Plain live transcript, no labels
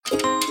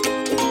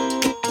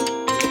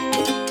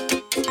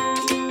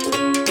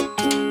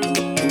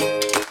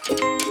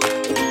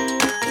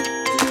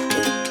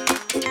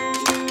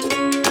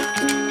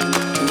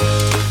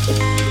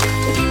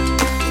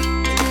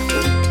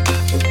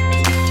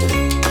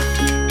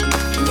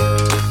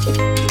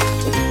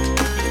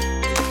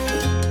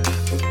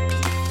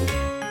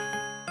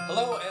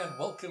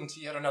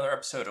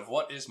episode of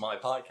What Is My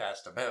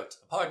Podcast About?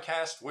 A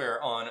podcast where,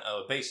 on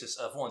a basis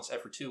of once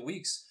every 2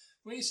 weeks,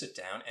 we sit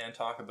down and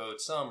talk about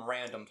some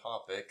random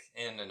topic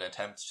in an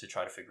attempt to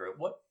try to figure out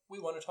what we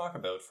want to talk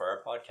about for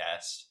our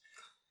podcast.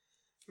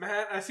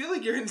 Matt, I feel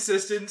like your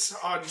insistence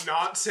on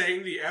not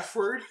saying the F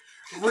word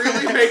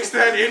really makes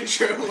that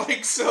intro,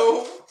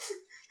 so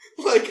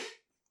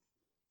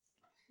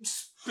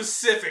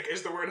specific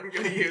is the word I'm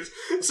going to use.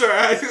 Sorry,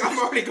 I'm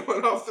already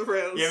going off the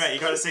rails. Yeah, man,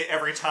 you gotta say it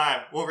every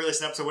time. We'll release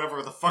an episode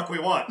whatever the fuck we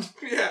want.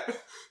 Yeah.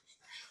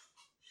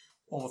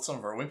 Well, with some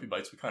of our Wimpy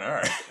Bites, we kind of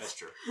are. That's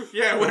true.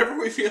 Yeah, whenever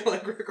we feel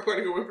like we're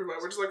recording a Wimpy Bite,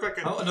 we're just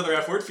like Oh, another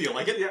F word, feel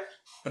like it? Yeah.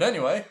 But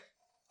anyway,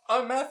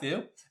 I'm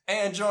Matthew,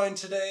 and joined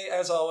today,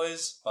 as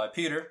always, by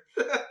Peter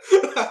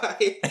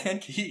Hi.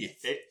 and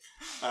Keith.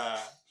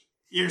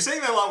 You're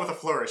saying that a lot with a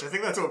flourish. I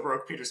think that's what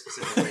broke Peter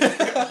specifically.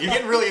 You're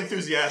getting really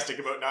enthusiastic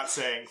about not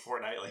saying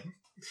fortnightly.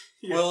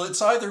 Yeah. Well,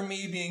 it's either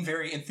me being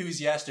very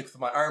enthusiastic with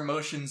my arm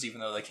motions,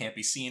 even though they can't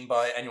be seen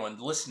by anyone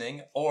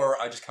listening,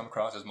 or I just come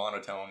across as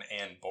monotone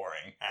and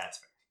boring. That's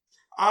fair.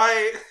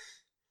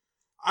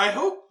 I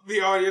hope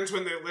the audience,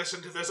 when they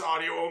listen to this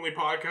audio-only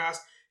podcast,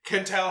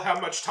 can tell how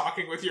much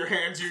talking with your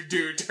hands you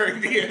do during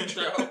the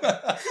intro.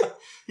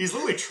 He's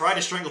literally tried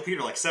to strangle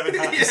Peter like 7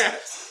 times. Yeah.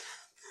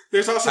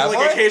 There's also, Have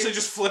I? occasionally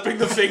just flipping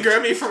the finger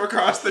at me from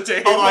across the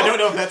table. Although I don't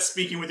know if that's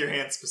speaking with your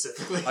hands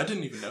specifically. I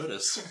didn't even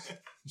notice.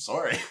 I'm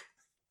sorry.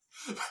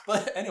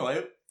 But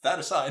anyway, that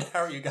aside, how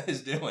are you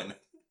guys doing?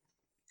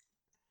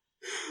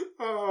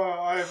 Oh,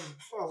 I'm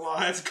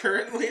alive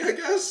currently, I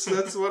guess.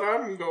 That's what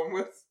I'm going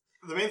with.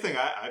 The main thing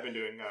I've been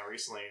doing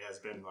recently has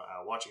been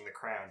watching The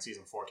Crown.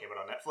 Season 4 came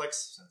out on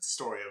Netflix. It's a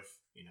story of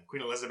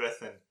Queen Elizabeth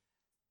and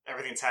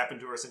everything that's happened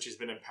to her since she's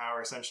been in power,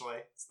 essentially.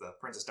 It's the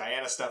Princess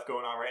Diana stuff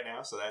going on right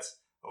now, so that's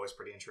always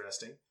pretty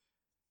interesting.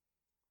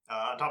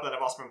 On top of that,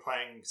 I've also been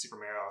playing Super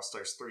Mario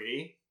All-Stars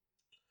 3D.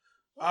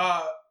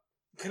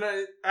 Can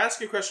I ask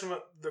you a question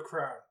about The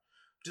Crown?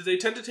 Do they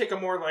tend to take a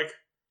more,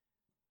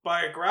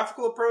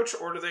 biographical approach,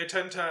 or do they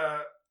tend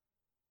to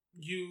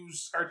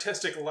use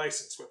artistic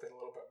license with it a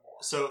little bit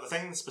more? So the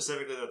thing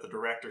specifically that the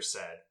director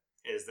said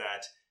is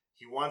that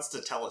he wants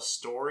to tell a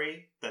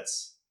story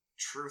that's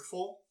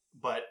truthful,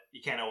 but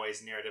you can't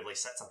always narratively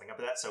set something up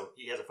to that, so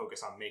he has a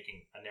focus on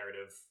making a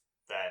narrative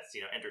that's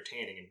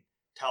entertaining and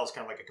tells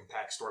kind of like a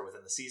compact story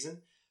within the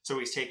season. So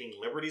he's taking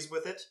liberties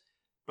with it,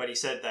 but he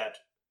said that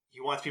he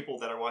wants people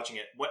that are watching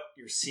it, what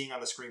you're seeing on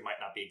the screen might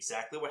not be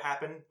exactly what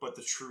happened, but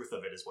the truth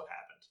of it is what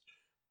happened.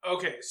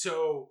 Okay,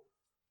 so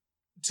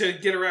to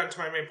get around to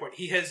my main point,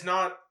 he has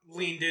not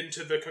leaned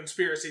into the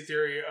conspiracy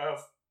theory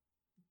of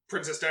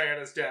Princess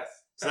Diana's death.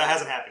 So that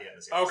hasn't happened yet in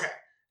the series. Okay,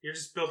 you're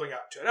just building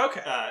up to it.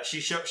 Okay.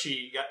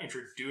 She got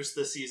introduced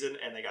this season,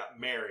 and they got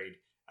married,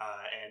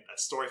 and a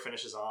story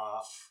finishes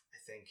off,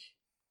 I think,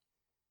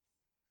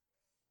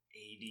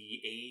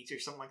 88 or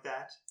something like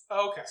that.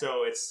 Okay.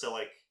 So it's still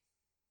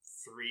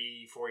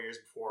 3-4 years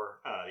before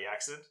the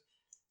accident.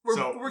 We're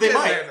they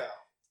getting might, there, though.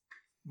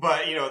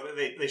 but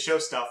they show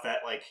stuff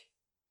that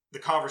the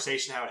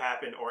conversation, how it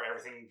happened, or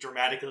everything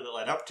dramatically that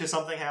led up to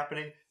something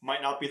happening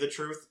might not be the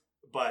truth,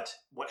 but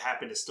what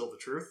happened is still the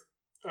truth.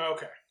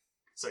 Okay.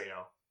 So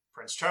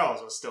Prince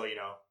Charles was still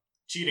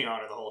cheating on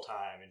her the whole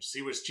time, and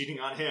she was cheating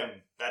on him.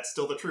 That's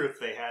still the truth.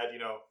 They had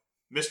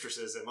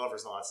mistresses and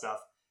lovers and all that stuff,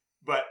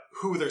 but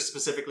who they're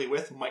specifically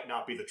with might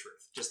not be the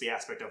truth. Just the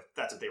aspect of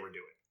that's what they were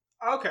doing.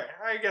 Okay,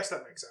 I guess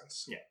that makes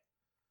sense. Yeah.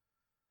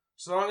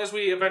 So long as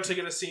we eventually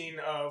get a scene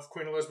of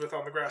Queen Elizabeth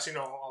on the grassy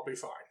knoll, I'll be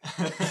fine.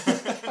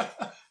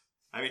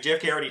 I mean,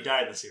 JFK already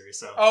died in the series,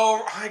 so...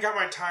 Oh, I got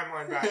my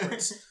timeline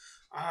backwards.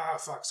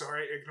 Fuck,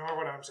 sorry. Ignore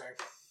what I'm saying.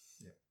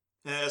 Yeah.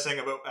 And I was saying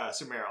about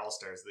Super Mario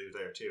All-Stars the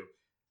other day, too.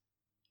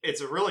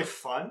 It's really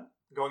fun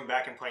going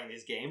back and playing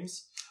these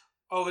games.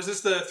 Oh, is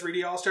this the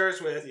 3D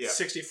All-Stars with Yeah.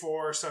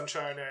 64,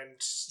 Sunshine, and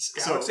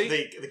So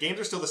Galaxy? the games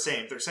are still the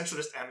same. They're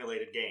essentially just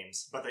emulated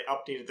games, but they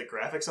updated the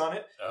graphics on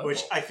it, Oh.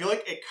 which I feel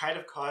like it kind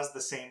of caused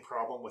the same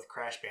problem with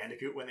Crash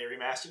Bandicoot when they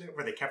remastered it,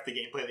 where they kept the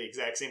gameplay the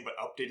exact same but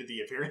updated the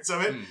appearance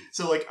of it.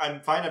 So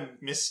I'm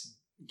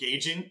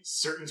misgauging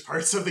certain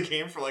parts of the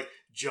game for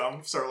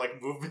jumps or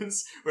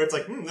movements, where it's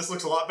this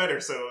looks a lot better,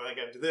 so I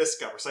gotta do this,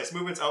 got precise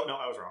movements. Oh no,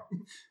 I was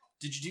wrong.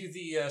 Did you do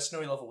the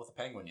snowy level with the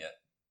penguin yet?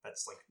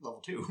 That's level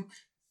 2.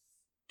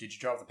 Did you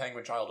drop the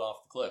penguin child off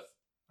the cliff?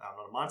 I'm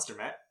not a monster,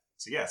 Matt,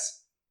 so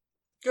yes.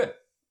 Good.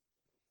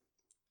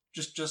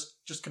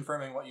 Just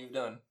confirming what you've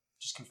done.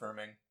 Just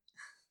confirming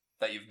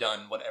that you've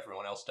done what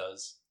everyone else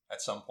does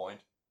at some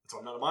point. So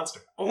I'm not a monster.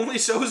 Only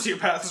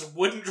sociopaths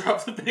wouldn't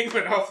drop the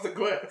penguin off the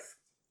cliff.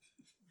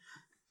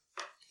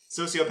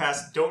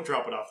 Sociopaths don't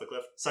drop it off the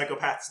cliff.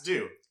 Psychopaths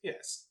do.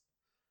 Yes.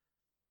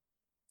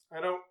 I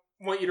don't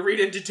want you to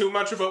read into too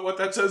much about what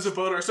that says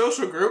about our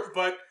social group,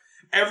 but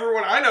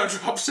everyone I know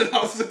drops it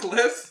off the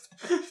cliff.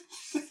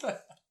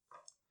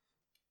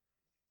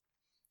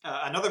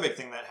 Another big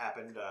thing that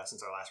happened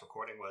since our last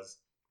recording was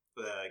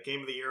the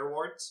Game of the Year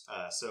awards.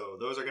 So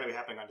those are going to be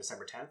happening on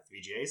December 10th,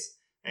 VGAs.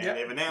 And Yep.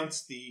 they've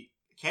announced the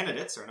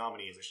candidates, or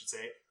nominees, I should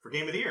say, for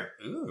Game of the Year.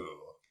 Ooh.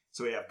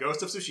 So we have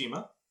Ghost of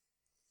Tsushima,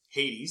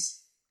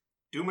 Hades,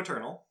 Doom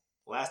Eternal,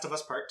 Last of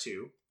Us Part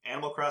 2,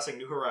 Animal Crossing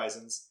New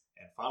Horizons,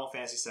 and Final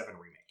Fantasy VII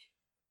Remake.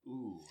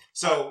 Ooh.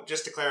 So,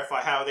 just to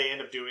clarify how they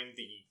end up doing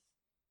the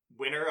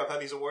winner of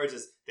these awards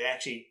is they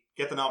actually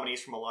get the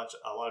nominees from a lot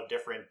of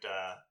different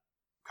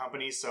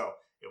companies. So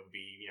it would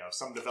be,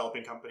 some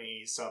developing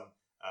companies, some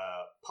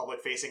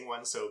public-facing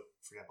ones. So,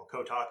 for example,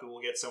 Kotaku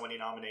will get so many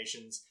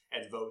nominations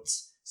and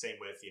votes. Same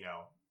with,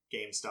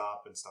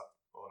 GameStop and stuff.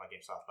 Well, not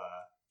GameStop.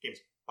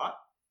 GameSpot?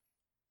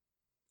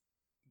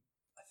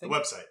 I think The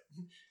website.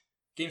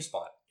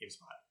 GameSpot.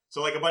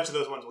 So, like, a bunch of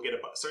those ones will get a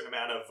certain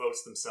amount of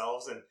votes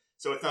themselves. And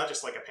so it's not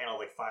just like a panel of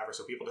like 5 or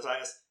so people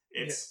decide this.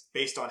 It's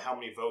based on how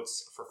many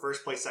votes for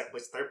first place, second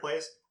place, third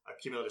place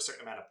accumulate a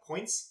certain amount of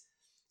points.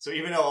 So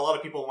even though a lot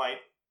of people might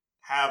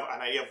have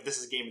an idea of this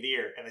is Game of the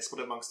Year and they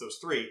split it amongst those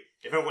 3,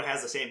 if everyone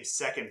has the same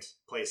second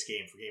place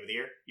game for Game of the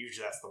Year,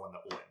 usually that's the one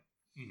that will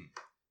win. Mm-hmm.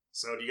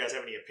 So do you guys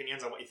have any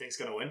opinions on what you think is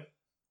going to win?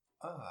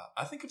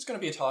 I think it's going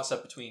to be a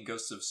toss-up between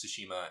Ghosts of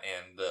Tsushima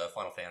and the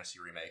Final Fantasy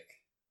remake.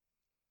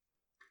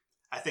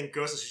 I think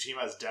Ghost of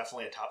Tsushima is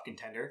definitely a top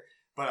contender,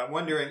 but I'm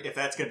wondering if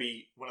that's going to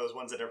be one of those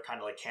ones that are kind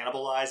of like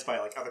cannibalized by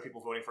like other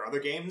people voting for other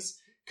games.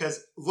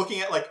 Because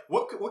looking at like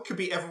what could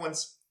be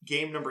everyone's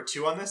game number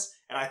 2 on this,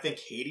 and I think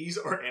Hades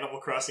or Animal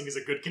Crossing is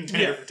a good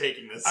contender for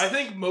taking this. I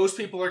think most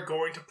people are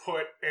going to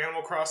put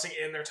Animal Crossing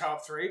in their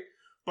top 3,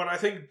 but I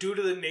think due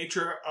to the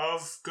nature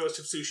of Ghost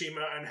of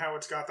Tsushima and how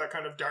it's got that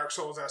kind of Dark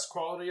Souls-esque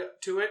quality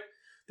to it,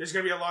 there's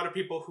going to be a lot of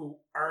people who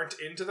aren't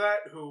into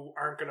that, who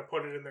aren't going to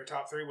put it in their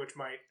top 3, which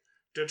might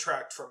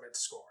detract from its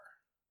score.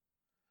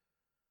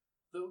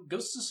 The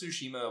Ghost of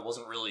Tsushima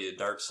wasn't really a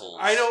Dark Souls.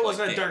 I know it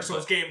wasn't a Dark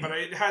Souls game, but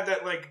it had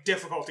that like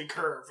difficulty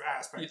curve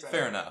aspect.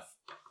 Fair enough.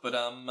 But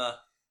I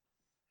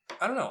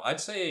don't know. I'd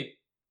say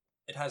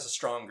it has a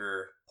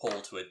stronger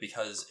pull to it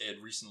because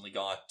it recently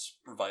got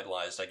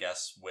revitalized, I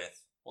guess,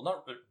 with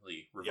not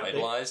really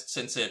revitalized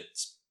since it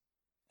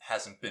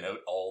hasn't been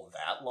out all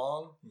that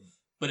long.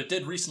 But it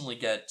did recently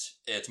get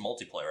its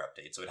multiplayer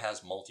update, so it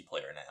has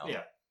multiplayer now.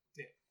 Yeah.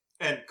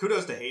 And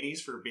kudos to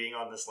Hades for being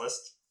on this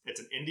list. It's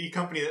an indie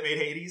company that made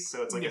Hades,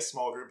 so it's like a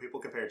small group of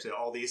people compared to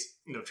all these,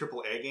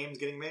 AAA games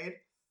getting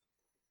made.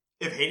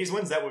 If Hades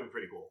wins, that would be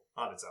pretty cool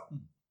on its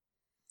own.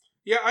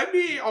 Yeah, I'd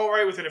be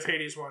alright with it if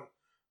Hades won.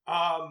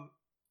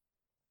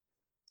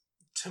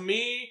 To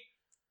me,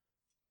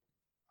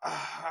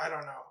 I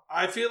don't know.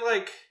 I feel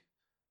like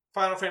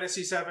Final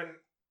Fantasy VII,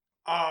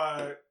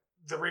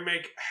 the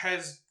remake,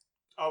 has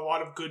a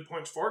lot of good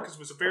points for it because it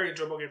was a very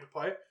enjoyable game to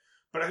play.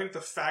 But I think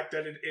the fact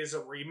that it is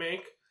a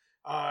remake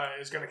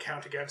is going to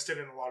count against it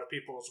in a lot of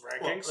people's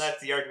rankings. Well,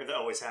 that's the argument that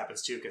always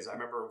happens too, because I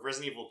remember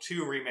Resident Evil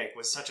 2 Remake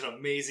was such an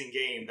amazing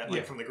game that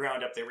from the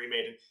ground up they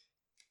remade it.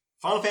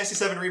 Final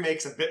Fantasy VII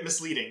Remake's a bit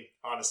misleading,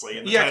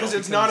 honestly. Because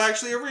it's not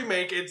actually a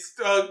remake. It's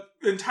an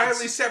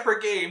entirely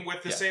separate game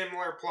with the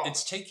similar plot.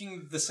 It's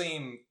taking the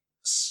same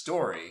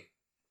story,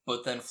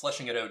 but then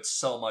fleshing it out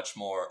so much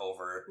more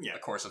over the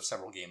course of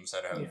several games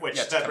that have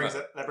Which that brings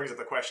up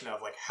the question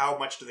of like how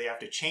much do they have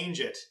to change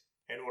it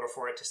in order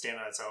for it to stand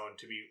on its own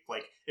to be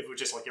like, if it was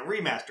just like a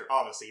remaster,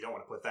 obviously you don't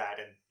want to put that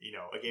in,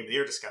 a Game of the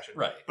Year discussion.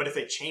 Right. But if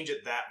they change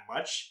it that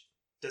much,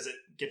 does it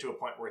get to a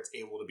point where it's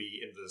able to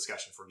be in the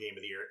discussion for Game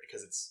of the Year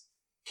because it's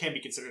can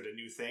be considered a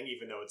new thing,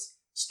 even though it's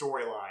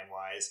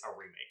storyline-wise a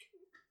remake?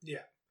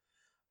 Yeah.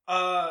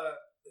 I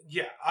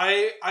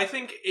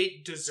think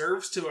it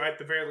deserves to, at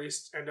the very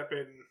least, end up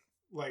in,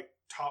 like,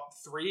 top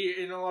 3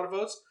 in a lot of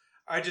votes.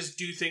 I just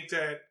do think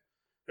that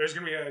there's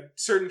going to be a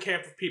certain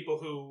camp of people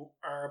who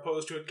are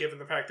opposed to it, given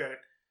the fact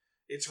that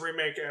it's a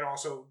remake and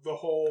also the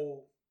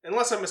whole...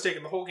 Unless I'm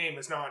mistaken, the whole game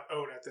is not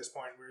out at this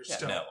point. We're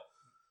still... No.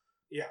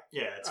 Yeah,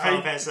 it's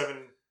Final Fantasy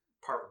VII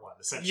Part 1,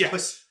 essentially.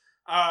 Yes.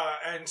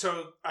 And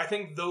so I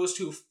think those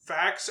two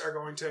facts are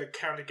going to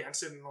count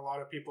against it in a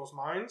lot of people's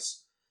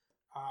minds.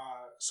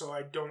 So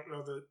I don't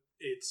know that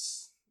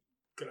it's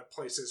going to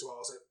place as well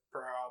as it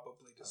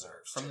probably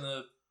deserves.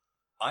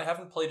 I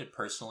haven't played it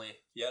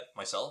personally yet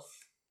myself,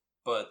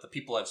 but the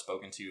people I've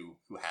spoken to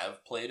who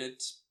have played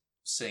it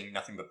saying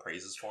nothing but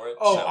praises for it.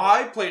 Oh, so.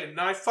 I played it and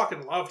I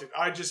fucking loved it.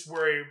 I just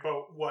worry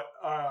about what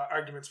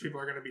arguments people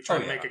are going to be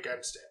trying to make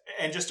against it.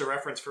 And just a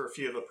reference for a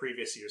few of the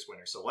previous year's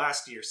winners. So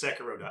last year,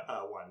 Sekiro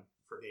won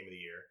for Game of the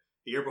Year.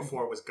 The year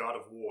before was God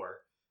of War.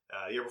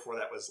 The year before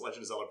that was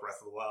Legend of Zelda Breath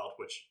of the Wild,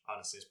 which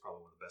honestly is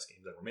probably one of the best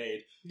games ever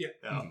made. Yeah.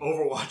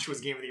 Overwatch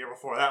was Game of the Year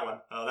before that one.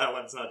 That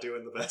one's not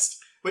doing the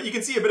best. But you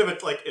can see a bit of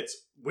it, like,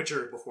 it's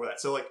Witcher before that.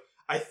 So, like,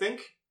 I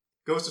think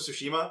Ghost of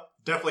Tsushima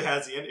definitely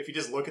has the end. If you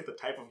just look at the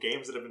type of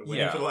games that have been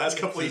winning for the last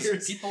couple of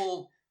years.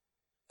 People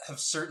have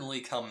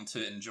certainly come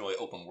to enjoy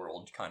open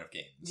world kind of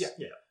games. Yeah.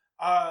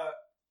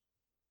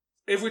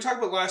 If we talk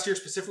about last year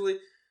specifically,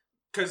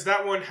 because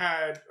that one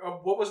had...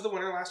 what was the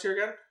winner last year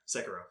again?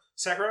 Sekiro.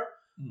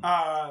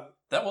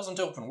 That wasn't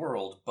open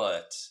world,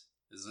 but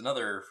is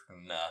another...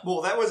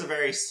 Well, that was a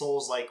very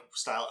Souls-like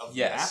style of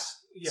map.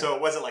 Yeah. So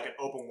it wasn't like an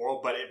open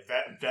world, but it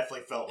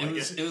definitely felt like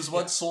it. It was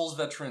what Souls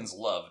veterans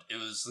loved. It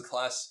was the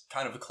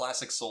kind of a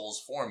classic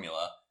Souls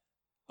formula,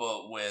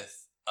 but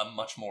with a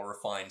much more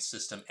refined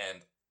system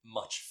and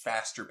much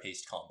faster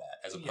paced combat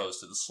as Yeah. opposed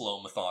to the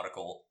slow,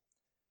 methodical.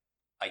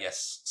 I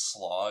guess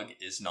slog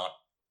is not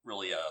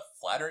really a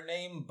flatter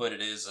name, but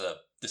it is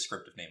a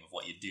descriptive name of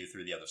what you do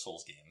through the other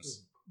Souls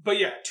games. But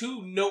yeah,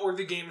 two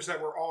noteworthy games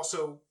that were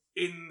also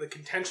in the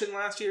contention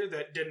last year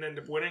that didn't end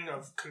up winning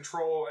of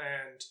Control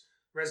and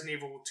Resident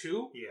Evil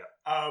 2.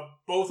 Yeah.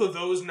 Both of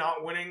those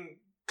not winning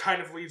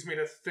kind of leads me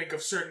to think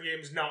of certain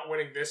games not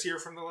winning this year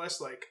from the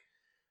list. Like,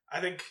 I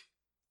think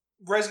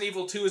Resident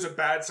Evil 2 is a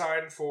bad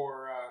sign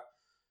for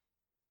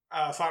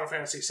Final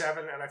Fantasy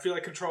VII, and I feel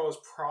like Control is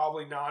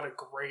probably not a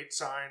great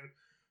sign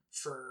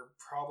for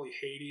probably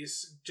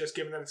Hades, just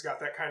given that it's got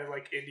that kind of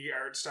like indie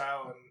art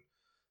style and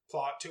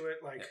plot to it.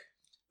 Like,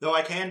 Though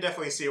I can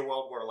definitely see a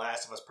world where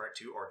Last of Us Part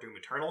 2 or Doom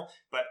Eternal,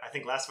 but I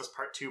think Last of Us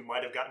Part 2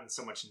 might have gotten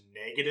so much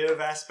negative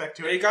aspect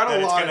to it It got a that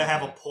it's lot going to of-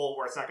 have a pull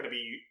where it's not going to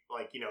be,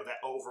 like, you know, that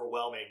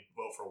overwhelming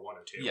vote for one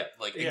or two. Yeah,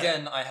 like, Yeah.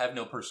 again, I have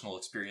no personal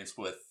experience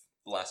with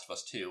The Last of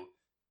Us 2,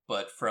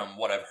 but from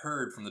what I've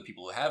heard from the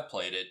people who have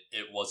played it,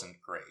 it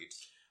wasn't great.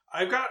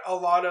 I've got a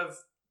lot of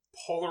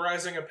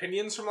polarizing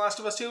opinions from Last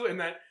of Us 2, in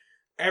that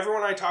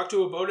everyone I talked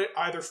to about it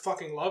either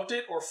fucking loved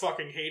it or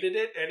fucking hated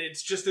it, and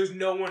it's just there's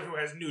no one who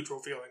has neutral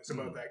feelings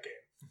about that game.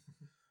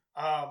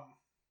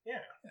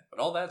 But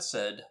all that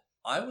said,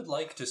 I would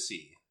like to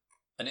see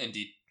an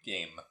indie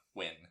game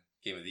win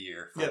Game of the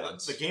Year for Yeah,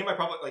 once. the game I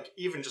probably, like,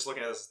 even just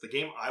looking at this, the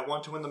game I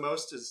want to win the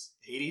most is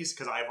Hades,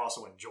 because I've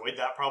also enjoyed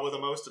that probably the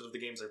most of the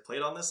games I've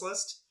played on this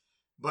list.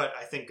 But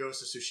I think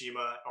Ghost of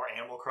Tsushima or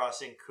Animal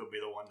Crossing could be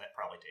the one that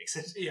probably takes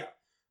it. Yeah.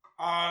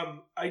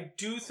 I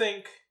do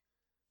think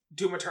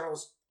Doom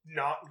Eternal's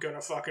not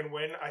gonna fucking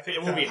win. I think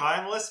It will be high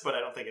on the list, but I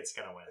don't think it's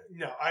going to win.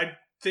 No, I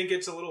think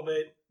it's a little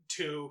bit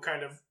too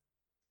kind of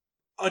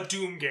a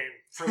Doom game,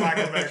 for lack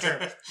of a better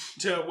term,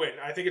 to win.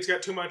 I think it's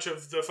got too much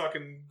of the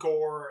fucking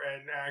gore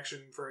and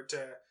action for it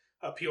to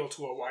appeal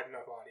to a wide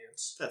enough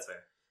audience. That's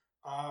fair.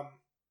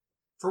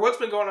 For what's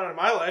been going on in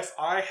my life,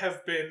 I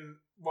have been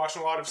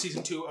watching a lot of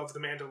season 2 of The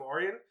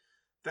Mandalorian.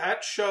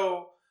 That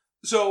show,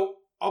 so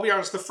I'll be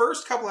honest, the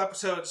first couple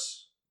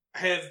episodes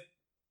have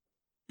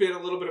been a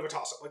little bit of a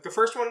toss-up. Like, the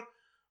first one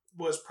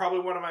was probably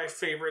one of my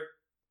favorite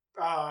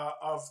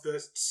of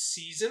the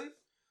season.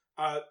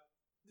 The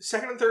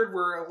second and third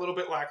were a little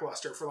bit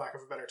lackluster, for lack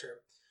of a better term.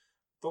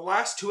 The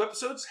last 2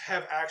 episodes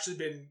have actually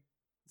been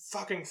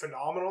fucking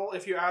phenomenal,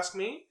 if you ask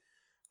me.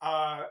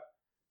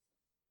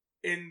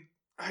 And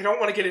I don't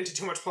want to get into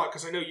too much plot,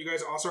 because I know you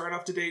guys also aren't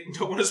up to date and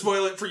don't want to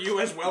spoil it for you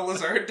as well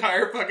as our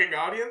entire fucking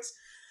audience.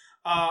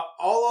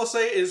 All I'll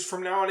say is,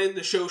 from now on in,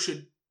 the show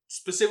should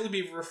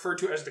specifically be referred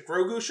to as the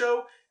Grogu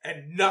Show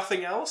and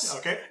nothing else.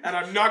 Okay. And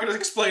I'm not going to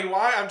explain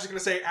why. I'm just going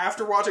to say,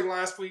 after watching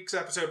last week's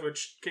episode,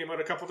 which came out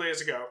a couple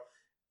days ago,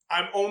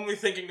 I'm only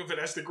thinking of it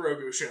as the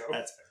Grogu Show.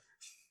 That's fair.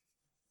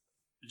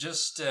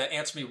 Just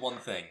answer me one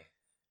thing.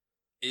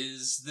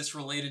 Is this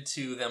related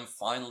to them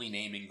finally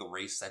naming the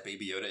race that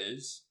Baby Yoda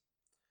is?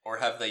 Or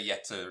have they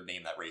yet to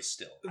name that race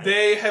still?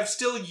 They have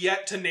still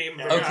yet to name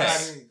the Okay.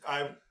 race.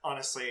 I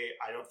honestly,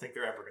 I don't think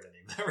they're ever going to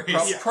name that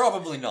race. Yeah.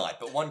 Probably not,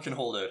 but one can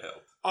hold out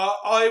hope.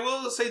 I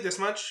will say this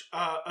much.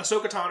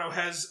 Ahsoka Tano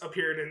has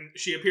appeared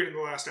she appeared in the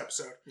last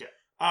episode. Yeah.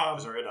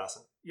 Rosario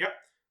Dawson.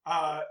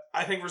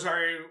 I think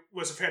Rosario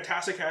was a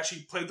fantastic cast.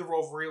 She played the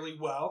role really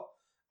well.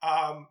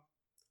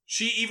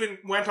 She even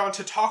went on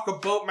to talk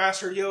about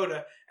Master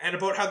Yoda and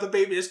about how the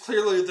baby is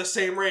clearly the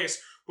same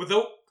race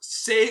without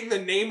saying the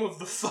name of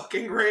the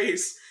fucking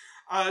race,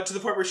 to the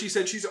point where she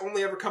said she's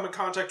only ever come in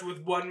contact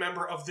with one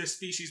member of this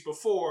species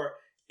before.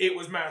 It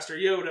was Master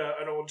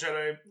Yoda, an old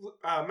Jedi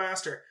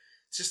master.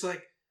 It's just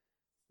like,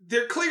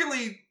 they're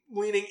clearly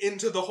leaning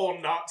into the whole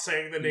not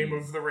saying the name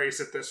of the race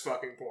at this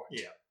fucking point.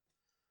 Yeah.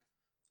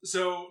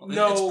 So, Well,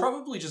 no. It's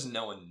probably just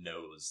no one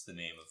knows the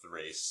name of the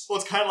race. Well,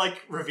 it's kind of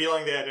like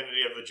revealing the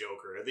identity of the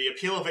Joker. The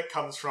appeal of it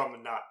comes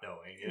from not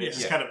knowing, and it Yeah.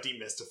 just kind of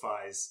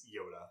demystifies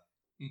Yoda.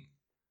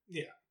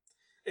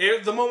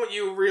 The moment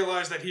you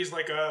realize that he's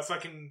like a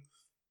fucking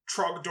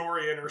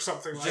Trogdorian or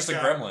something It's like just a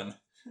that. gremlin.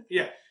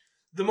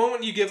 The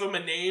moment you give him a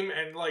name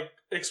and like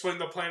explain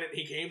the planet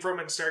he came from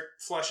and start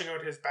fleshing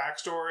out his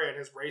backstory and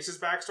his race's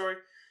backstory,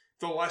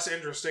 the less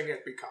interesting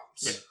it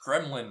becomes. Yeah,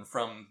 gremlin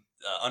from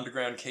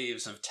underground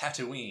caves of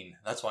Tatooine.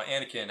 That's why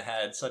Anakin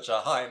had such a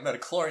high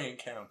metachlorian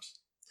count.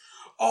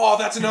 Oh,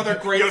 that's another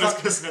great Yoda's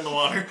fucking, pissing in the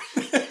water.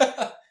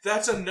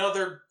 that's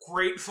another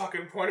great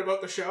fucking point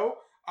about the show.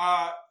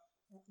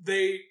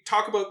 They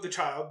talk about the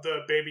child, the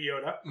baby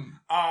Yoda,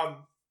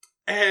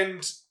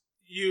 and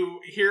you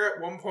hear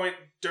at one point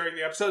during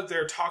the episode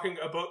they're talking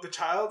about the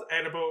child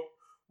and about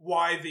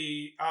why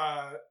the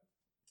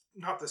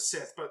not the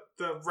Sith, but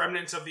the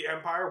remnants of the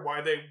Empire,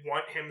 why they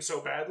want him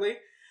so badly,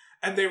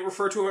 and they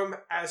refer to him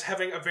as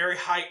having a very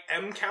high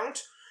M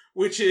count,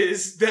 which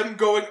is them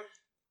going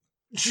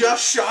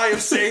just shy of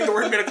saying the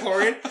word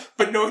midichlorian,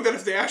 but knowing that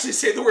if they actually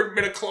say the word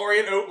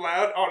midichlorian out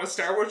loud on a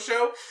Star Wars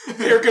show,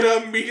 they're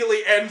gonna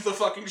immediately end the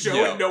fucking show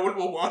Yeah. and no one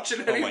will watch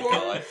it Oh anymore. my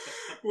god.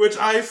 Which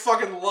I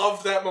fucking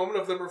loved that moment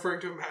of them referring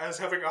to him as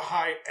having a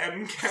high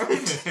M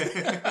count.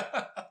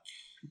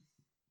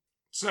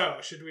 So,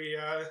 should we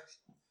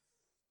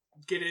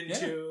get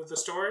into the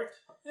story?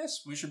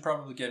 Yes, we should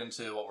probably get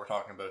into what we're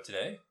talking about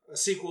today. A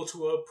sequel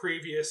to a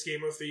previous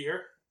Game of the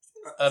Year.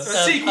 A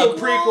sequel,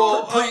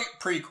 prequel.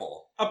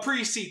 Prequel. A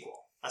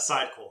pre-sequel. A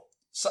sidequel.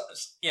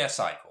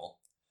 Sidequel.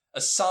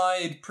 A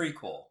side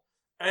prequel.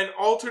 An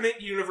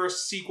alternate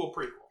universe sequel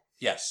prequel.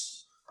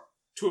 Yes.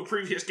 To a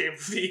previous Game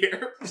of the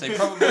Year. Say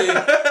probably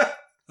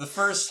the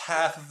first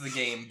half of the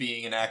game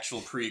being an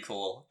actual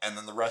prequel, and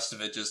then the rest of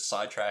it just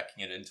sidetracking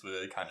it into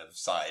a kind of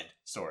side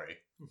story.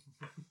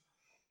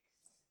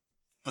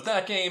 But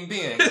that game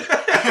being...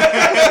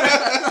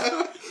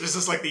 This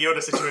is like the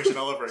Yoda situation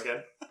all over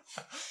again.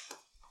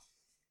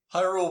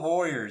 Hyrule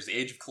Warriors: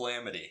 Age of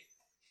Calamity.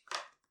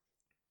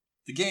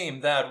 The game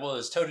that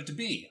was touted to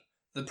be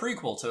the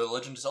prequel to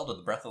Legend of Zelda: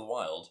 The Breath of the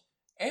Wild,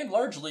 and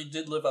largely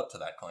did live up to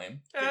that claim.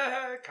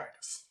 Kind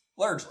of.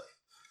 Largely.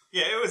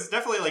 Yeah, it was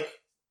definitely like,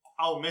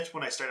 I'll admit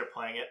when I started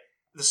playing it,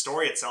 the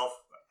story itself,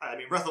 I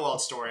mean, Breath of the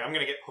Wild story, I'm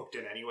going to get hooked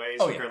in anyways,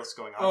 regardless of what's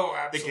going on. Oh,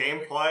 absolutely.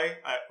 The gameplay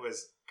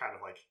was kind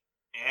of like,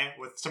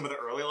 with some of the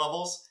early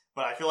levels,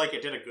 but I feel like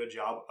it did a good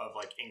job of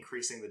like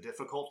increasing the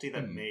difficulty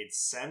that made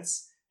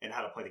sense in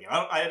how to play the game.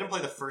 I didn't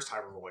play the first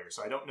Hyrule Warriors,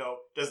 so I don't know,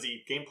 does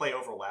the gameplay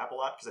overlap a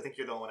lot? Because I think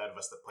you're the only one out of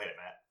us that played it,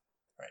 Matt.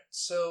 Right.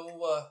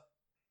 So,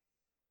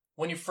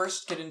 when you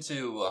first get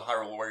into a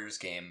Hyrule Warriors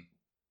game,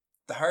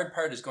 the hard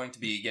part is going to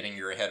be getting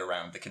your head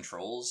around the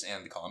controls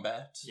and the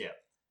combat. Yeah.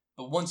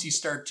 But once you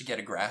start to get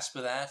a grasp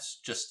of that,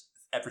 just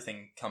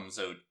everything comes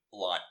out a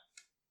lot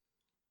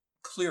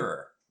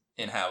clearer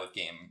in how a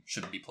game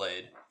should be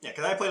played. Yeah,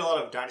 because I played a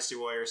lot of Dynasty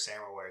Warriors,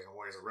 Samurai Warriors, and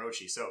Warriors of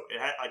Orochi, so it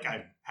had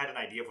I had an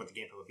idea of what the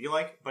gameplay would be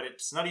like, but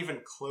it's not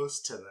even close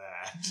to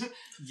that.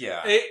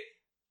 Yeah.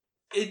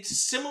 It's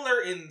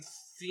similar in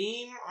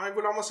theme, I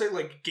would almost say,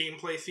 like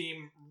gameplay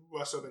theme,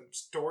 less so than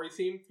story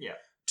theme. Yeah.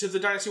 To the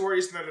Dynasty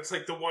Warriors, and then it's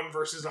like the 1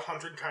 versus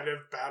 100 kind of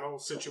battle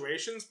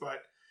situations, but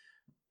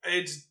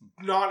it's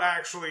not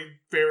actually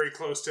very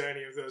close to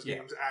any of those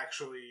games,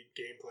 actually,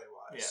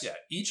 gameplay-wise. Yeah,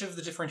 each of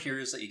the different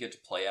heroes that you get to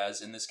play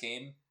as in this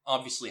game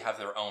obviously have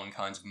their own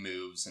kinds of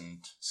moves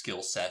and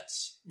skill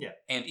sets. Yeah.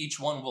 And each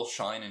one will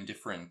shine in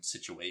different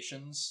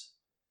situations.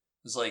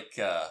 It's like,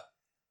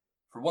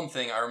 for one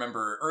thing, I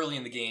remember early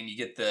in the game, you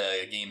get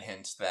the game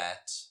hint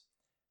that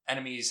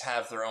enemies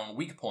have their own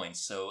weak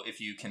points, so if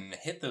you can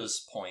hit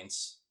those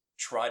points,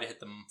 try to hit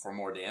them for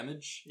more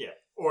damage. Yeah,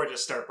 or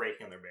just start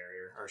breaking their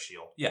barrier or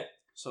shield. Yeah.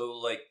 So,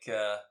 like,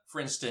 for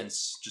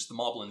instance, just the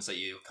moblins that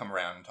you come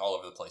around all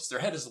over the place. Their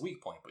head is the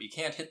weak point, but you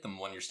can't hit them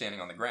when you're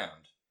standing on the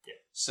ground. Yeah.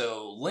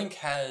 So, Link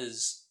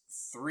has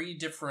 3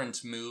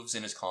 different moves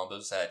in his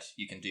combos that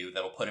you can do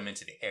that'll put him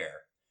into the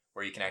air,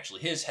 where you can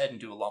actually hit his head and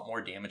do a lot more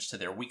damage to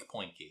their weak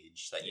point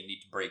gauge that you need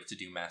to break to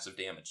do massive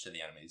damage to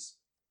the enemies.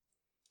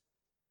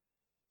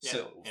 Yeah,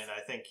 so, and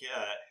I think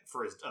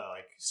for his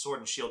like sword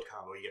and shield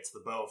combo, he gets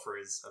the bow for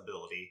his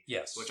ability.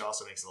 Yes. Which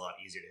also makes it a lot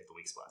easier to hit the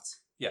weak spots.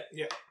 Yeah.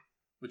 Yeah.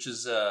 Which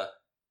is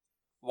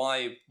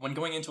why, when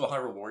going into a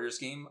Hyrule Warriors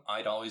game,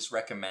 I'd always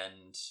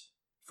recommend,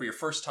 for your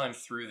first time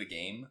through the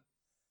game,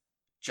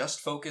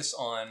 just focus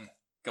on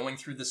going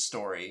through the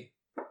story,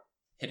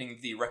 hitting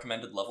the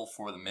recommended level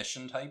for the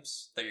mission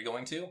types that you're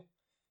going to,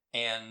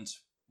 and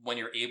when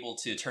you're able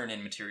to turn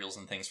in materials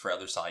and things for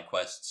other side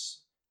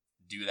quests,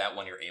 do that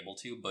when you're able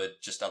to, but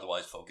just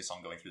otherwise focus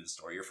on going through the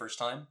story your first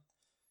time.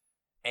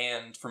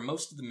 And for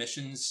most of the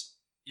missions,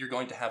 you're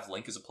going to have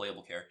Link as a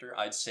playable character.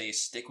 I'd say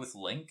stick with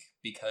Link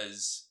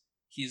because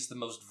he's the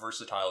most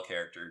versatile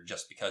character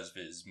just because of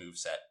his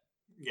moveset.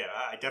 Yeah,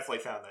 I definitely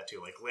found that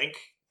too. Like, Link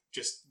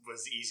just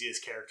was the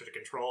easiest character to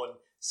control and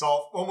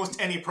solve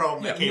almost any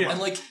problem that came up.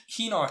 And like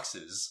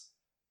Hinox's,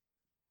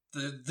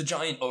 the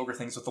giant ogre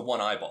things with the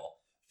one eyeball,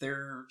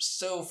 they're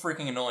so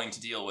freaking annoying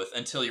to deal with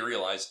until you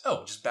realize,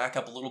 oh, just back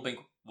up a little bit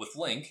with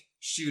Link,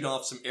 shoot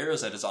off some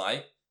arrows at his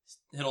eye,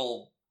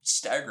 it'll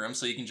stagger him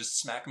so you can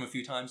just smack him a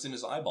few times in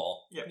his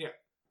eyeball. Yeah.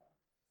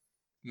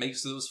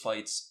 Makes those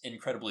fights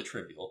incredibly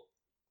trivial.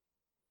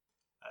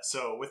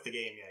 So with the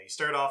game, you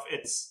start off,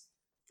 it's,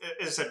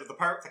 as I said, the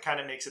part that kind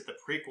of makes it the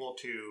prequel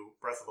to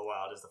Breath of the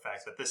Wild is the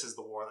fact that this is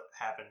the war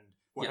that happened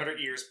 100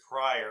 years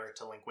prior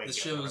to Link waking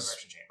up in the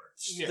Resurrection Chamber.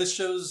 Yeah. This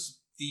shows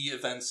the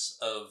events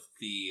of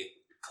the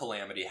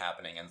calamity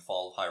happening and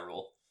fall of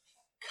Hyrule.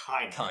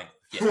 Kind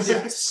of.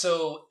 Yes.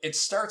 So it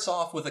starts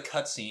off with a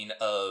cutscene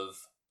of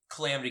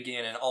Calamity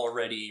Ganon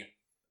already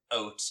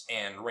out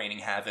and raining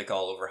havoc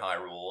all over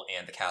Hyrule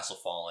and the castle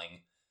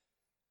falling.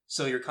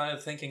 So you're kind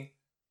of thinking,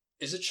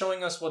 is it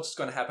showing us what's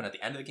going to happen at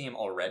the end of the game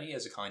already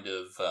as a kind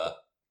of,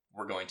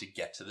 we're going to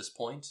get to this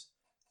point?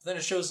 Then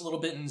it shows a little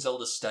bit in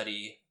Zelda's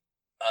study.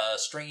 A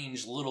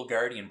strange little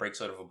guardian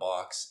breaks out of a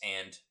box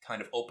and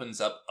kind of opens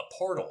up a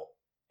portal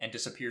and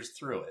disappears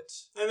through it.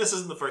 And this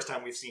isn't the first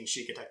time we've seen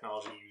Sheikah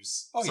technology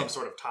use some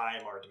sort of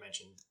time or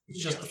dimension.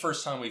 It's just the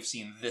first time we've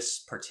seen this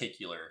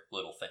particular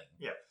little thing.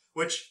 Yeah,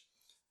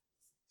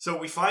 so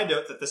we find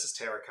out that this is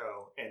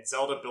Terraco, and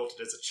Zelda built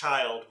it as a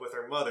child with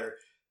her mother.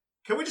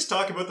 Can we just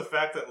talk about the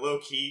fact that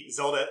low-key,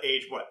 Zelda at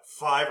age,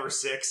 5 or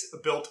 6,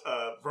 built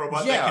a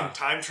robot that can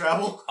time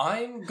travel?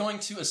 I'm going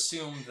to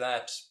assume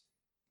that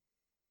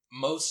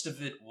most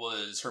of it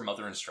was her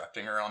mother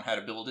instructing her on how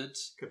to build it.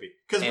 Could be.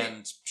 Because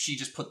And she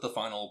just put the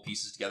final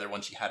pieces together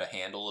when she had a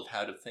handle of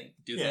how to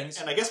do things.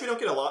 And I guess we don't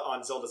get a lot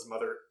on Zelda's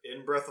mother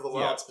in Breath of the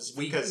Wild,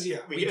 specifically because we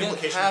We get get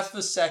implications. half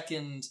a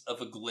second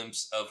of a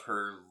glimpse of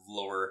her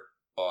lower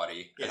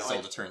body as Yeah,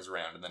 Zelda turns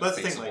around, and then But it that's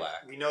the fades thing, to like,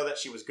 black. we know that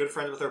she was good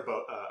friends with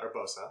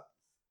Urbosa.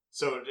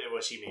 So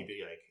was she maybe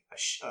like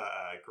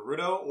a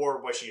Gerudo,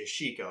 or was she a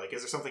Sheikah? Like,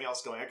 is there something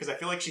else going on? Because I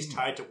feel like she's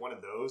tied to one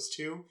of those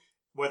two,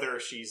 whether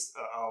she's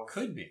of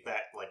Could be.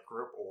 that like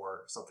group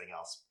or something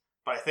else.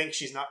 But I think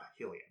she's not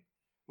Hylian,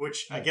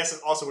 which I Hmm. guess is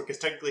also because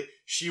technically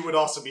she would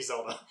also be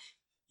Zelda.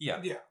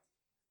 Yeah. Yeah.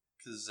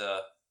 Because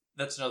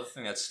that's another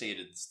thing that's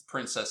stated. The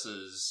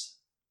princesses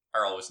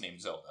are always named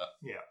Zelda.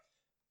 Yeah.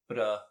 But,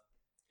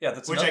 yeah,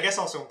 that's Which another... I guess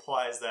also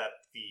implies that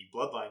the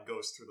bloodline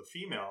goes through the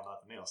female,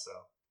 not the male. So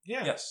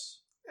Yeah. Yes.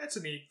 That's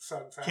a neat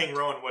fun fact. King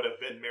Rowan would have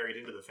been married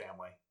into the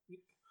family.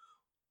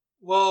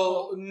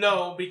 Well,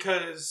 no,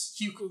 because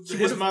He his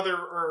would've- mother,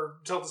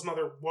 or Zelda's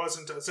mother,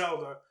 wasn't a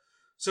Zelda.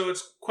 So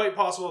it's quite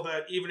possible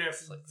that even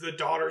if the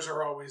daughters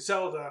are always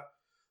Zelda,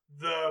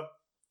 the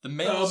The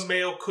males...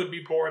 male could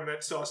be born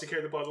that still has to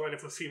carry the bloodline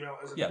if the female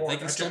isn't Yeah, born. they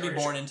can that still be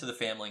generation. born into the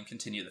family and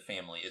continue the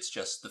family. It's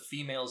just the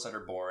females that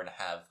are born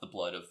have the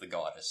blood of the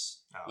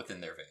goddess within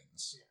their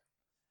veins. Yeah.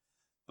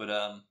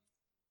 But,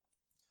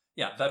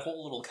 yeah, that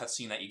whole little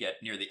cutscene that you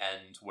get near the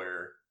end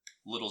where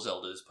little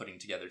Zelda is putting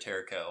together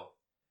Terraco,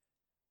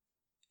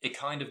 it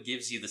kind of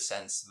gives you the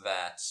sense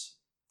that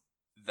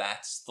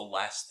that's the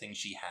last thing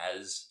she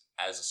has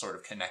as a sort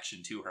of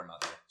connection to her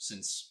mother.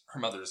 Since her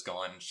mother is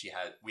gone,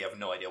 we have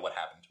no idea what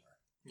happened to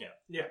her.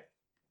 Yeah.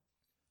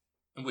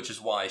 And which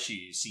is why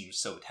she seems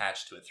so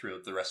attached to it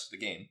throughout the rest of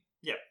the game.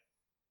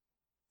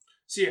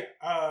 So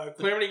yeah,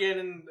 Calamity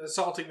Ganon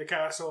assaulting the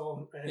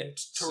castle, and Yeah,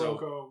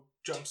 Taroko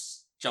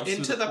jumps Jumps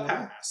into through the portal.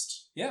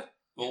 past.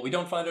 Well, we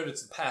don't find out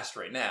it's the past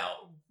right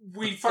now.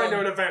 We But find from-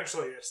 out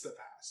eventually it's the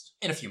past.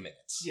 In a few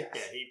minutes. Yes.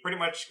 Yeah, he pretty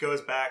much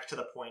goes back to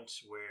the point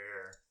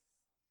where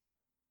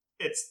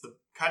it's the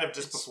kind of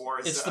just It's- before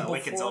it's the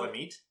Link and before- Zelda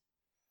meet.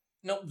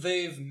 No,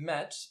 they've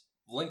met.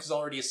 Link is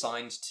already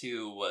assigned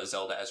to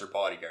Zelda as her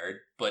bodyguard,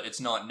 but it's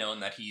not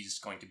known that he's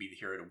going to be the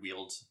hero to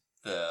wield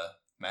the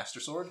Master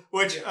Sword.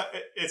 Which Yeah.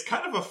 it's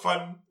kind of a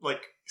fun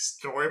like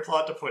story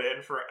plot to put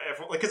in for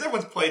everyone, because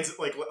everyone's played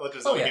like Legend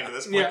of Zelda yeah. game to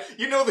this point. Yeah.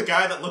 You know, the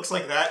guy that looks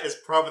like that is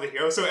probably the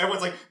hero, so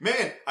everyone's like,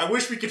 "Man, I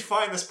wish we could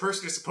find this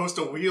person who's supposed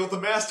to wield the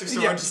Master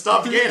Sword Yeah. to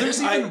stop Ganon."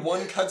 There's even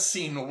one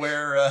cutscene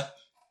where,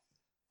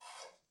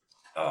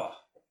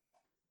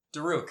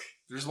 Daruk.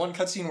 There's one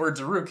cutscene where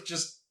Daruk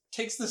just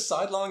takes this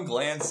sidelong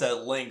glance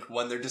at Link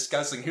when they're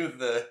discussing who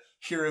the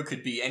hero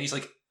could be, and he's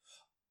like,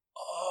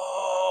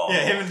 "Oh." Yeah,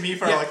 him and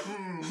Mipha Yeah.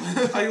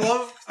 are like, I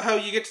love how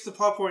you get to the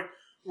plot point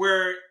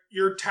where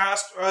you're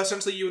tasked,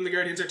 essentially you and the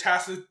Guardians are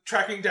tasked with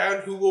tracking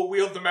down who will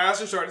wield the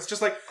Master Sword. It's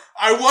just like,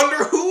 I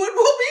wonder who it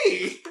will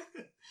be!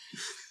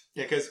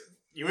 Yeah, because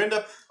you end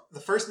up, the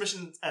first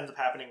mission ends up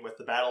happening with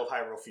the Battle of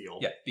Hyrule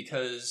Field. Yeah,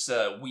 because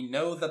we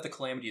know that the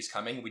Calamity is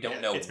coming. We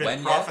don't know It's when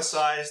been yet.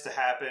 prophesized to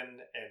happen,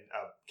 and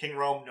King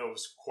Rome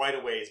knows quite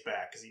a ways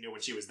back, because he knew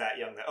when she was that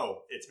young that,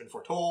 it's been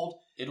foretold.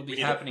 It'll We be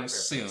need to happening prepare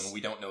for soon. this.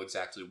 We don't know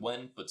exactly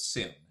when, but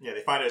soon. Yeah,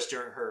 they find out it's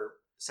during her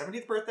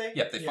 70th birthday?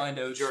 Yeah, they find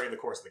out. During the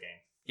course of the game.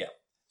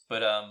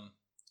 But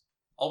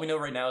all we know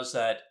right now is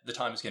that the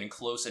time is getting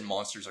close and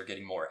monsters are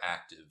getting more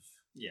active.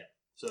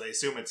 So they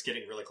assume it's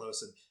getting really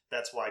close, and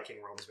that's why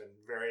King Rome's been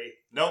very,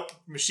 nope,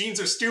 machines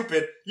are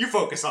stupid, you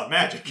focus on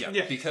magic. Yeah,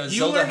 Yeah, because You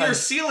Zelda learn your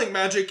has. sealing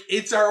magic,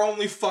 it's our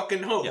only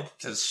fucking hope. Yeah,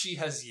 because she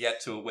has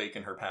yet to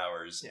awaken her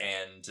powers, Yeah.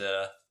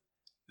 and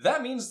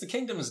that means the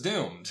kingdom is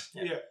doomed.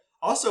 Yeah.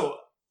 Also,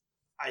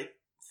 I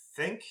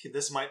think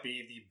this might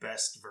be the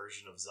best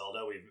version of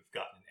Zelda we've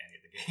gotten in any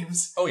of the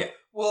games. Oh yeah,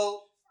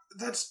 Well,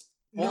 that's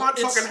Well, not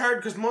it's- fucking hard,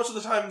 because most of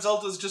the time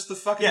Zelda's just the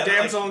fucking Yeah,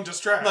 damsel like- in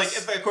distress.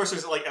 Like, of course,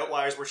 there's like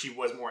outliers where she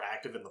was more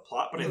active in the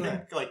plot, but I Mhm.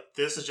 think like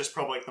this is just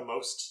probably like the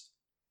most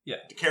Yeah.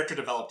 character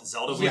developed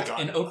Zelda we've yeah.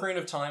 gotten. In Ocarina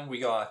of Time, we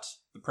got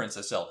the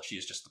Princess Zelda. She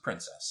is just the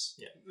princess.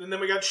 And then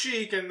we got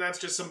Sheik, and that's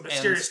just some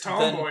mysterious then-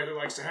 tomboy who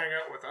likes to hang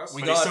out with us.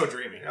 We But got- he's so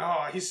dreamy.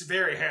 Oh, he's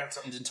very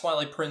handsome. And in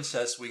Twilight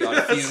Princess, we got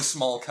a few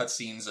small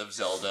cutscenes of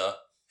Zelda,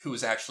 who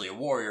was actually a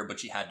warrior, but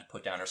she had to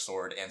put down her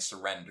sword and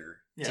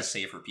surrender Yeah. to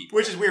save her people.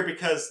 Which is weird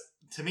because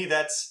to me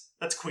that's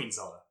Queen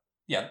Zelda.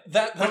 Yeah,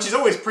 that But was, she's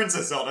always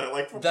Princess Zelda.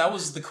 Like that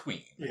was the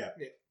queen. yeah.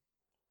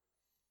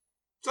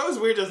 It's always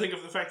weird to think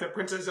of the fact that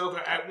Princess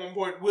Zelda at one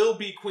point will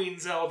be Queen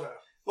Zelda.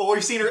 Well,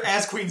 we've seen her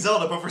as Queen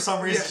Zelda, but for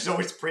some reason Yeah. she's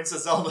always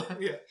Princess Zelda.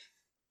 Yeah.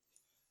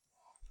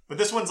 But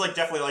this one's like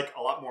definitely like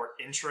a lot more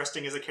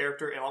interesting as a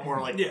character and a lot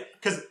more like Yeah.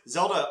 because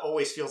Zelda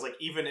always feels like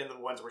even in the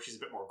ones where she's a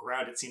bit more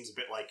grounded, it seems a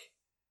bit like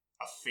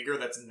a figure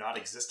that's not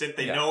existent.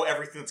 They Yeah. know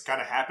everything that's kind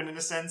of happened in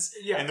a sense,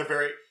 Yeah. and they're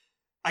very.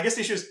 I guess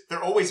the issue is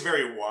they're always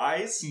very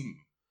wise, Mhm.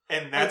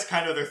 and that's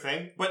kind of their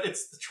thing. But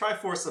it's the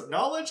Triforce of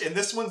Knowledge, and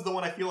this one's the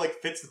one I feel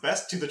like fits the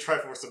best to the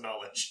Triforce of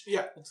Knowledge.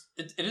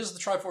 It is the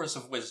Triforce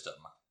of Wisdom.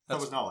 That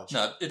was knowledge.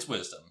 No, it's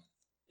wisdom.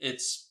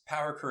 It's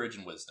power, courage,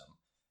 and wisdom.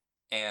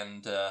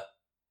 And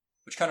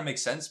which kind of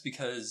makes sense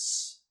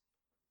because,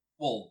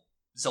 well,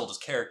 Zelda's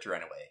character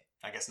anyway.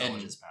 I guess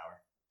knowledge And- is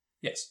power.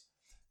 Yes,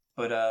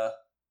 but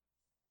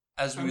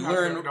as we I'm happy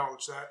to learn,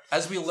 acknowledge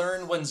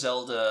that. when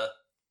Zelda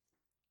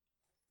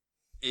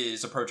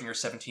is approaching her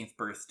 17th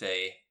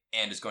birthday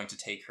and is going to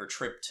take her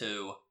trip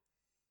to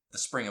the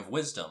Spring of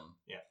Wisdom,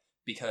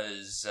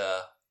 because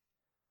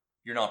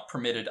you're not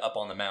permitted up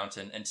on the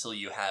mountain until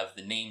you have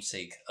the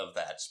namesake of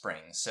that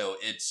spring. So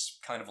it's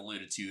kind of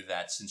alluded to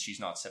that since she's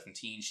not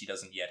 17, she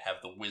doesn't yet have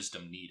the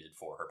wisdom needed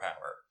for her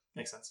power.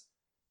 Makes sense.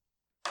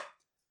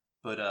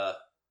 But,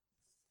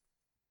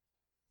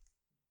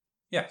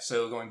 yeah,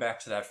 so going back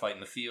to that fight in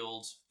the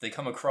field, they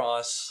come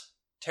across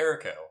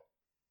Teriko.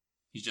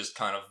 He's just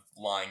kind of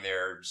lying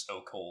there, just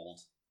cold.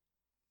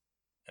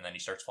 And then he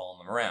starts following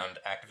them around,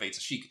 activates a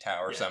Sheikah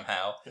Tower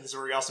somehow. And this is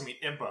where we also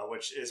meet Impa,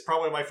 which is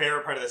probably my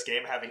favorite part of this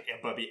game, having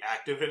Impa be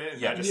active in it.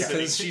 And not just sitting.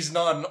 Because she's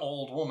not an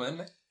old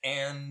woman,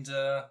 and,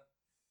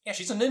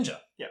 she's a ninja.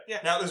 Yeah.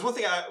 Now, there's one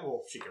thing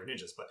Sheikah are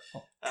ninjas, but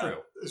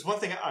True. There's one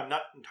thing I'm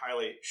not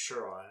entirely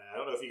sure on. I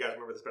don't know if you guys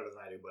remember this better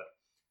than I do, but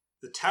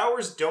the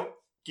towers don't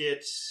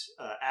get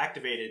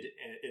activated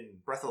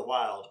in Breath of the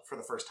Wild for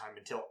the first time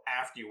until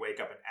after you wake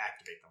up and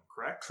activate them,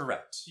 correct?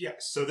 Correct.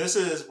 Yes. So this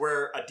is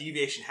where a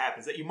deviation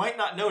happens that you might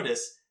not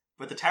notice,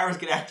 but the towers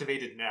get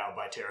activated now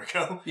by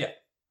Teriko.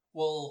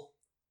 Well,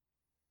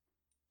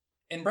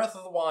 in Breath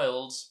of the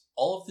Wild,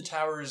 all of the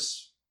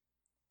towers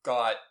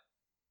got,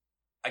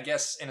 I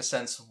guess, in a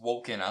sense,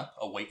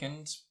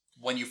 awakened.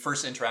 When you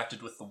first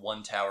interacted with the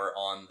one tower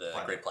on the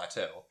Great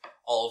Plateau,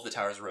 all of the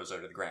towers rose out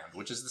of the ground,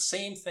 which is the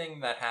same thing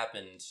that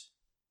happened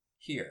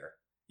here.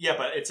 Yeah,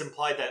 but it's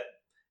implied that,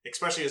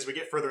 especially as we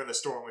get further in the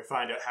story and we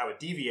find out how it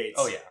deviates,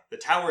 the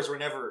towers were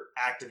never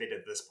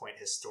activated at this point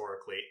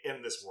historically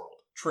in this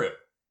world. True.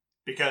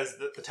 Because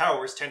the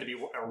towers tend to be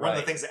one of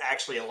the things that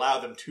actually allow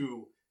them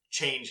to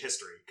change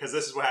history. Because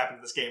this is what happened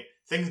in this game.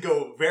 Things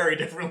go very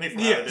differently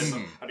from how they did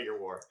Under Your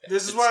War.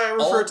 This is why I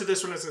refer to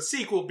this one as a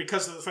sequel,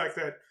 because of the fact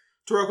that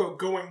Teriko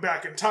going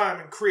back in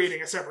time and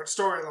creating a separate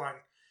storyline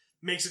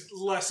makes it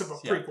less of a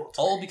prequel.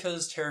 All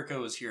because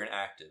Teriko is here and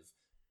active.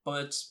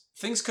 But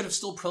things could have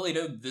still played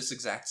out this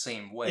exact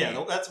same way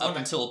that's up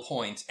until a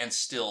point, and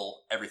still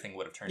everything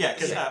would have turned Yeah, out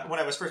because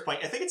when I was first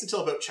playing, I think it's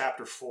until about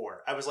Chapter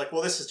 4, I was like,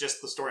 well, this is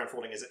just the story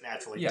unfolding as it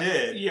naturally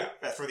did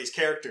for these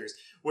characters,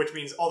 which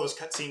means all those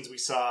cutscenes we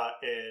saw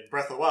in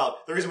Breath of the Wild,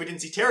 the reason we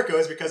didn't see Teriko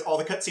is because all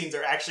the cutscenes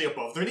are actually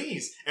above their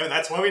knees, and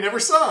that's why we never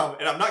saw them.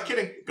 And I'm not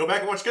kidding. Go back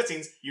and watch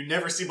cutscenes. You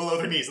never see below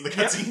their knees in the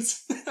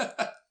cutscenes.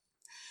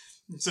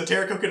 So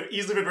Teriko could have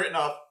easily been written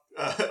off.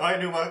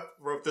 Aonuma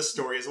wrote this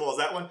story as well as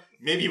that one.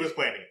 Maybe he was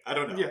planning it. I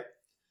don't know.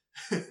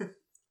 Yeah.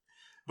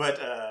 But,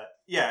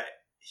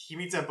 he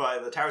meets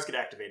Impa, the towers get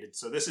activated,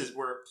 so this is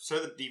where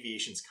sort of the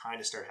deviations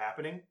kind of start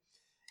happening.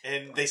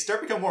 And they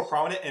start becoming more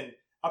prominent, and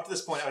up to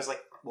this point I was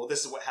like, well,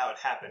 this is how it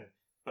happened.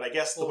 But I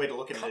guess the way to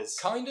look at it is...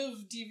 kind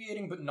of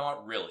deviating, but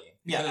not really.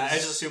 Yeah, I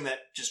just assume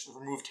that just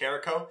remove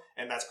Teriko,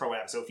 and that's probably what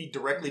happened. So if he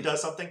directly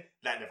does something,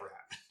 that never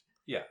happened.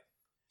 Yeah.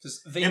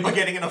 Impa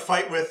getting in a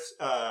fight with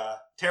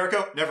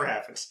Teriko never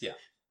happened. Yeah.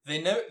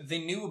 They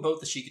knew about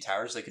the Sheikah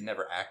Towers. They could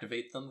never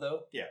activate them,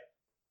 though. Yeah.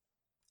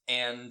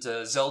 And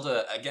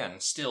Zelda, again,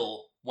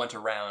 still went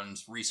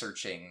around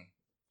researching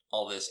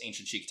all this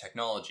ancient Sheikah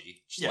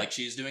technology, like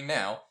she's doing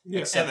now.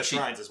 Yeah. And the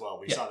shrines as well.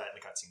 We saw that in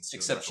the cutscenes, too.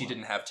 Except she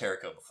didn't have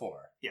Teriko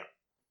before. Yeah.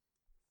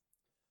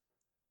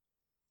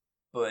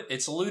 But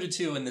it's alluded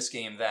to in this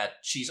game that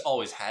she's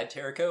always had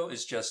Teriko,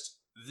 it's just...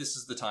 this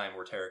is the time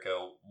where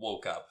Teriko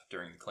woke up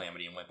during the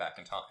Calamity and went back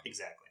in time.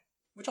 Exactly.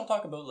 Which I'll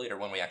talk about later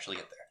when we actually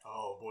get there.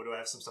 Oh, boy, do I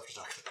have some stuff to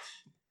talk about.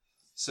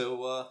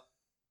 So,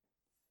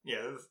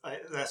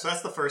 so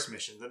that's the first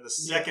mission. Then the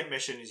second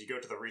mission is you go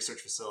to the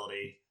research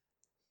facility.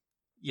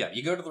 Yeah,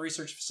 you go to the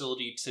research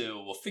facility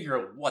to figure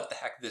out what the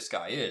heck this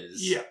guy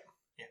is. Yeah.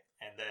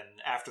 And then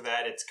after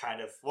that, it's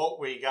kind of, well,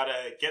 we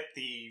gotta get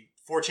the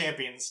 4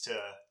 champions to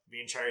be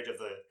in charge of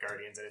the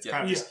Guardians. And it's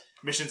kind of just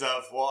missions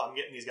of, well, I'm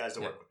getting these guys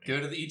to work with me. Go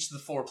to each of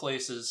the 4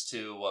 places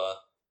to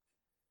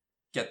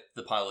get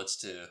the pilots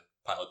to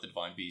pilot the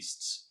Divine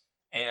Beasts.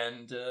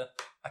 And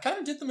I kind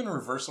of did them in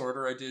reverse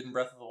order I did in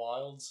Breath of the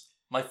Wild.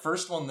 My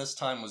first one this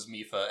time was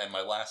Mipha, and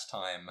my last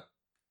one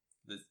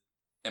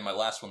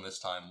this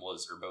time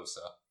was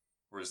Urbosa.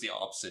 Whereas the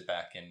opposite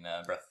back in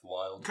Breath of the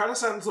Wild. Kind of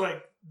sounds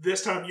like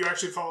this time you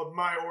actually followed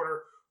my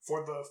order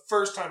for the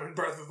first time in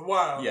Breath of the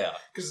Wild. Yeah.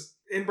 Because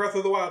in Breath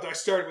of the Wild, I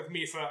started with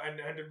Mipha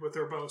and ended with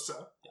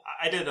Urbosa.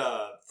 I did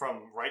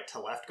from right to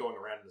left going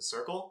around in a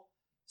circle.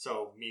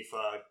 So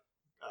Mipha,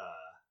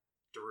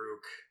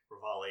 Daruk,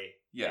 Revali,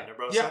 and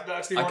Urbosa. Yeah,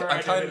 that's the order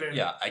I did it in.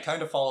 Yeah, I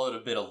kind of followed a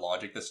bit of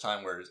logic this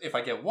time, whereas if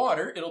I get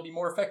water, it'll be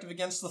more effective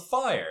against the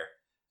fire.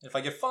 If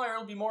I get fire,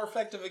 it'll be more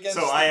effective against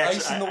the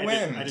ice and the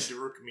wind. I did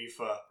Daruk,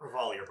 Mipha,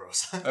 Revali,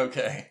 Urbosa.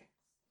 Okay.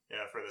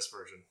 Yeah, for this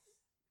version.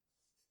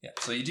 Yeah,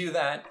 so you do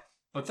that,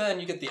 but then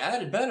you get the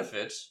added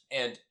benefit,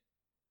 and it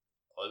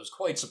was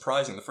quite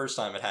surprising the first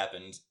time it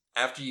happened.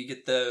 After you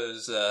get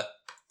those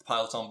the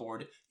pilots on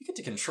board, you get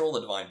to control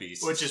the Divine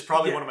Beast. Which is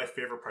probably Yeah. one of my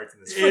favorite parts in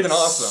this It's game. freaking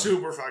awesome.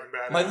 super fucking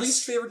badass. My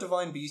least favorite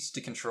Divine Beast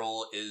to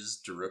control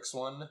is Daruk's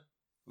one,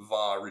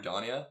 Va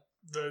Rudania.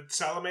 The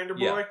salamander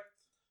boy. Yeah.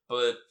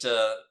 But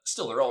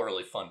still, they're all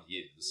really fun to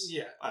use.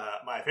 Yeah.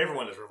 My favorite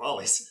one is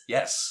Rivali's.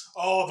 Yes.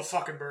 Oh, the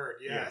fucking bird.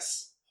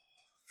 Yes.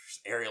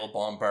 Aerial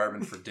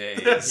bombardment for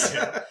days.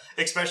 Yeah.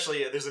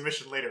 Especially, there's a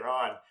mission later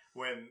on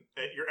when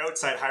you're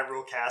outside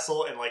Hyrule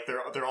Castle and like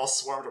they're all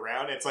swarmed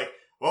around. It's like,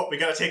 well, we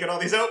gotta take out all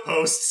these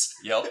outposts.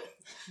 Yep.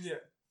 Yeah.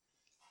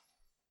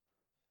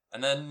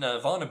 And then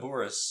Von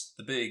Aburis,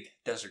 the big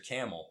desert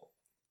camel,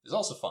 is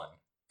also fun.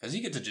 Because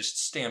you get to just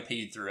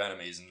stampede through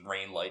enemies and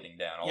rain lightning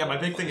down all Yeah, my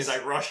over the big thing is place.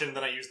 I rush in and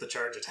then I use the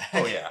charge attack.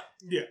 Oh, yeah.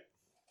 Yeah.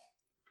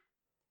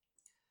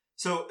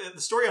 So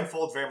the story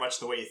unfolds very much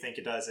the way you think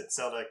it does. It's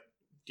Zelda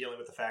dealing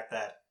with the fact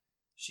that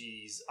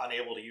she's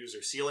unable to use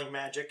her sealing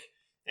magic,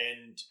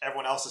 and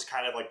everyone else is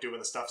kind of like doing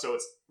the stuff. So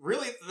it's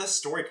really, this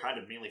story kind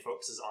of mainly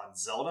focuses on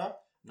Zelda,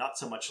 not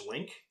so much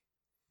Link.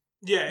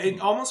 Yeah, it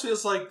almost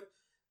feels like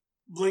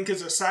Link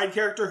is a side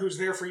character who's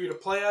there for you to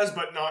play as,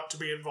 but not to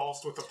be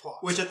involved with the plot.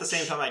 Which at the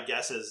same time, I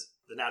guess, is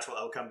the natural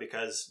outcome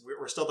because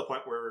we're still at the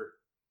point where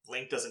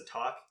Link doesn't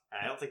talk. And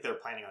I don't think they're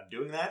planning on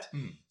doing that.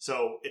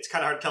 So it's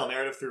kind of hard to tell a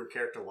narrative through a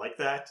character like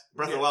that.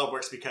 Breath of the Wild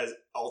works because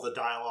all the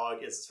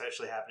dialogue is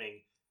especially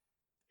happening,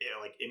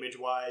 like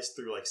image-wise,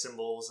 through like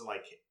symbols and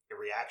like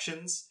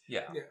reactions.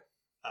 Yeah.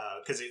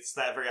 Because it's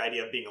that very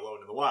idea of being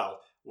alone in the wild,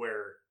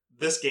 where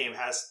this game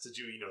has to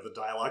do, the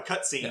dialogue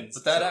cutscenes.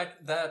 Yeah,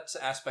 but that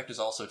aspect is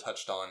also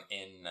touched on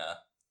in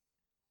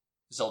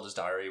Zelda's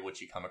Diary,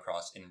 which you come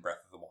across in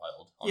Breath of the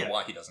Wild, on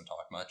why he doesn't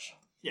talk much.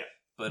 Yeah.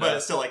 But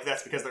it's still like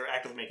that's because they're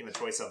actively making the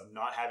choice of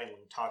not having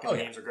Link talk in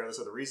games regardless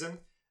of the reason.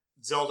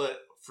 Zelda,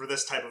 for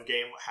this type of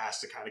game, has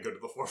to kind of go to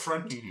the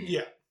forefront.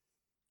 Yeah.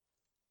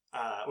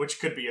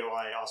 Which could be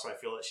why also I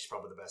feel that she's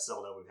probably the best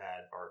Zelda we've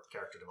had, or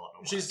character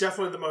development. She's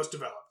definitely the most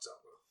developed Zelda.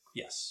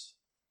 Yes.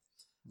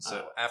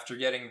 So after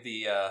getting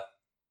the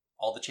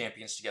all the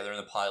champions together and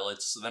the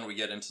pilots, then we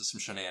get into some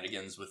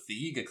shenanigans with the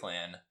Yiga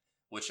clan,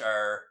 which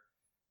are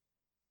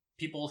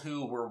people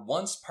who were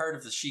once part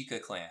of the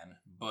Sheikah clan,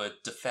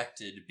 but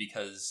defected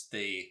because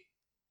they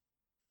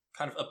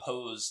kind of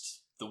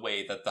opposed the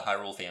way that the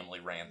Hyrule family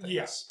ran things.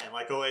 Yes. And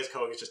like always,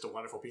 Koga is just a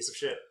wonderful piece of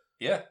shit.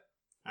 Yeah.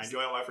 I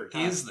enjoy all my free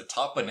time. He is the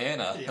top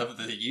banana of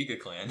the Yiga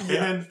clan. And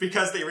then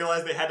because they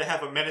realized they had to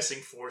have a menacing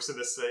force in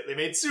this, they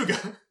made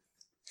Suga.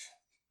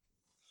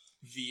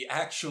 The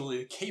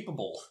actually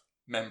capable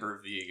member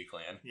of the Yiga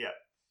clan. Yeah.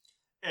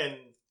 And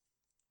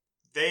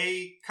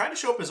they kind of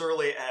show up as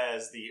early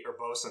as the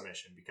Urbosa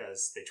mission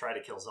because they try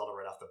to kill Zelda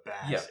right off the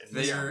bat. Yeah, And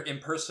they are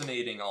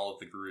impersonating all of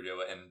the Gerudo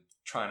and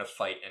trying to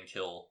fight and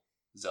kill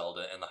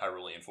Zelda and the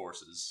Hyrulean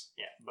forces.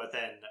 Yeah, but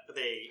then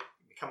they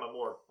become a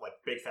more like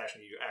big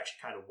fashion you actually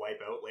kind of wipe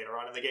out later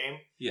on in the game.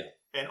 Yeah.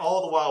 And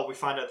all the while we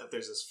find out that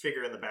there's this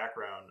figure in the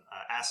background,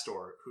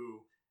 Astor,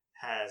 who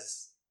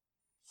has...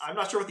 I'm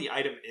not sure what the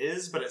item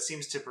is, but it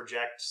seems to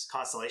project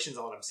constellations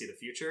and let him see the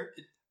future.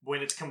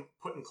 When it's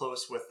put in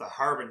close with the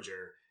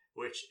Harbinger,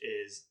 which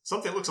is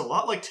something that looks a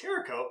lot like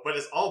Terrico, but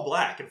is all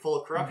black and full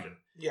of corruption.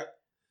 Yeah.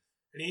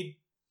 And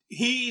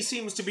he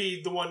seems to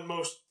be the one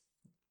most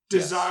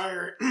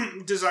desiring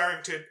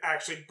to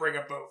actually bring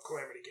about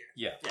Calamity Ganon.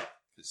 Yeah. Yeah.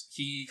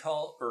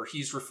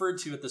 He's referred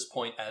to at this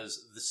point as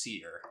the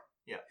Seer.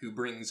 Yeah. Who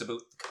brings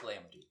about the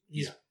calamity.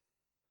 Yeah.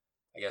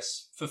 I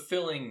guess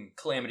fulfilling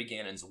Calamity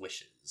Ganon's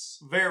wishes.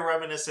 Very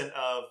reminiscent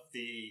of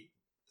the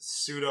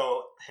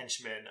pseudo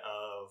henchman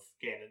of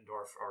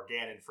Ganondorf, or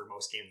Ganon for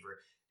most games, where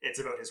it's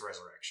about his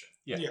resurrection.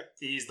 Yeah.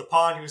 He's the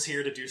pawn who's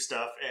here to do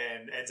stuff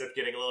and ends up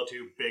getting a little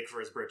too big for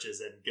his britches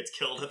and gets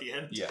killed at the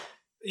end. Yeah.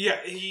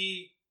 Yeah,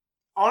 he...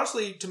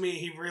 Honestly, to me,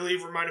 he really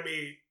reminded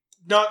me,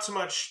 not so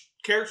much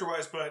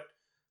character-wise, but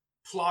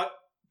plot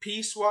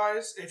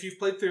piece-wise. If you've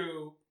played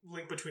through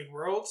Link Between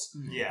Worlds,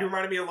 Yeah. he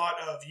reminded me a lot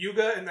of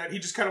Yuga, in that he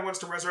just kind of wants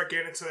to resurrect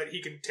Ganon so that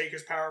he can take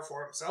his power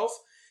for himself.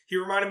 He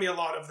reminded me a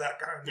lot of that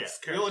kind of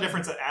character. The only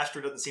difference that Astor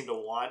doesn't seem to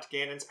want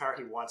Ganon's power.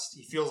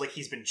 He feels like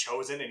he's been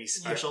chosen and he's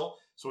special,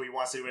 so he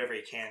wants to do whatever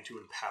he can to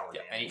empower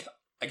Yeah, Ganon. and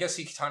I guess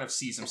he kind of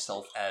sees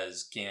himself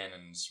as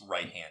Ganon's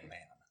right-hand man.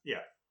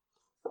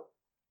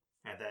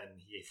 And then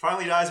he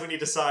finally dies when he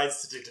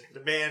decides to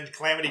demand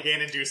Calamity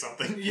Ganon do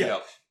something. Yeah.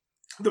 Yep.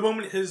 The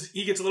moment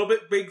he gets a little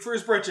bit big for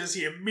his britches,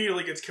 he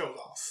immediately gets killed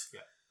off.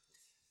 Yeah.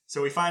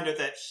 So we find out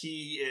that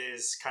he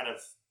is kind of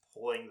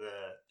pulling the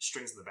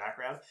strings in the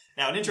background.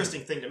 Now, an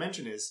interesting thing to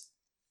mention is,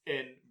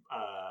 in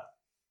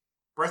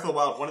Breath of the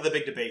Wild, one of the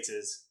big debates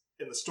is,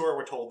 in the story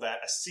we're told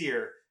that a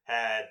seer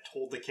had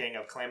told the king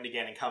of Calamity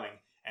Ganon coming,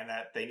 and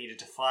that they needed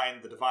to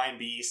find the Divine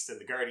Beast and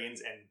the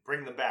Guardians and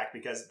bring them back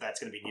because that's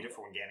going to be needed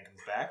for when Ganon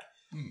comes back.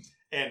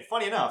 And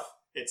funny enough,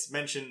 it's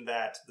mentioned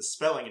that the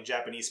spelling in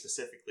Japanese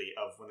specifically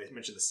of when they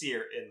mention the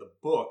seer in the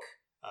book,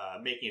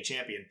 Making a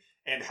Champion,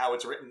 and how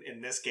it's written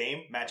in this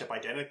game match up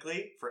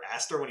identically for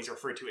Astor when he's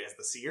referred to as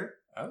the seer.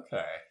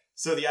 Okay.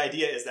 So the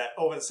idea is that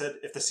Owen said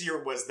if the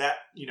seer was that,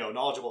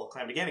 knowledgeable of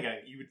Calamity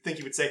Ganon, you would think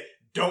he would say,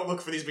 don't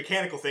look for these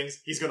mechanical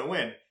things, he's going to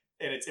win.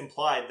 and it's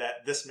implied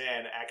that this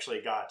man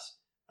actually got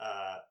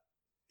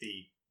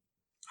the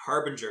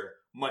Harbinger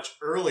much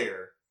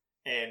earlier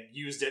and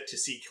used it to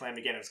see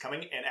Calamity Ganon was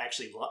coming, and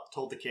actually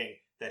told the king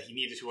that he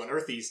needed to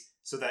unearth these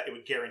so that it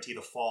would guarantee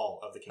the fall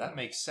of the kingdom. That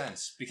makes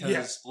sense,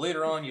 because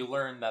later on you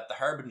learn that the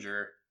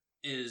Harbinger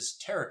is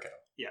Terrico.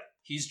 Yeah.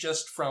 He's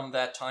just from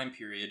that time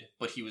period,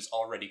 but he was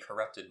already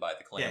corrupted by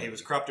the Calamity. Yeah, he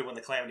was corrupted when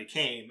the Calamity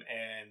came,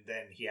 and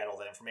then he had all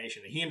that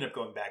information. And he ended up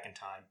going back in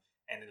time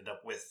and ended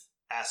up with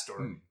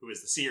Astor, who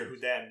is the seer, who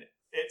then...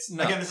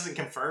 Again, this isn't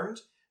confirmed,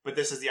 but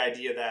this is the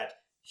idea that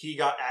he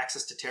got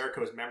access to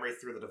Terrico's memory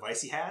through the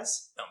device he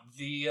has.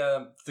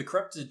 No, the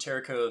corrupted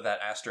Terrico that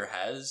Astor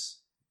has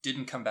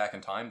didn't come back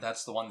in time.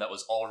 That's the one that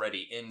was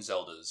already in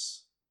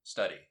Zelda's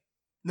study.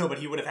 No, but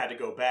he would have had to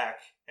go back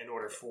in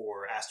order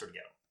for Astor to get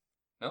him.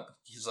 No,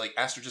 he's like,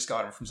 Astor just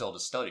got him from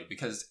Zelda's study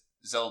because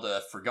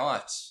Zelda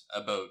forgot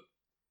about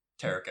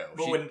Terrico.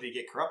 But when did he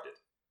get corrupted?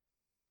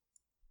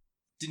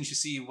 Didn't you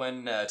see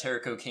when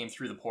Terrico came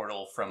through the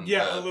portal from a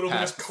the little bit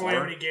past of before?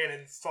 Calamity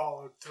Ganon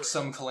followed through.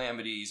 Some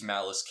Calamity's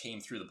malice came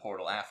through the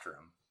portal after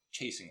him,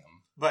 chasing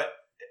him. But,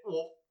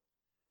 well,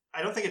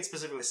 I don't think it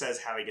specifically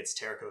says how he gets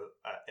Terrico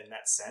in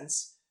that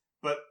sense,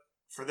 but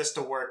for this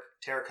to work,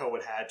 Terrico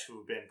would have had to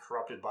have been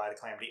corrupted by the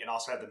Calamity and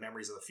also have the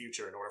memories of the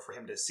future in order for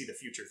him to see the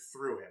future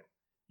through him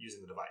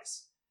using the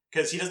device.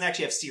 Because he doesn't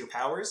actually have seer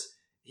powers.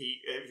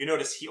 If you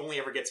notice, he only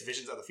ever gets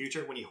visions of the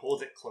future when he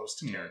holds it close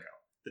to Terrico,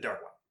 the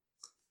Dark One.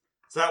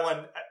 So that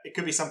one, it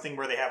could be something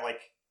where they have,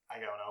 like, I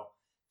don't know,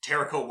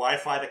 Terrico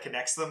Wi-Fi that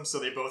connects them, so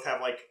they both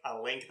have, like,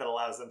 a link that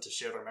allows them to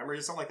share their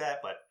memories or something like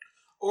that, but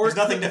there's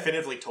nothing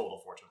definitively told,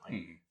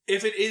 unfortunately.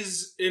 If it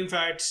is, in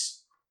fact,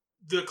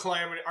 the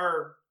Calamity,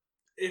 or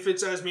if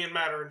it's as me and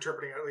Matt are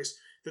interpreting it, at least,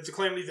 that the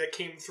Calamity that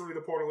came through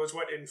the portal is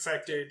what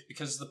infected...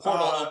 Because the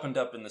portal opened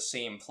up in the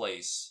same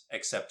place,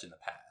 except in the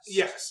past.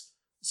 Yes.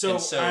 So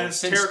as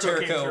since Terrico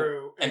came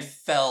through... and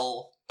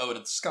fell out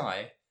of the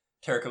sky,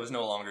 Terrico was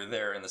no longer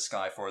there in the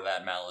sky for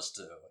that malice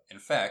to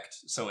infect,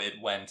 so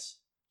it went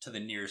to the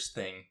nearest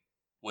thing,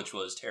 which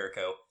was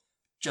Terrico,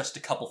 just a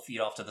couple feet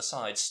off to the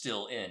side,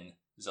 still in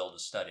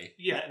Zelda's study.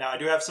 Yeah. Now, I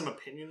do have some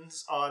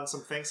opinions on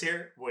some things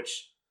here,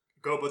 which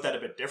go about that a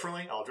bit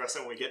differently. I'll address it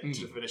when we get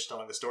to finish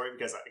telling the story,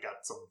 because I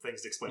got some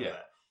things to explain to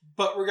that.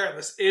 But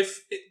regardless,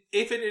 if it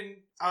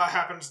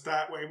happens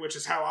that way, which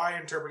is how I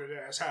interpreted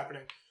it as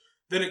happening,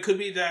 then it could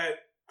be that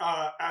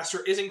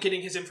Astor isn't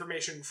getting his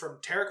information from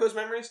Terrico's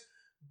memories,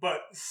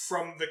 but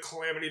from the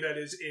Calamity that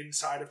is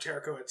inside of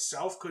Terrico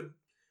itself, could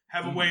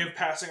have a way of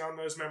passing on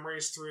those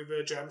memories through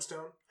the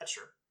gemstone. That's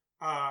true.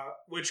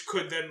 Which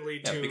could then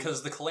lead to...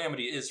 because the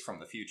Calamity is from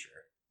the future.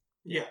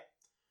 Yeah.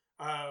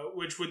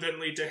 Which would then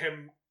lead to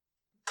him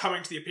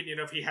coming to the opinion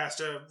of he has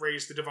to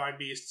raise the Divine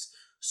Beasts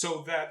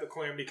so that the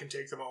Calamity can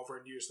take them over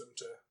and use them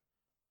to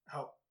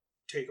help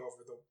take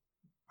over the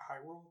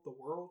Hyrule, the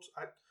world.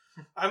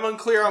 I'm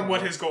unclear on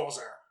what his goals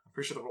are. I'm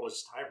pretty sure the world is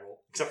just Hyrule,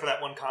 except for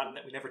that one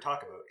continent we never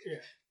talk about.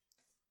 Yeah.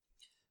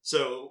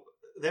 So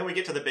then we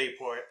get to the big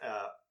part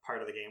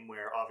of the game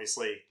where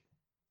obviously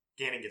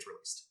Ganon gets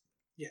released.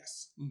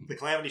 Yes. The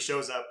Calamity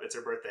shows up. It's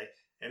her birthday,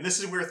 and this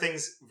is where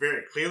things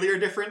very clearly are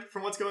different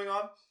from what's going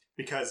on,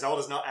 because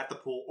Zelda's not at the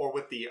pool or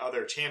with the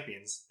other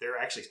champions. They're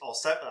actually all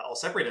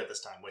separated at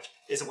this time, which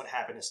isn't what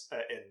happened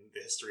in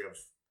the history of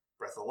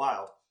Breath of the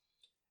Wild.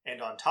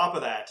 And on top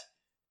of that,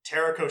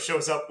 Terrico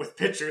shows up with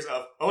pictures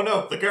of, oh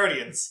no, the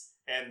Guardians!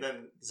 And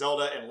then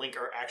Zelda and Link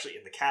are actually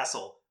in the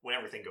castle when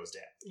everything goes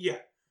down. Yeah.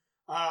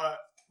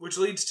 Which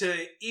leads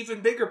to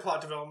even bigger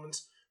plot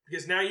developments,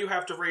 because now you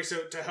have to race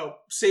out to help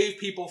save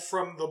people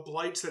from the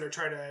blights that are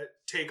trying to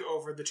take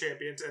over the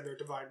champions and their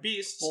divine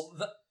beasts.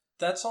 Well,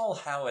 that's all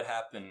how it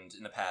happened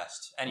in the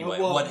past. Anyway,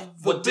 well,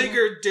 the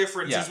bigger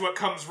difference is what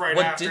comes right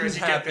after. What didn't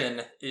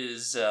happen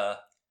is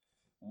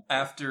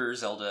after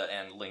Zelda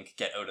and Link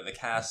get out of the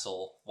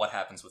castle, what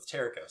happens with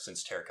Terrico,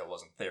 since Terrico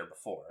wasn't there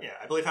before. Yeah,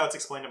 I believe how it's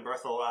explained in Breath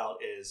of the Wild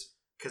is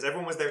because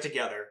everyone was there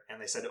together,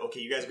 and they said, okay,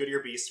 you guys go to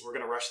your beasts, we're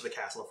going to rush to the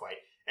castle to fight.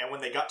 And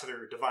when they got to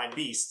their divine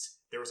beasts,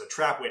 there was a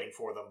trap waiting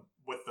for them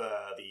with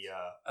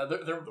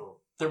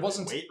there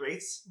wasn't weight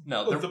rates.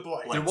 No,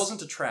 the there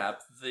wasn't a trap.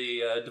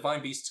 The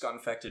divine beasts got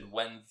infected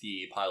when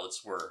the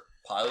pilots were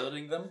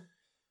piloting them.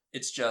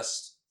 It's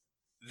just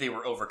they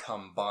were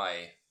overcome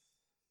by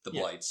the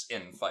blights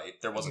in fight.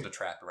 There wasn't a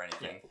trap or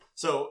anything. Yeah.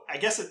 So I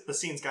guess the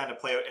scenes kind of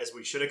play out as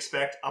we should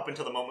expect up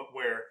until the moment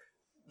where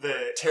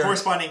the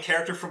corresponding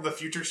character from the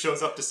future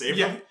shows up to save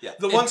them. Yeah.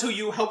 The ones who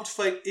you helped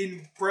fight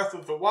in Breath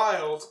of the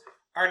Wild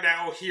are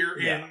now here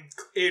in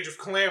Age of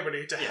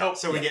Calamity to help.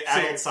 So we get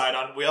adult side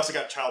on. We also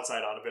got child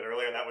side on a bit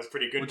earlier, and that was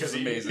pretty good. Which is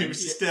amazing. He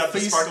still had the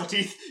sparkle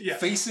teeth. Yeah.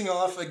 Facing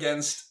off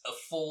against a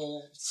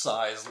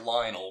full-size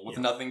Lionel with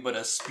nothing but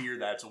a spear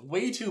that's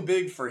way too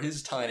big for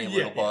his tiny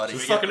little body. So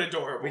it's fucking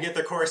adorable. We get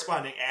their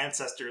corresponding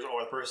ancestors,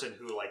 or the person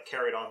who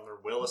carried on their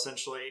will,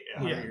 essentially,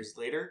 100 years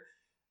later,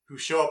 who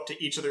show up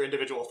to each of their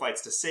individual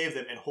fights to save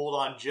them and hold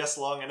on just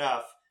long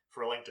enough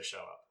for a Link to show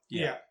up.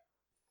 Yeah.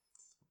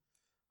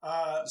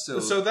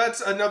 So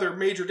that's another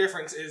major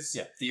difference is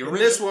the in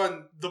this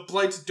one, the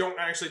Blights don't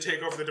actually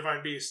take over the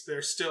Divine Beast.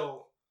 They're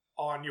still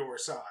on your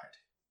side.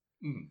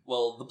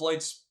 Well, the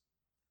Blights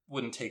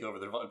wouldn't take over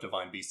the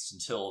Divine Beasts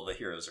until the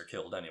heroes are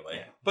killed anyway.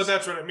 Yeah. But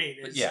that's what I mean.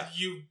 Is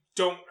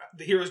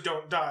the heroes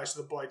don't die,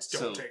 so the Blights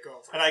don't take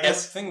over. And I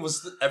guess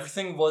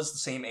everything was the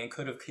same and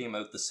could have came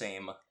out the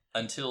same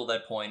until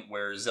that point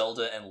where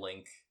Zelda and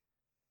Link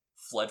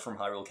fled from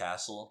Hyrule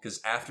Castle,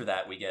 because after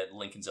that we get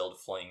Link and Zelda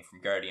fleeing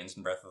from Guardians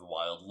in Breath of the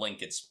Wild. Link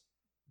gets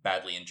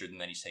badly injured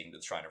and then he's taken to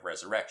the Shrine of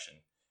Resurrection,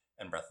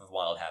 and Breath of the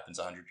Wild happens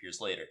 100 years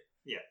later.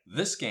 Yeah.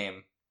 This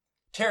game,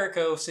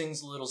 Terrako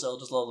sings a little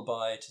Zelda's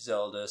lullaby to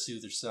Zelda,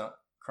 soothes her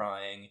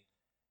crying,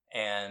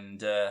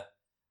 and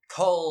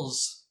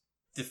calls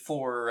the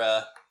four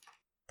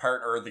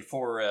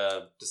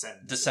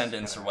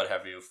descendants or what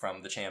have you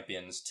from the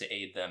champions to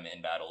aid them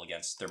in battle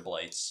against their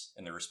Blights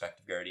and their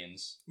respective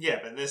guardians. Yeah,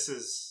 but this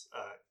is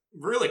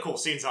really cool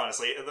scenes,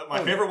 honestly.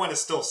 My favorite one is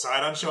still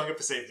Sidon showing up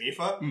to save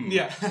Mipha.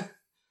 Yeah.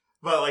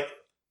 But, like,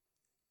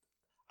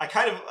 I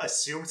kind of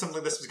assumed something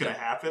like this was going to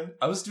happen.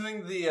 I was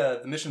doing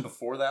the mission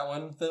before that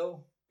one,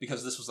 though,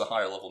 because this was the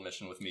higher level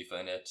mission with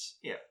Mipha in it.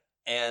 Yeah.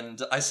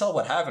 And I saw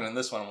what happened in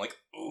this one. I'm like,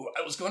 ooh,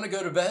 I was going to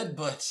go to bed,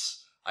 but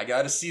I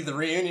got to see the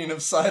reunion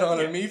of Sidon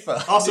and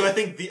Mipha. Also, I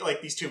think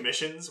these two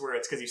missions, where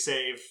it's because you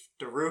save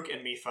Daruk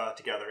and Mipha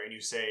together, and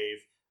you save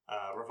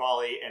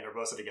Revali and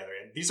Urbosa together,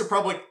 and these are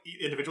probably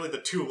individually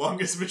the two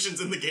longest missions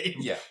in the game.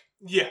 Yeah.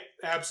 Yeah,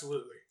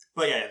 absolutely.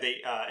 But yeah, they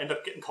end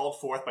up getting called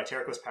forth by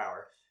Terrako's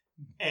power,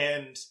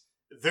 and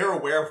they're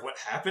aware of what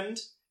happened,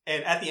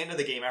 and at the end of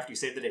the game, after you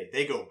save the day,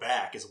 they go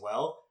back as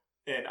well.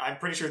 And I'm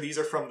pretty sure these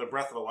are from the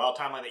Breath of the Wild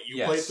timeline that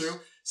you played through.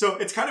 So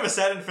it's kind of a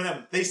sad end for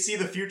them. They see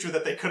the future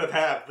that they could have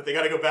had, but they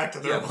got to go back to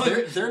their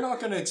one. They're not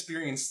going to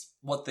experience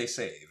what they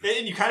saved.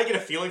 And you kind of get a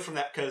feeling from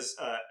that because,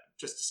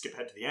 just to skip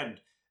ahead to the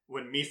end,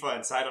 when Mipha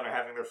and Sidon are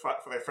having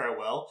their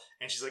farewell,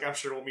 and she's like, I'm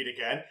sure we'll meet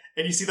again.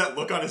 And you see that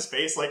look on his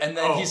face, like, and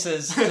then he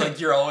says, like,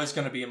 you're always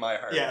going to be in my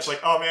heart. Yeah, it's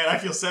like, oh man, I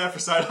feel sad for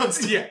Sidon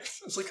still. Yeah.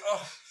 It's like,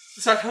 oh.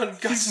 Sidon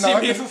got to see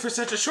Mipha for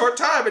such a short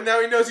time, and now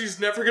he knows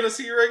he's never going to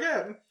see her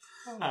again.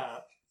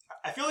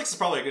 I feel like this is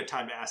probably a good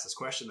time to ask this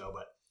question, though,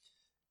 but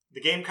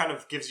the game kind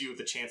of gives you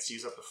the chance to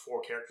use up to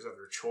 4 characters of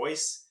your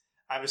choice.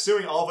 I'm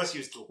assuming all of us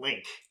used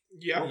Link.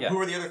 Yeah. Who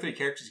are the other 3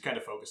 characters you kind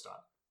of focused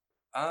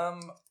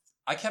on?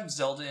 I kept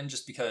Zelda in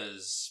just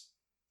because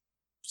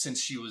since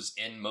she was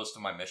in most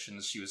of my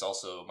missions, she was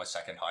also my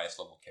second highest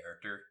level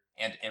character,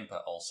 and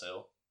Impa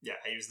also. Yeah,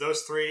 I used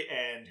those 3,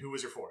 and who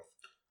was your 4th?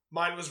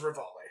 Mine was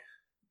Revali.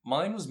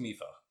 Mine was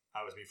Mipha.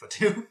 I was Mipha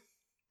too.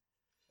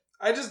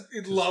 I just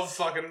love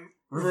fucking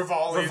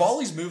Revali's.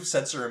 Revali's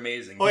movesets are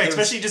amazing. Oh yeah,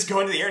 especially just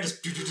going to the air and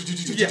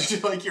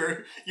just like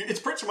you're it's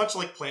pretty much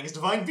like playing as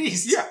Divine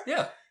Beast.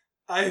 Yeah.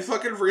 I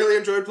fucking really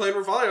enjoyed playing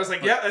Revali. I was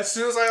like, as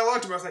soon as I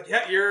unlocked him, I was like,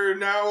 yeah, you're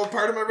now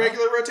part of my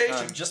regular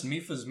rotation. Just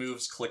Mipha's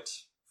moves clicked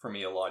for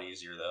me a lot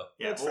easier though.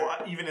 Yeah,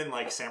 even in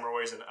like Samurai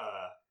Warriors and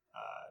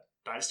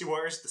Dynasty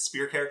Warriors, the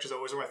spear characters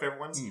always were my favorite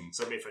ones.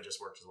 So Mipha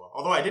just worked as well.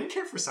 Although I didn't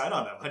care for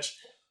Sidon that much.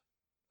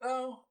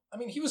 Oh, I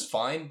mean, he was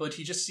fine, but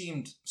he just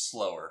seemed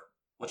slower,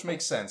 which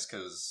makes sense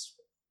because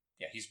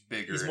he's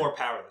bigger. He's more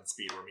power than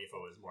speed, where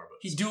Mipha is more. But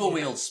he dual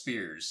wields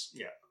spears.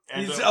 Yeah,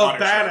 and he's a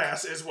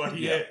badass, is what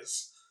he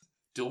is.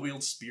 Dual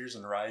wields spears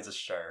and rides a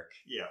shark.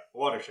 Yeah,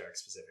 water shark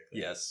specifically.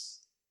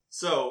 Yes.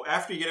 So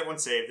after you get everyone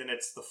saved, then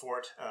it's the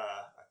fort.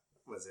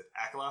 Was it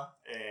Akala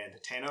and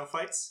Hateno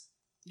fights?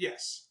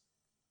 Yes.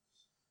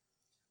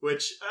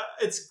 Which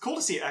it's cool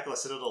to see Akala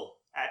Citadel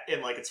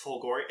in like its full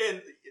glory,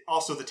 and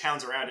also the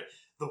towns around it.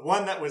 The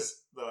one that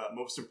was the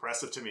most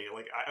impressive to me,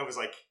 like I was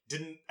like,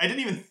 I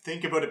didn't even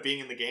think about it being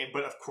in the game,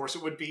 but of course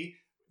it would be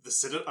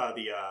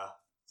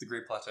the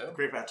Great Plateau.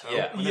 Great Plateau.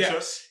 Yeah.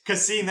 Yes.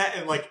 Because seeing that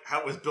and like how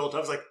it was built, I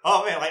was like,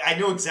 oh man, like I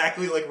know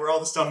exactly like where all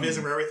the stuff is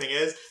and where everything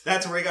is.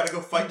 That's where I got to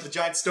go fight the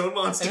giant stone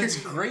monster. And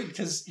it's great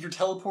because you're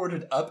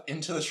teleported up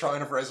into the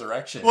Shrine of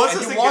Resurrection, well,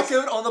 and you walk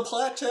out on the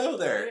plateau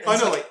there. I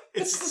know, like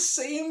it's the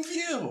same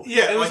view.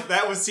 Yeah, like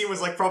that scene was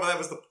like probably that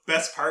was the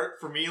best part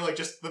for me. Like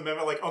just the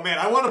moment, like oh man,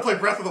 I want to play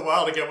Breath of the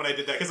Wild again when I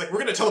did that because like we're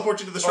gonna teleport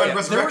you to the Shrine of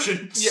Resurrection.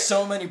 There were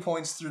so many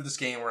points through this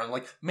game where I'm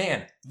like,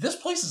 man, this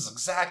place is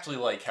exactly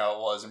like how it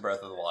was in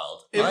Breath of the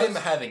Wild. I'm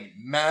having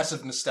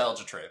massive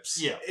nostalgia trips.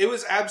 Yeah, it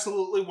was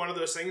absolutely one of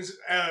those things.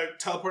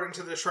 Teleporting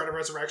to the Shrine of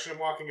Resurrection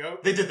and walking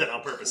out. They did that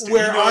on purpose. Too.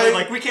 Where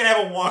like we can't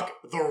have them walk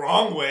the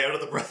wrong way out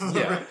of the Breath of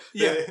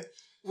the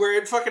where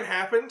it fucking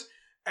happened.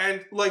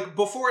 And, like,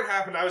 before it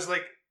happened, I was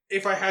like,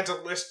 if I had to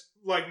list,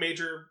 like,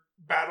 major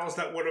battles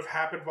that would have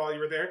happened while you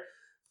were there,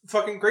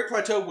 fucking Great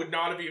Plateau would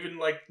not have even,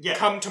 like,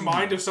 come to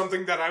mind of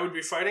something that I would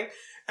be fighting.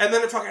 And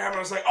then it fucking happened,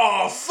 I was like,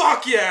 oh,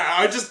 fuck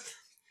yeah!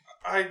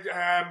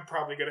 I'm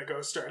probably gonna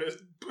go start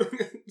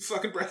a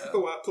fucking Breath of the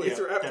Wild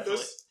playthrough after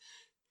this.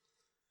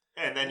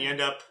 And then you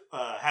end up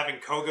having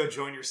Koga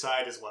join your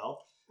side as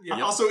well. Yeah.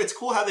 Also, it's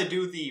cool how they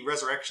do the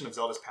resurrection of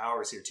Zelda's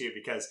powers here, too,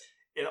 because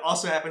it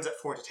also happens at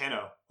Fort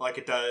Hateno, like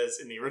it does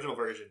in the original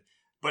version.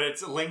 But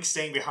it's Link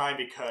staying behind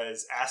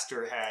because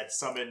Aster had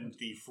summoned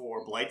the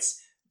 4 Blights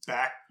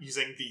back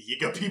using the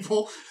Yiga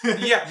people.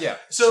 Yeah. Yeah.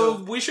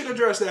 So we should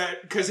address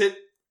that because it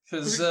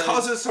Because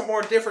causes some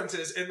more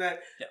differences in that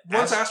yeah,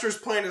 once Aster's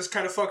plan is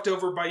kind of fucked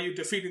over by you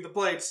defeating the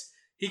Blights,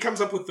 he comes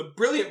up with the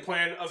brilliant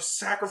plan of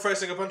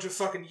sacrificing a bunch of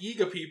fucking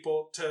Yiga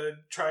people to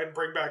try and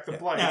bring back the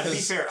Blights. Now, to be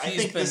Because fair, I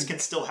he's think this been- can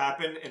still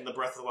happen in the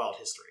Breath of the Wild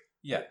history.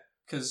 Yeah,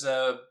 because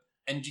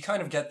and you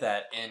kind of get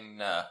that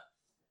in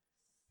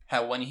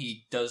how when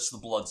he does the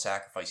blood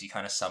sacrifice, he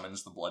kind of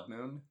summons the Blood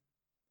Moon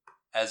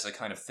as a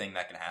kind of thing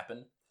that can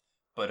happen.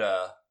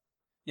 But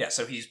yeah,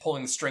 so he's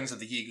pulling the strings of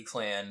the Yiga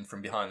clan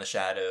from behind the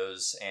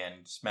shadows,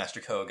 and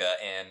Master Koga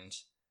and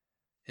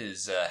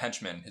his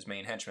henchman, his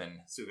main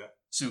henchman,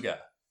 Suga,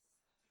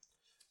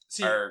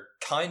 See, are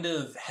kind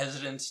of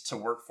hesitant to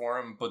work for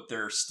him, but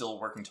they're still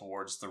working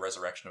towards the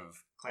resurrection of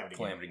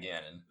Calamity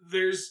Ganon.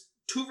 there's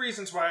two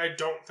reasons why I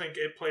don't think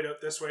it played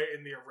out this way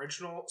in the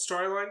original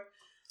storyline.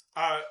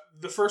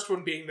 The first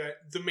one being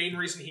that the main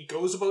reason he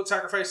goes about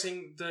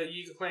sacrificing the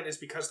Yiga clan is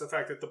because of the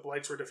fact that the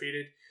Blights were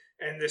defeated,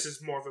 and this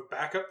is more of a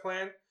backup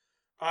plan.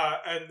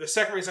 And the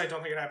second reason I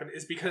don't think it happened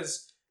is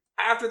because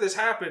after this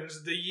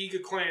happens, the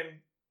Yiga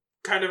clan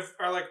kind of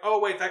are like, oh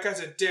wait, that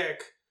guy's a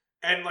dick,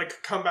 and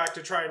like come back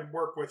to try and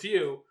work with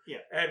you,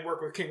 and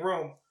work with King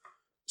Rome.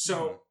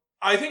 So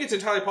I think it's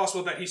entirely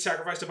possible that he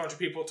sacrificed a bunch of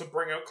people to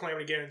bring out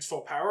Calamity Ganon's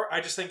full power.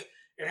 I just think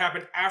it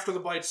happened after the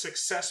Blights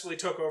successfully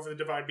took over the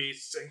Divine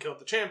Beasts and killed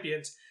the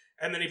champions,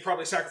 and then he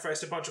probably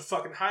sacrificed a bunch of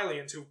fucking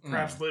Hylians who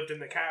perhaps lived in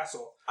the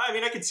castle. I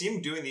mean, I could see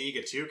him doing the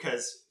Yiga too,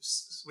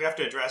 because we have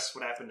to address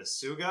what happened to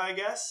Suga, I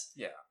guess.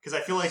 Yeah. Because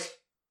I feel like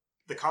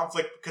the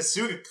conflict, because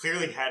Suga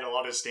clearly had a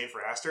lot of disdain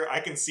for Aster, I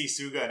can see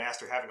Suga and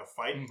Aster having a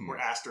fight where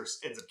Aster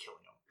ends up killing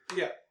him.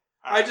 Yeah.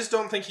 I just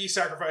don't think he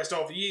sacrificed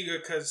all the Yiga,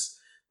 because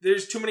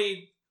there's too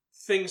many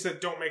things that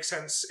don't make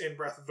sense in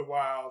Breath of the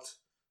Wild,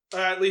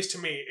 at least to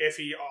me, if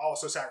he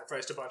also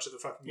sacrificed a bunch of the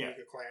fucking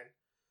Yiga clan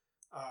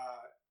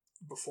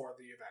before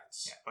the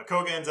events. Yeah, but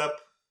Koga ends up,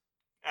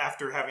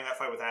 after having that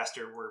fight with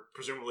Aster, where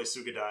presumably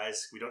Suga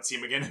dies, we don't see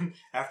him again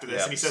after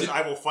this, and he says,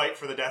 I will fight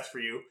for the death for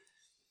you,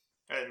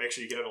 and make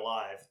sure you get it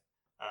alive.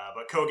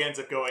 But Koga ends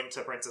up going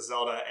to Princess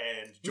Zelda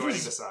and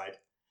joining the side.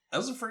 That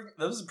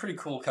was a pretty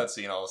cool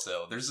cutscene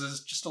also. There's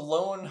just a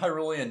lone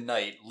Hyrulean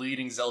knight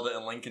leading Zelda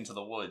and Link into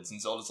the woods,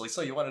 and Zelda's like,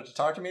 so you wanted to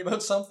talk to me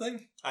about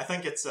something? I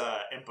think it's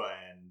Impa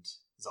and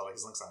Zelda,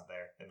 because Link's not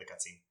there in the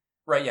cutscene.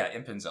 Right, yeah,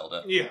 Imp and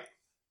Zelda. Yeah.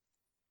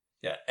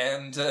 Yeah,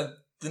 and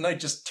the knight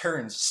just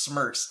turns,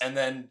 smirks, and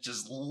then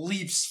just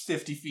leaps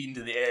 50 feet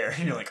into the air,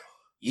 and you're like,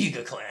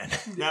 Yiga clan.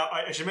 Now,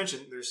 I should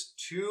mention, there's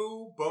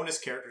 2 bonus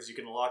characters you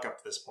can unlock up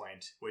to this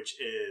point, which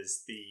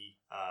is the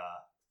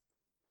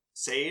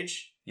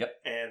Sage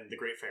and the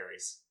Great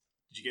Fairies.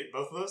 Did you get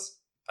both of those?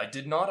 I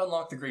did not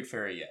unlock the Great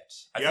Fairy yet.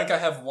 I think I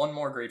have one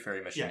more Great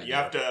Fairy mission to do. You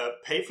have to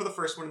pay for the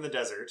first one in the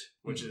desert,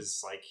 which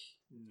is like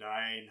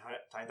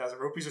 9,000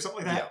 rupees or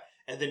something like that.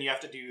 Yeah. And then you have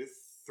to do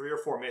 3 or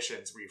 4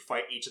 missions where you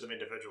fight each of them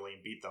individually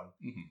and beat them.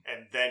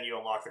 And then you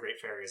unlock the Great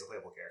Fairy as a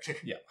playable character.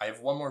 Yeah, I have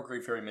one more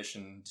Great Fairy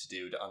mission to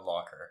do to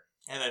unlock her.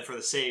 And then for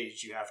the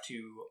Sage, you have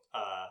to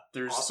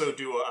also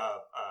do a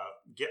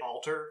get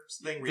altar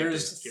thing where you have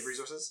to give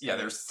resources. Yeah,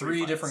 there's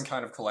 3 different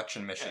kind of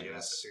collection missions. Yeah,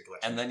 that's 3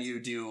 collections. And then you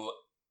do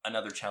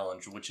another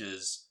challenge, which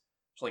is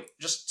like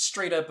just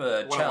straight up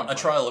a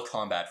trial of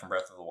combat from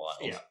Breath of the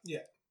Wild. Yeah.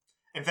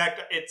 In fact,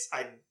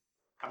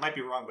 I might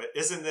be wrong, but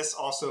isn't this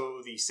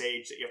also the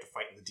Sage that you have to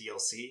fight in the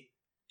DLC?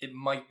 It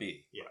might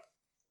be. Yeah.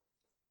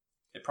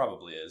 It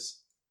probably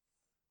is.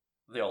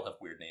 They all have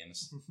weird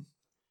names.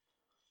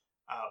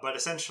 But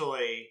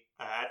essentially,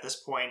 at this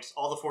point,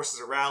 all the forces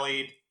are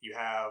rallied. You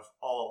have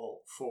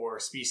all 4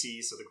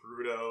 species, so the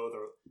Gerudo,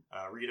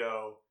 the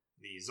Rito,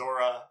 the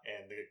Zora,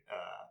 and the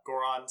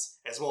Gorons,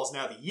 as well as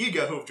now the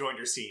Yiga who have joined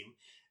your team,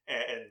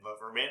 and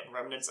the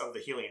remnants of the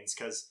Hylians,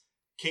 because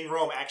King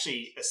Rome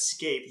actually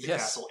escaped the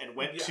castle and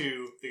went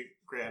to the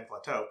Grand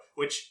Plateau,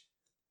 which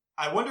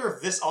I wonder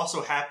if this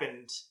also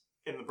happened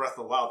in the Breath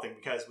of the Wild thing,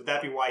 because would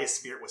that be why his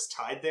spirit was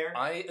tied there?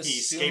 I He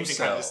assume escaped and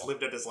so. kind of just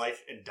lived out his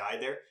life and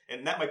died there,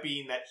 and that might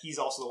mean that he's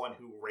also the one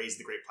who raised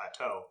the Great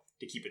Plateau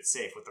to keep it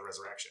safe with the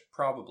resurrection.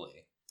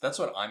 Probably. That's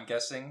what I'm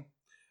guessing.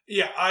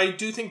 Yeah, I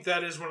do think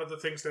that is one of the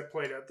things that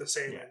played out the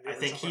same. Yeah, I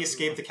think he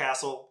escaped the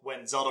castle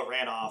when Zelda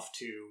ran off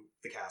to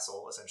the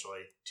castle,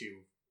 essentially,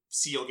 to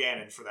seal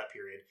Ganon for that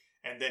period.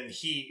 And then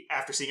he,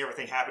 after seeing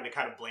everything happen,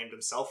 kind of blamed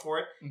himself for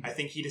it. I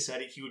think he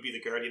decided he would be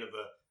the guardian of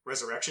the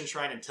Resurrection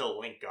Shrine until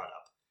Link got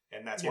up.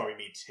 And that's why we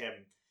meet him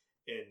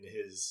in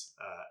his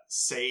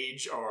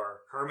sage or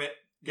hermit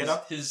get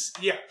up. His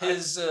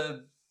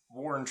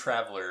Worn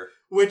Traveler.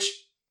 Which,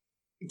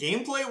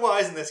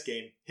 gameplay-wise in this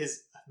game,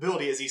 his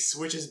ability is he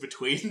switches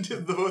between the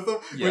both of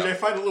them, which I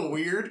find a little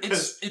weird.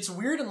 It's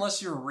weird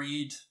unless you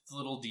read the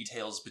little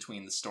details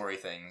between the story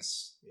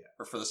things,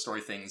 or for the story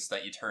things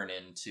that you turn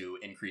in to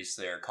increase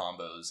their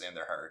combos and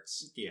their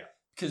hearts. Yeah.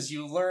 Because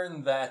you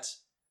learn that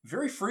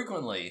very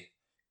frequently,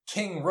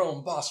 King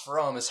Rome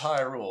Bosphoramus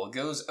Hyrule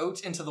goes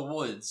out into the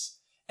woods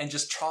and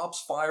just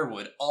chops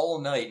firewood all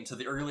night into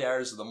the early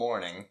hours of the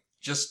morning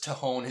just to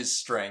hone his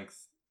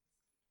strength.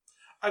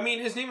 I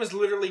mean, his name is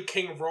literally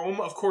King Rome.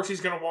 Of course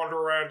he's gonna wander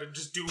around and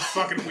just do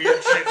fucking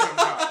weird shit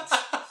sometimes.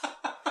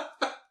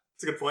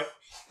 That's a good point.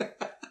 Thank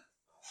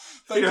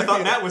Peter, I you, thought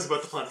Peter. Matt was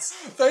about the puns.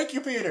 Thank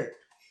you, Peter.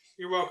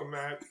 You're welcome,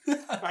 Matt.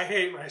 I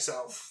hate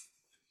myself.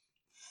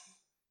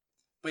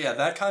 But yeah,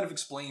 that kind of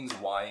explains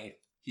why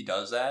he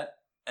does that.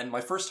 And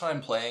my first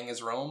time playing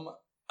as Rome,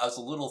 I was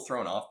a little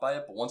thrown off by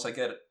it, but once I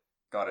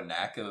got a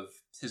knack of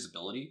his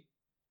ability,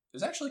 it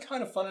was actually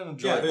kind of fun and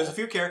enjoyable. Yeah, there's a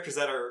few characters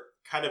that are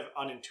kind of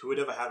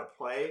unintuitive of how to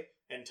play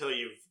until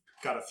you've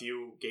got a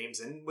few games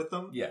in with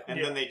them. Yeah.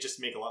 And then they just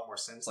make a lot more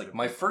sense. It's like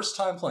my first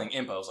time playing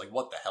Impa, I was like,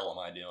 what the hell am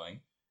I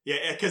doing?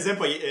 Yeah, because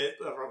Impa, it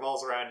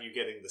revolves around you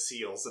getting the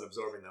seals and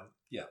absorbing them.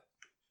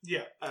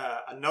 Yeah.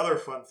 Another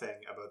fun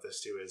thing about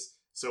this, too, is...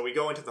 So we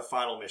go into the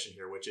final mission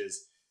here, which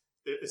is...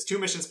 It's 2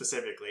 missions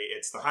specifically.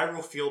 It's the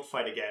Hyrule Field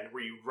fight again,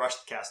 where you rush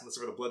the castle. This is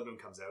where the Blood Moon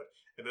comes out.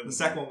 And then the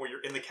second one, where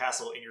you're in the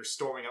castle and you're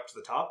storming up to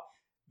the top.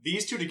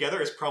 These 2 together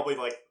is probably,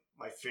 like,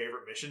 my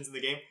favorite missions in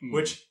the game.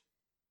 Which,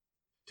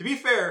 to be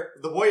fair,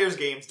 the Warriors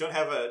games don't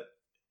have a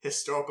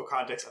historical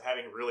context of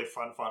having really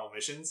fun final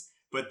missions.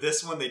 But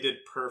this one they did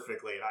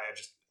perfectly. And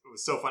it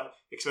was so fun.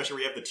 Especially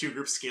where you have the 2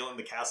 groups scaling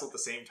the castle at the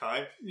same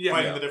time. Yeah.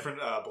 Fighting the different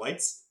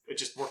blights. It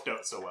just worked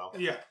out so well.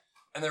 Yeah.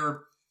 And there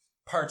were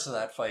parts of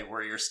that fight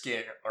where you're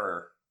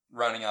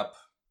running up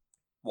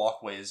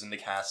walkways in the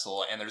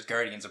castle, and there's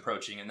guardians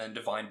approaching, and then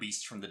divine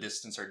beasts from the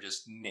distance are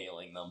just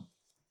nailing them.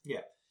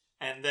 Yeah.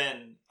 And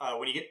then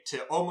when you get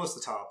to almost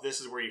the top, this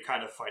is where you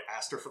kind of fight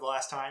Aster for the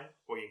last time,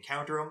 where you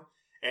encounter him,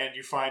 and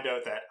you find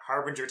out that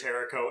Harbinger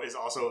Terrako is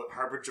also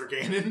Harbinger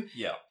Ganon.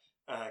 Yeah.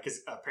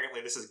 Because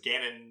apparently this is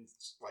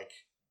Ganon's, like,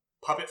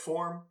 puppet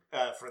form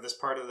for this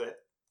part of the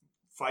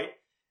fight.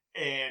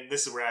 And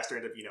this is where Aster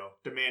ended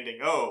up, demanding,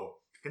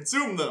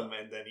 consume them,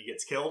 and then he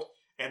gets killed.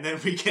 And then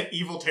we get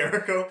evil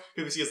Terrako,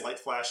 who we see his light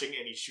flashing,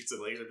 and he shoots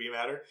a laser beam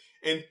at her.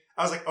 And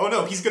I was like, oh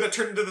no, he's gonna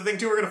turn into the thing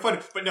too, we're gonna fight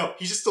him. But no,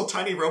 he's just still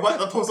tiny robot,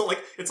 and opposed to, like,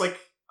 it's like...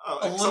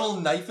 a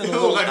little knife and a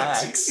little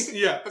axe.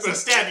 Yeah. I'm gonna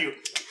stab you!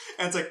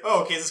 And it's like,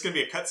 oh, okay, is this gonna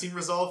be a cutscene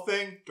resolve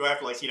thing? Do I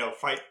have to,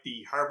 fight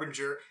the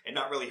Harbinger and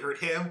not really hurt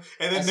him?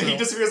 And then Also- he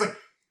disappears, like,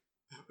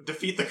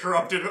 defeat the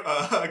corrupted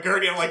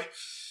Guardian. I'm like,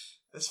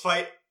 this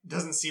fight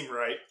doesn't seem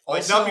right. Like,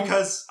 Also- not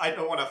because I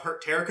don't want to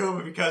hurt Terrako,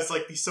 but because,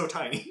 like, he's so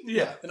tiny.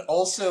 Yeah. And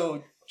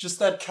also, just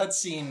that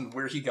cutscene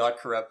where he got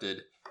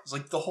corrupted. It's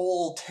like the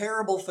whole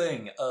terrible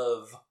thing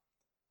of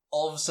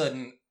all of a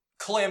sudden,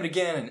 Calamity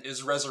Ganon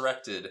is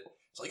resurrected.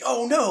 It's like,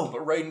 oh no,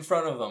 but right in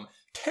front of him,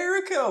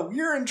 Terrako,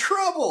 you're in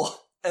trouble!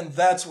 And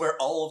that's where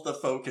all of the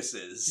focus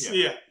is.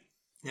 Yeah.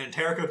 And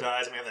Terrako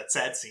dies, and we have that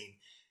sad scene.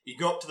 You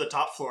go up to the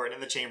top floor, and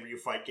in the chamber you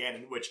fight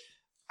Ganon, which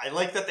I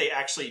like that they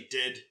actually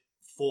did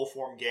full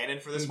form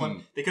Ganon for this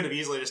one. They could have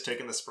easily just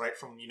taken the sprite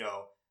from,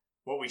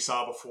 what we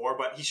saw before,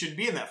 but he shouldn't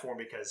be in that form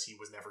because he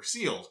was never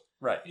sealed.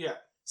 Right. Yeah.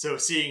 So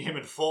seeing him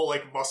in full,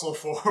 like, muscle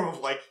form of,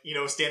 like,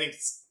 standing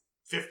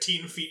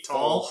 15 feet Full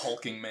tall,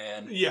 hulking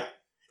man. Yeah.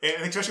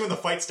 and especially when the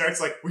fight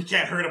starts, like, we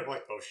can't hurt him,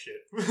 like, oh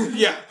shit.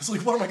 Yeah. It's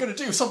like, what am I going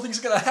to do? Something's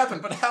going to happen,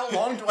 but how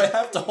long do I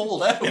have to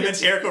hold out? And then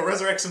Terrako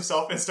resurrects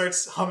himself and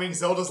starts humming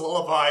Zelda's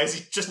lullaby as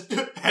he just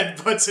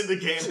headbutts into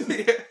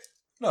Ganon. Yeah.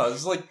 No,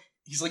 it's like,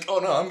 he's like, oh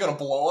no, I'm going to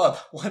blow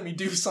up. Let me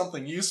do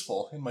something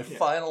useful in my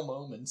final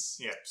moments.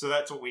 Yeah, so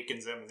that's what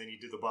weakens him, and then you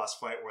do the boss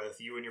fight with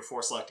you and your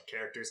 4 selected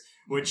characters,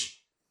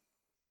 which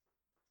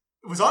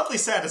was oddly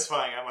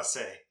satisfying, I must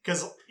say.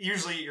 Because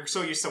usually you're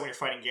so used to when you're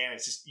fighting Ganon,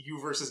 it's just you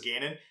versus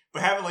Ganon.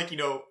 But having, like,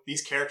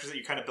 these characters that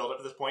you kind of build up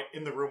to this point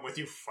in the room with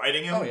you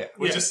fighting him,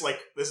 was just like,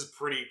 this is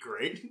pretty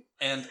great.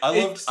 And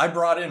I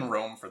brought in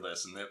Rome for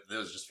this, and it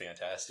was just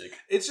fantastic.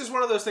 It's just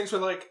one of those things where,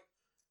 like,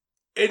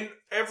 in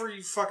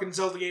every fucking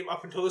Zelda game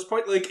up until this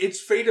point, like, it's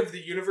fate of the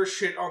universe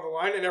shit on the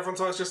line, and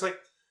everyone's always just like,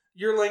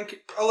 you're Link.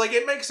 Like,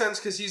 it makes sense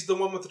because he's the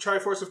one with the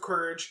Triforce of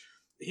Courage.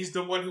 He's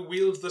the one who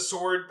wields the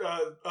sword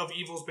of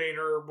Evil's Bane,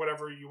 or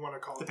whatever you want to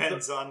call it.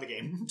 Depends on the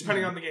game.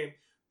 Depending on the game.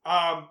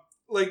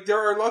 Like, there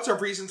are lots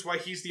of reasons why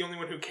he's the only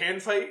one who can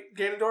fight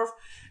Ganondorf.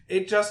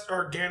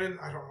 Or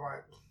Ganon, I don't know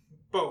why.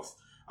 Both.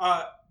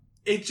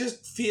 It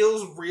just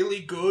feels really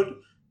good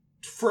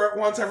for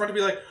once everyone to be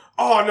like,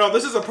 oh no,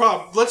 this is a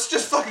problem. Let's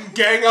just fucking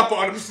gang up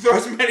on him, throw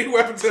as many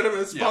weapons at him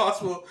as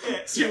possible,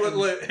 see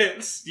what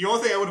hits. The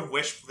only thing I would have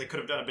wished they could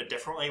have done a bit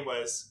differently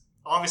was,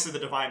 obviously the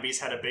Divine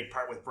Beast had a big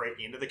part with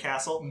breaking into the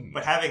castle,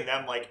 but having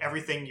them, like,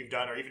 everything you've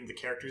done, or even the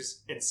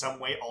characters in some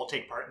way all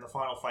take part in the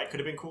final fight could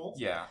have been cool.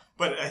 Yeah.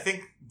 But I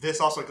think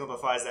this also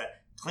exemplifies that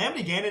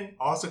Calamity Ganon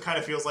also kind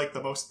of feels like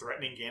the most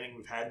threatening Ganon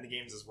we've had in the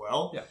games as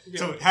well. Yeah.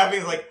 So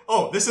having, like,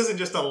 oh, this isn't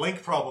just a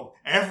Link problem.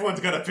 Everyone's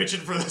got to pitch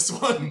in for this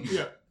one.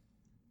 Yeah.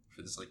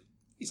 It's like,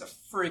 he's a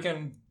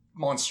freaking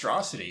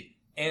monstrosity.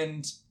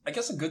 And I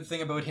guess a good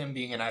thing about him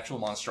being an actual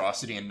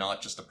monstrosity and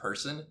not just a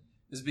person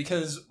is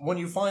because when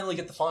you finally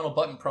get the final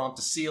button prompt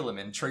to seal him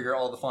and trigger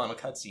all the final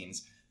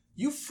cutscenes,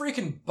 you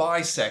freaking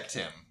bisect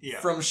him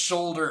from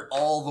shoulder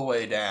all the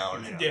way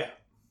down. Yeah.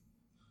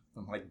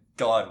 Oh my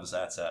god, was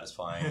that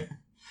satisfying.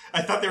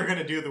 I thought they were going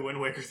to do the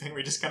Wind Waker thing where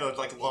he just kind of,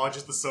 like,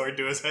 lodges the sword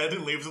to his head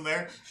and leaves him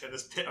there in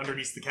this pit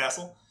underneath the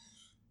castle.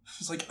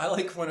 It's like, I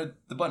like when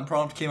the button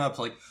prompt came up,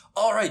 like,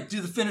 all right,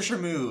 do the finisher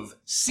move,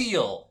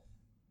 seal.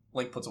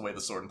 Link puts away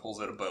the sword and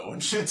pulls out a bow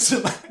and shoots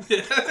him.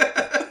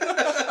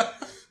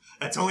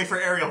 That's only for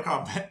aerial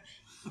combat.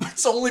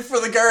 It's only for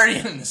the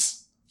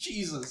Guardians.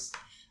 Jesus.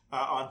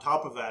 On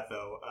top of that,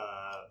 though,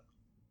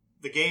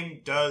 the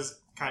game does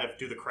kind of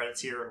do the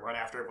credits here and run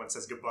after everyone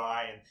says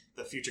goodbye, and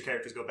the future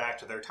characters go back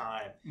to their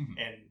time,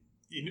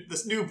 and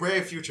this new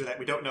brave future that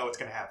we don't know what's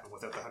going to happen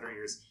without the 100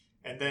 years.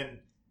 And then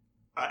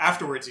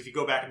afterwards, if you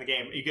go back in the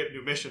game, you get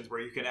new missions where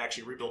you can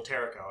actually rebuild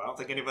Terrico. I don't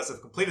think any of us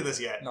have completed this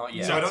yet. Not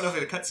yet. So I don't know if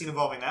there's a cutscene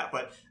involving that,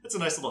 but it's a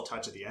nice little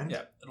touch at the end.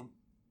 Yeah.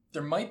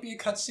 There might be a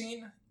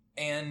cutscene,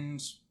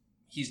 and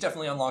he's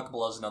definitely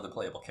unlockable as another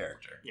playable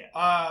character. Yeah.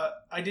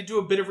 I did do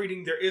a bit of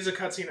reading. There is a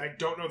cutscene. I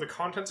don't know the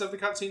contents of the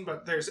cutscene,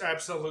 but there's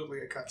absolutely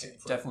a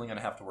cutscene. Definitely going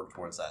to have to work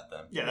towards that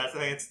then. Yeah, I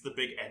think it's the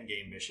big end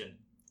game mission.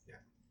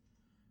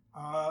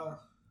 Yeah.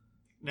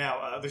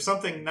 Now, there's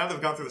something, now that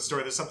we've gone through the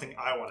story, there's something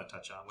I want to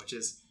touch on, which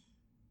is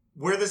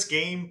where this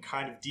game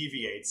kind of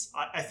deviates.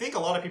 I think a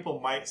lot of people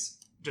might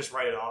just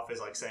write it off as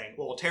like saying,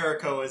 well,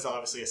 Terrico is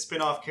obviously a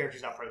spin-off character,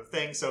 he's not part of the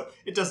thing, so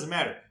it doesn't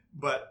matter.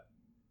 But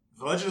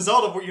the Legend of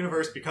Zelda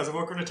universe, because of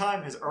Ocarina of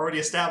Time, has already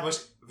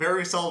established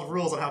very solid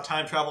rules on how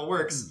time travel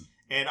works.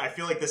 And I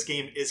feel like this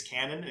game is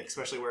canon,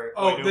 especially where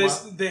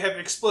they have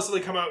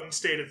explicitly come out and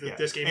stated that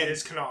this game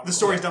is canonical. The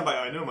story is done by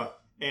Aonuma.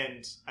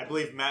 And I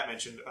believe Matt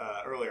mentioned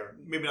earlier,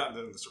 maybe not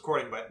in this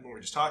recording, but when we were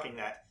just talking,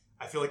 that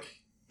I feel like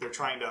they're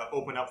trying to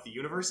open up the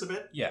universe a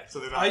bit. Yeah. So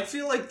they're not... I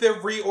feel like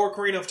they're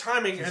Ocarina of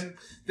Timing, and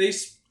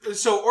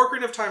so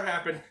Ocarina of Time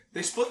happened.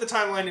 They split the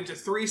timeline into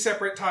 3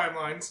 separate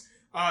timelines,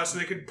 so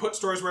they could put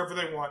stories wherever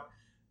they want.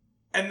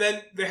 And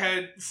then they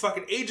had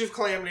fucking Age of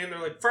Calamity, and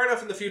they're like, fair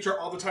enough, in the future,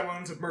 all the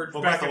timelines have merged.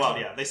 Well, Breath of the Wild,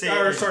 yeah. They say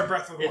Breath of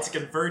the Wild. It's a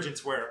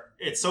convergence where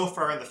it's so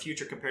far in the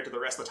future compared to the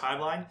rest of the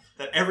timeline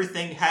that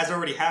everything has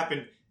already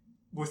happened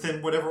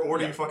within whatever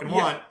order you fucking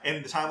want,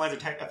 and the timelines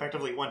are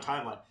effectively one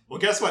timeline. Well,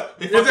 guess what?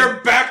 They're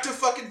back to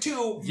fucking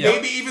 2,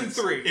 maybe even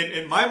 3.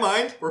 In my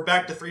mind, we're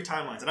back to 3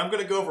 timelines, and I'm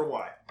going to go over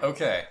why.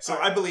 Okay. So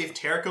I believe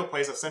Terrico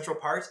plays a central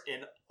part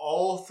in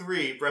all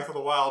 3 Breath of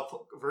the Wild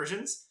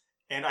versions,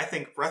 and I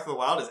think Breath of the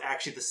Wild is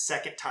actually the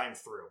second time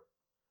through.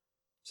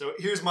 So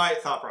here's my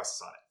thought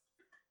process on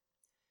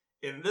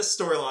it. In this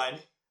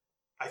storyline,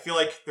 I feel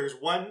like there's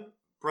one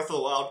Breath of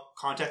the Wild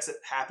context that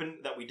happened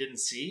that we didn't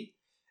see,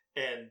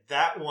 and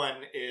that one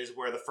is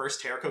where the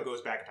first Terrico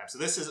goes back in time. So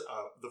this is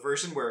the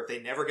version where they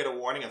never get a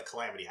warning of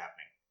calamity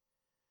happening.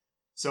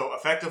 So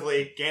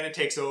effectively, Ganon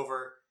takes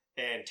over,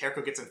 and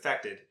Terrico gets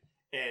infected.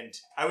 And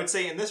I would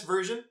say in this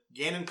version,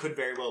 Ganon could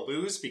very well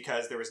lose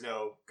because there was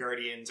no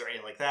Guardians or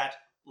anything like that.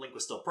 Link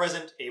was still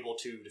present, able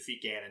to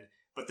defeat Ganon,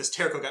 but this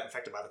Terrico got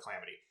infected by the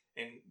Calamity.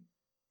 And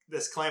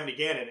this Calamity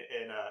Ganon,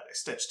 in a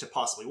stitch to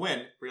possibly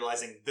win,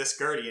 realizing this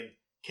Guardian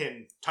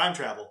can time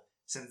travel,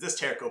 sends this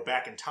Terrico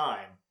back in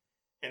time.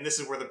 And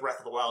this is where the Breath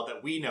of the Wild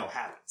that we know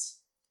happens.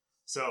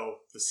 So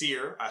the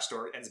Seer,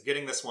 Astor, ends up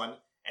getting this one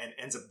and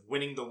ends up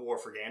winning the war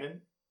for Ganon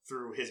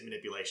through his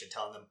manipulation,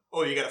 telling them,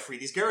 oh, you gotta free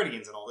these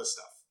Guardians and all this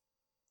stuff.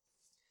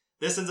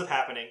 This ends up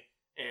happening,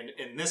 and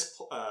in this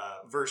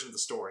version of the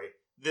story,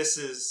 this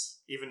is,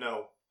 even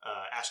though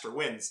Astor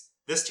wins,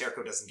 this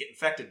Terrico doesn't get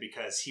infected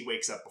because he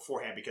wakes up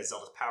beforehand because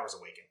Zelda's powers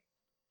awaken.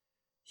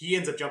 He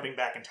ends up jumping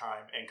back in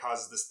time and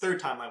causes this third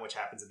timeline, which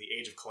happens in the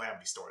Age of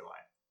Calamity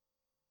storyline.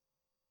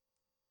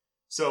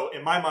 So,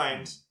 in my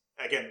mind,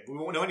 again, we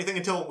won't know anything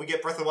until we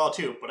get Breath of the Wild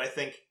 2, but I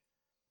think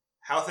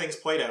how things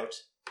played out,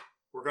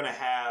 we're going to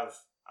have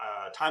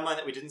a timeline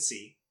that we didn't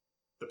see,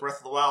 the Breath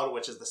of the Wild,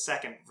 which is the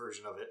second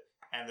version of it,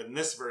 and then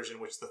this version,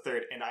 which is the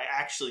third, and I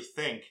actually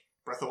think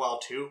Breath of the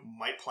Wild 2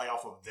 might play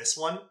off of this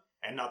one,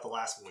 and not the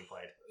last one we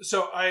played.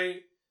 So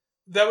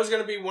that was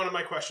going to be one of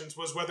my questions,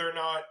 was whether or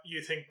not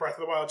you think Breath of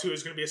the Wild 2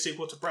 is going to be a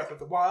sequel to Breath of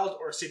the Wild,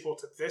 or a sequel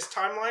to this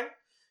timeline.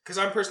 Because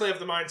I personally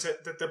have the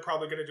mindset that they're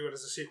probably going to do it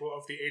as a sequel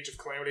of the Age of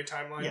Calamity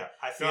timeline. Yeah,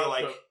 I feel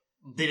like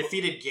they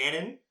defeated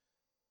Ganon,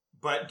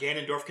 but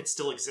Ganondorf could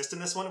still exist in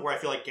this one, where I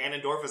feel like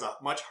Ganondorf is a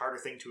much harder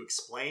thing to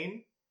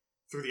explain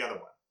through the other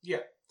one. Yeah.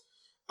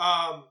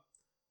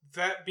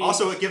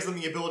 Also, it gives them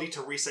the ability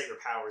to reset your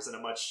powers in a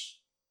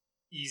much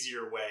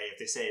easier way if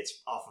they say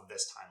it's off of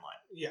this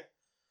timeline. Yeah.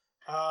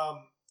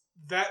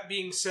 That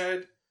being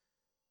said,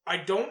 I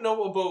don't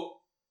know about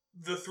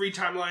the 3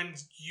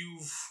 timelines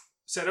you've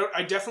set out.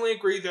 I definitely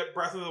agree that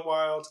Breath of the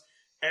Wild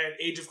and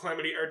Age of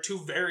Calamity are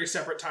 2 very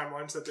separate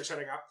timelines that they're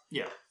setting up.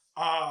 Yeah.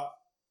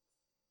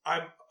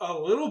 I'm a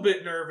little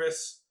bit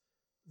nervous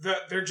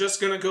that they're just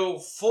going to go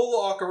full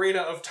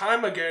Ocarina of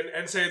Time again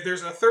and say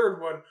there's a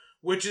third one,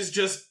 which is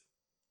just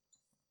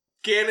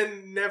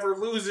Ganon never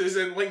loses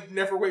and Link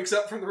never wakes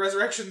up from the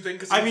resurrection thing.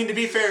 I mean, to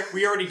be fair,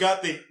 we already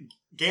got the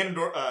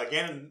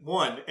Ganon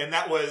 1, and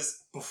that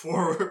was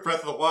before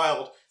Breath of the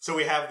Wild. So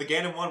we have the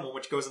Ganon 1,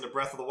 which goes into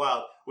Breath of the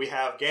Wild. We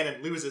have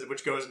Ganon Loses,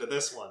 which goes into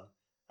this one,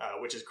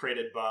 which is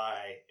created by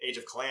Age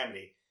of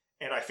Calamity.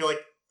 And I feel like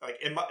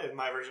in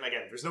my version,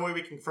 again, there's no way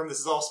we can confirm this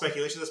is all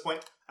speculation at this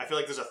point. I feel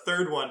like there's a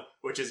third one,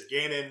 which is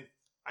Ganon,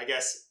 I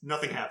guess,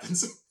 nothing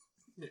happens.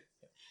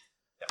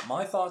 Yeah,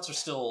 my thoughts are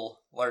still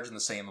largely the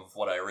same of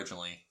what I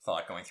originally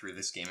thought going through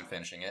this game and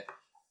finishing it,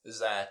 is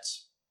that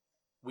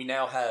we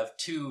now have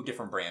two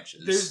different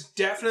branches. There's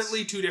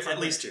definitely two different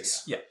At least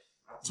branches. two, yeah.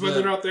 It's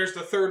whether or not there's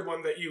the third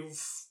one that you've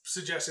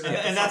suggested.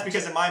 And that's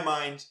because, in my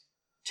mind,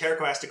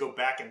 Terrico has to go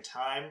back in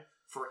time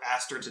for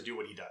Aster to do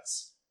what he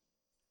does.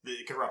 The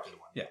corrupted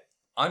one. Yeah.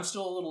 I'm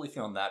still a little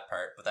iffy on that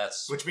part, but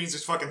that's... Which means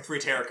there's fucking 3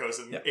 Terricos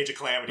in Yeah. Age of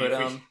Calamity.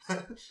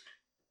 But,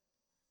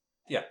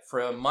 yeah,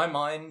 from my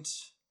mind,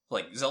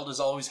 like, Zelda's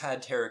always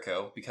had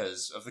Terrico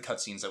because of the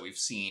cutscenes that we've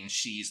seen.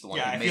 She's the one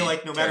yeah, who I made feel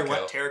like no matter Terrico.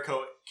 what,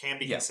 Terrico can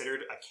be Yeah.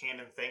 considered a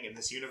canon thing in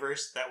this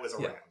universe that was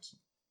Yeah. around.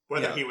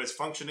 Whether Yeah. he was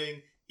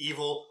functioning,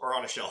 evil, or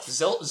on a shelf.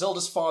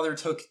 Zelda's father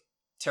took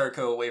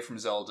Terrico away from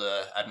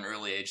Zelda at an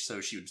early age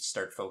so she would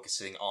start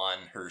focusing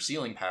on her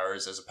sealing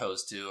powers as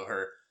opposed to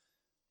her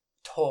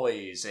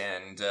toys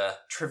and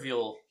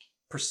trivial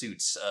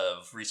pursuits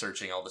of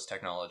researching all this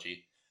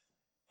technology.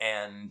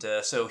 And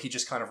so he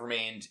just kind of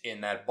remained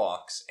in that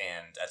box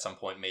and at some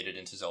point made it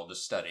into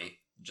Zelda's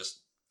study,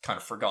 just kind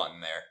of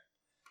forgotten there.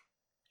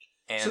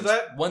 And So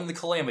that- when the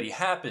calamity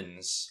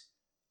happens,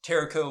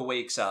 Terrico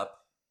wakes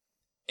up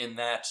in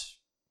that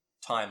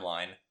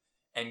timeline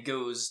and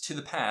goes to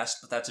the past,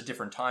 but that's a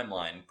different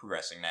timeline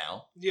progressing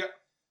now. Yeah.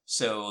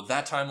 So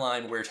that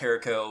timeline where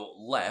Terrico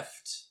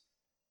left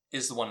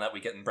is the one that we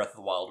get in Breath of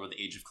the Wild, where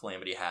the Age of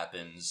Calamity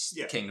happens,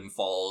 Yeah. the kingdom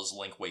falls,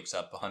 Link wakes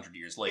up 100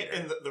 years later.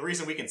 And the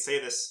reason we can say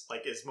this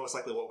like is most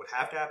likely what would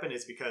have to happen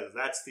is because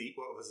that's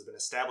what has been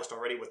established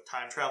already with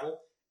time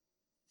travel.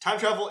 Time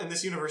travel in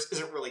this universe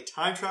isn't really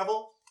time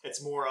travel.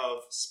 It's more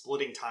of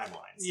splitting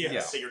timelines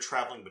Yes. that you're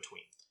traveling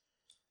between.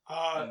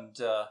 And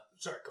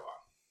Sorry, go on.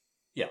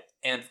 yeah,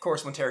 and of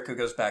course when Terrico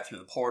goes back through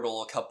the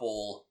portal, a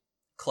couple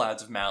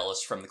clouds of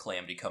malice from the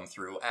Calamity come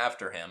through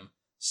after him.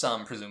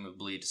 Some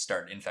presumably to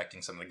start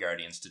infecting some of the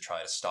Guardians to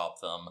try to stop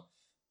them.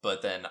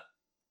 But then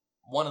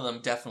one of them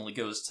definitely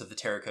goes to the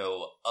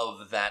Terrico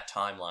of that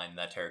timeline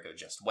that Terrico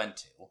just went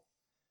to.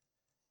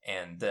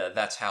 And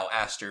that's how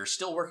Aster,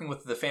 still working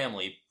with the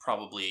family,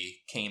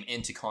 probably came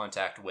into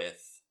contact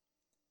with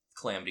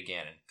Calamity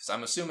Ganon. Because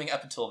I'm assuming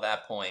up until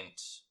that point,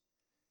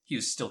 he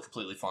was still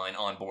completely fine,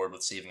 on board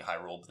with saving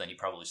Hyrule, but then he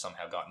probably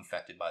somehow got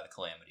infected by the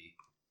Calamity.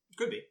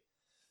 Could be.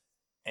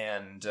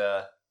 And,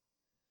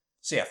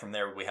 so yeah, from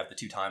there we have the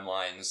two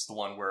timelines, the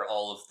one where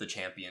all of the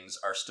champions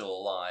are still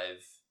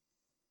alive,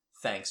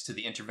 thanks to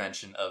the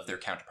intervention of their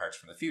counterparts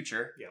from the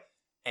future, Yep.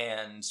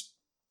 and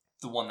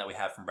the one that we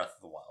have from Breath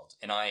of the Wild.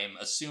 And I am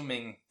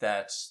assuming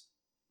that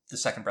the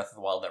second Breath of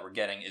the Wild that we're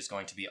getting is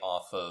going to be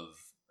off of,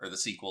 or the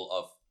sequel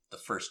of the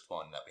first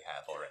one that we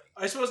have already.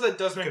 I suppose that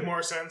does make Good.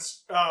 more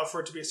sense for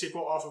it to be a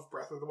sequel off of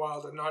Breath of the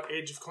Wild and not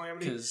Age of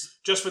Calamity. Because,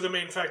 Just for the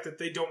main fact that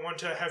they don't want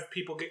to have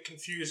people get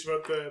confused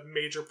about the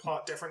major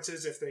plot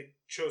differences if they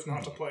chose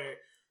not to play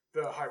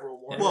the Hyrule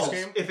Warriors Well,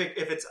 game. if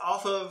it's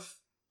off of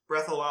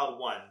Breath of the Wild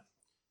 1,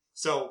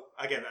 so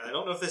again, I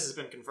don't know if this has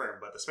been confirmed,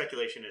 but the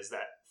speculation is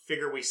that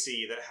figure we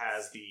see that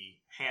has the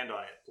hand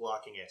on it,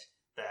 blocking it,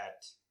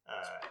 that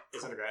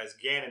is underground is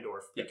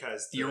Ganondorf, Yep.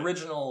 because the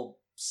original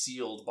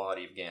sealed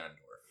body of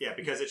Ganondorf. Yeah,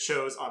 because it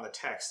shows on the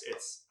text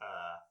it's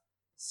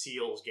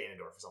seals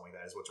Ganondorf or something like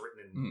that is what's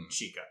written in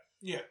Sheikah.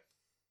 Yeah.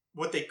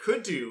 What they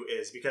could do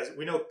is, because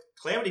we know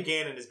Calamity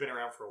Ganon has been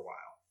around for a while.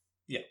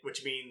 Yeah.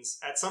 Which means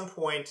at some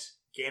point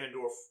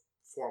Ganondorf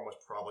form was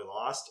probably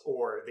lost,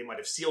 or they might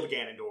have sealed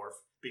Ganondorf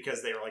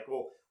because they were like,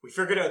 well, we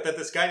figured out that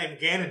this guy named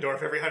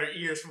Ganondorf every 100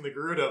 years from the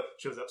Gerudo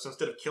shows up, so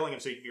instead of killing him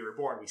so he can be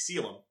reborn, we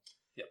seal him.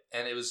 Yep.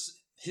 And it was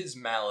his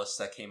malice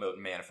that came out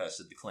and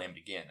manifested the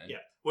Calamity Ganon. Yeah.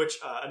 Which,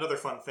 another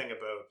fun thing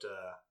about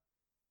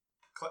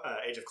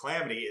Age of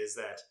Calamity is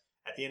that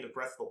at the end of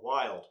Breath of the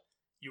Wild,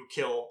 you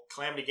kill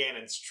Calamity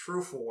Ganon's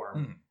true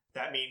form.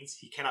 That means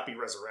he cannot be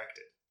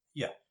resurrected.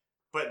 Yeah.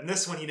 But in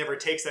this one, he never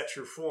takes that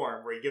true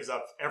form where he gives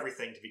up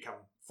everything to become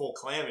full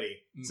Calamity.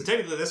 So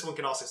technically, this one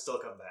can also still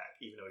come back,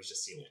 even though he's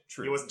just sealed.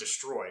 True. He wasn't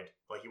destroyed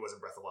like he was in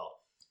Breath of the Wild.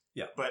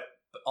 Yeah. But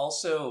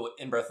also,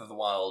 in Breath of the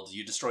Wild,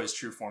 you destroy his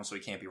true form so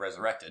he can't be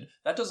resurrected.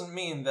 That doesn't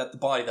mean that the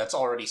body that's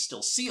already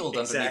still sealed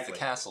underneath Exactly. the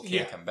castle can't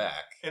Yeah. come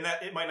back. and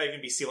that it might not even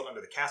be sealed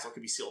under the castle. It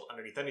could be sealed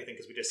underneath anything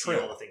because we just see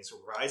True. all the things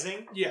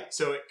rising. Yeah.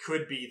 So it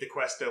could be the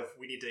quest of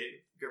we need to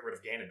get rid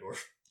of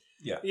Ganondorf.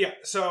 Yeah,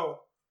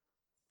 so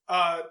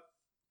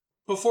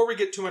before we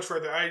get too much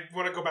further, I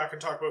want to go back and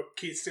talk about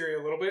Keith's theory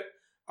a little bit.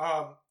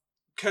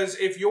 Because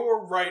if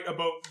you're right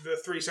about the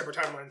 3 separate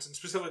timelines, and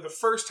specifically the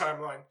first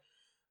timeline,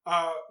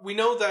 we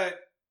know that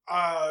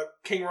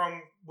King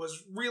Rome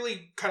was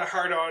really kind of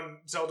hard on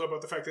Zelda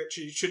about the fact that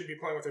she shouldn't be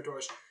playing with her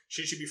toys.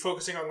 She should be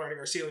focusing on learning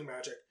her sealing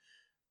magic.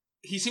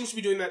 He seems to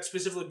be doing that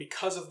specifically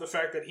because of the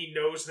fact that he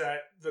knows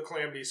that the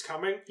Calamity is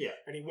coming, Yeah.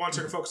 and he wants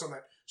her to focus on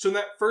that. So in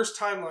that first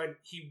timeline,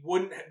 he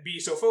wouldn't be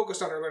so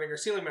focused on her learning her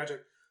sealing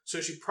magic,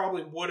 so she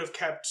probably would have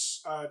kept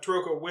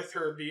Toroko with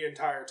her the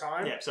entire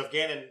time. Yeah, so if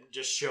Ganon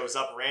just shows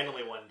up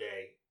randomly one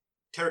day,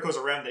 Terrico's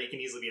around that he can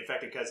easily be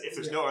infected, because if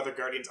there's no other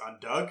Guardians on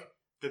Doug,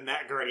 then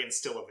that Guardian's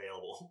still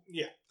available.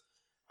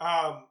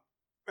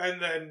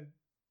 And then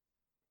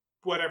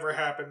whatever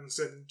happens,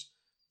 and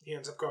he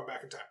ends up going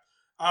back in time.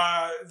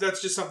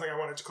 That's just something I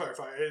wanted to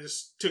clarify,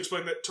 is to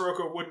explain that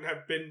Toroko wouldn't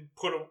have been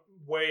put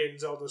away in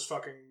Zelda's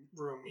fucking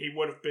room. He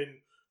would have been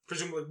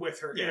presumably with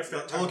her. Yeah, if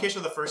that the location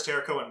of the first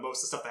Terrako and most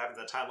of the stuff that happens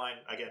in that timeline,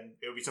 again,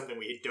 it would be something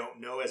we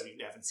don't know as we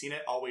haven't seen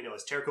it. All we know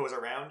is Terrako is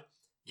around.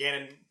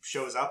 Ganon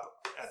shows up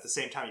at the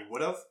same time he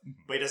would have,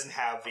 but he doesn't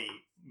have the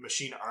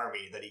machine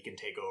army that he can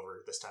take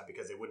over this time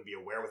because they wouldn't be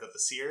aware without the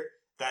Seer.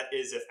 That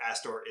is if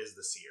Astor is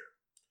the Seer.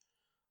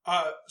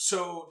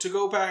 So to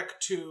go back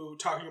to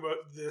talking about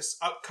this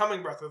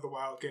upcoming Breath of the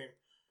Wild game,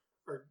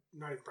 or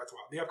not even Breath of the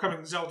Wild, the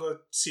upcoming Zelda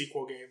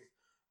sequel game,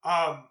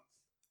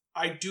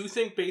 I do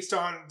think based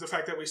on the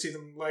fact that we see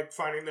them like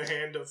finding the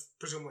hand of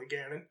presumably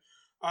Ganon.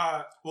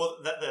 Well,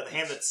 the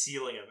hand that's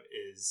sealing him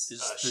is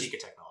Sheikah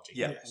technology.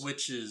 Yeah, Yes.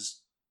 which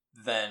is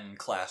then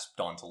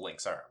clasped onto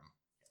Link's arm.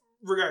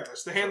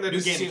 Regardless, the hand that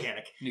is new game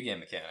mechanic. New game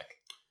mechanic.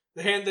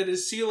 the hand that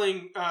is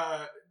sealing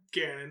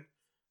Ganon.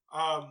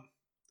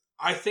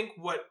 I think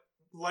what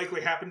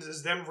likely happens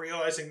is them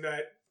realizing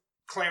that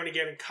Calamity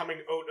Ganon coming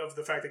out of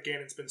the fact that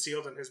Ganon's been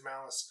sealed and his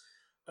malice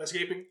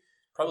escaping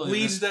Probably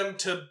leads them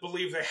to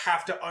believe they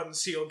have to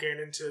unseal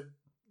Ganon to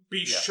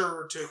be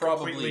sure to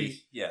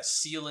completely...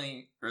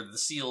 sealing, or the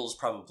seal's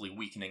probably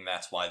weakening.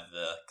 That's why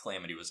the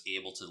Calamity was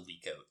able to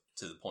leak out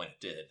to the point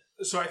it did.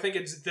 So I think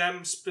it's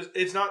them.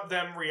 It's not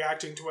them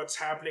reacting to what's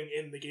happening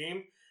in the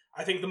game.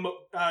 I think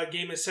the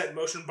game is set in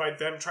motion by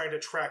them trying to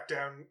track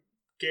down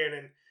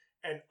Ganon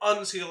and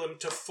unseal him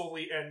to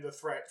fully end the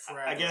threat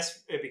forever. I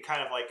guess it'd be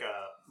kind of like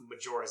a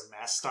Majora's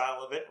Mask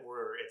style of it,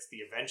 where it's the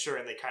adventure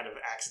and they kind of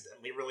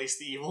accidentally release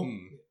the evil.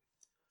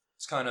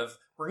 It's kind of,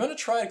 we're going to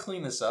try to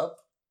clean this up,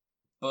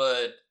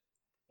 but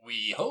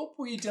we hope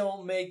we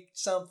don't make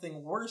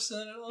something worse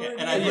than it already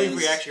And I believe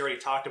we is. actually already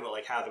talked about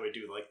like how they would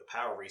do like the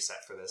power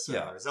reset for this in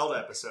our Zelda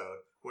episode,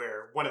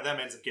 where one of them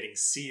ends up getting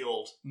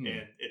sealed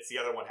and it's the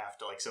other one have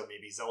to like, so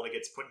maybe Zelda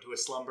gets put into a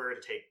slumber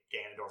to take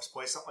Ganondorf's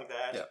place, something like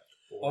that. Yeah.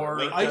 Or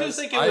Link I does.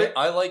 do think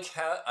I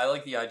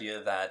like the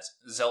idea that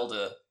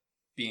Zelda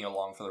being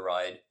along for the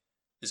ride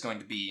is going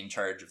to be in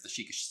charge of the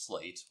Sheikah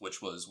Slate,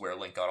 which was where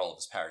Link got all of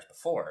his powers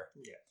before.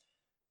 Yeah.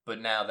 But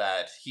now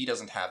that he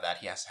doesn't have that,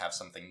 he has to have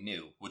something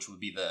new, which would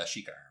be the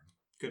Sheikah arm.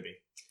 Could be.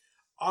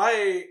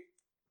 I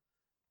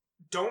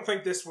don't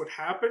think this would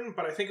happen,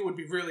 but I think it would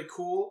be really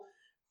cool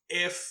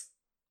if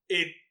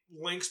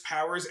Link's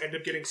powers end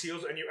up getting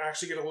sealed and you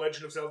actually get a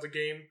Legend of Zelda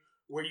game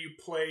where you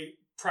play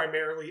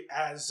primarily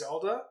as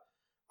Zelda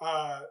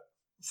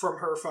from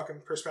her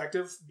fucking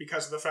perspective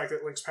because of the fact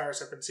that Link's powers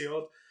have been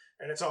sealed,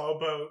 and it's all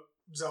about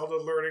Zelda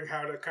learning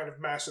how to kind of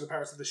master the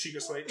powers of the Sheikah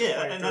Slate.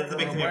 Yeah, and that's the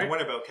big thing I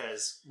wonder about,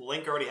 because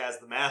Link already has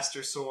the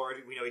Master Sword.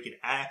 We know he can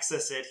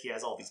access it. He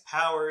has all these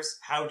powers.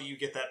 How do you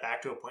get that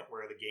back to a point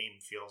where the game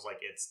feels like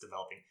it's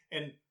developing?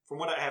 And from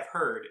what I have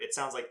heard, it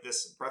sounds like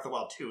this Breath of the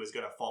Wild 2 is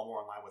going to fall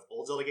more in line with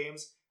old Zelda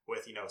games,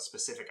 with, you know,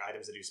 specific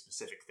items that do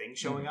specific things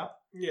showing up.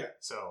 Yeah.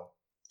 So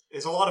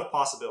there's a lot of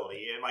possibility.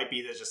 It might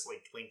be that just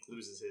like Link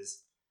loses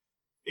his...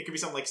 It could be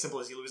something like simple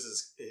as he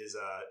loses his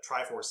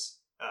Triforce,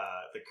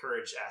 the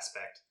courage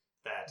aspect,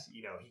 that,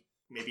 you know,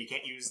 maybe he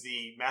can't use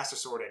the Master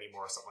Sword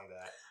anymore or something like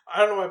that. I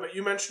don't know why, but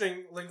you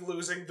mentioning Link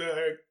losing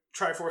the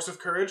Triforce of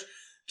Courage,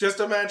 just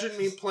imagine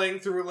me playing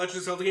through a Legend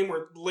of Zelda game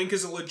where Link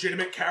is a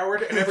legitimate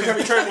coward, and every time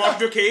he tries to walk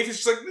into a cave,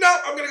 he's just like, no,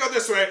 I'm gonna go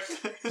this way.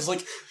 It's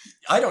like,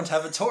 I don't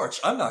have a torch.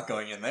 I'm not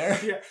going in there.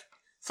 Yeah.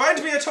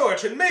 Find me a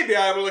torch, and maybe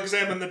I will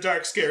examine the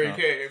dark, scary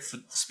cave.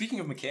 But speaking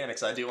of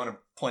mechanics, I do want to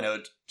point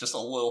out just a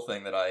little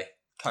thing that I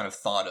kind of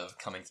thought of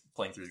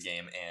playing through the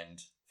game and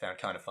found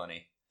kind of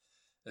funny.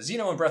 As you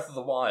know, in Breath of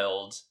the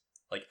Wild,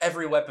 like,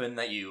 every weapon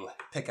that you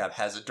pick up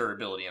has a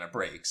durability and it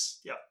breaks.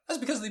 Yeah. That's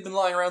because they've been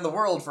lying around the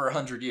world for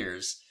 100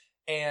 years.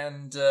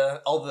 And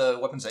all the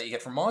weapons that you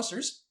get from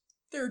monsters,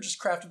 they're just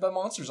crafted by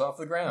monsters off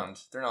the ground.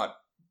 They're not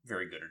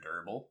very good or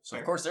durable, so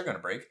of course they're going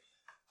to break.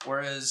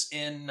 Whereas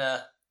in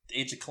the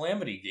Age of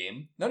Calamity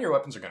game, none of your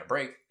weapons are going to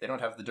break. They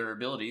don't have the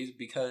durability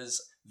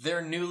because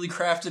they're newly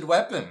crafted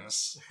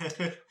weapons.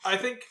 I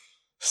think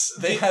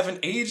They haven't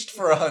aged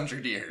for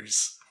 100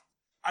 years.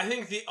 I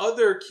think the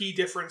other key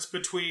difference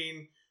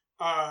between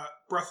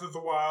Breath of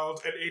the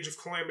Wild and Age of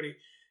Calamity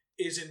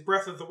is in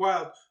Breath of the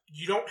Wild,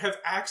 you don't have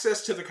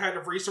access to the kind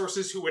of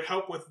resources who would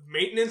help with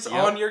maintenance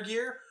on your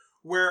gear,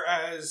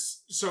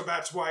 whereas, so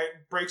that's why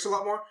it breaks a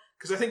lot more.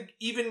 Because I think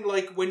even,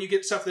 like, when you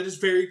get stuff that is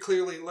very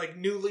clearly, like,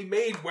 newly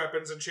made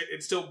weapons and shit,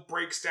 it still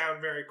breaks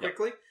down very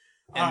quickly.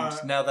 And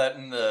now that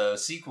in the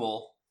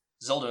sequel,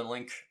 Zelda and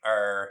Link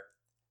are,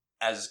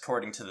 as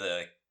according to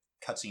the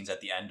cutscenes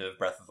at the end of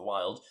Breath of the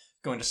Wild,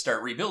 going to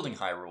start rebuilding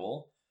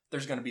Hyrule,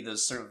 there's going to be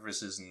those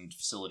services and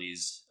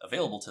facilities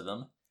available to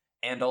them.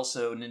 And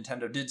also,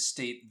 Nintendo did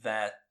state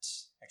that,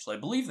 actually I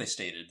believe they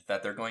stated,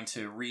 that they're going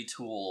to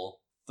retool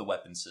the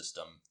weapon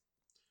system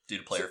due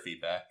to player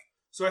feedback.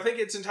 So I think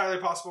it's entirely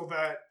possible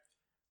that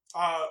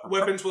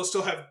weapons will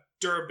still have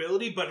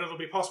durability, but it'll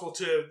be possible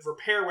to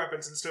repair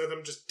weapons instead of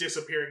them just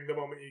disappearing the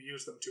moment you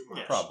use them too much.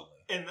 Yeah. Probably.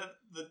 And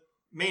the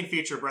main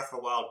feature of Breath of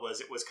the Wild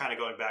was it was kind of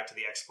going back to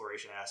the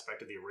exploration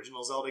aspect of the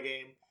original Zelda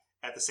game.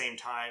 at the same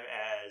time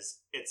as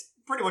it's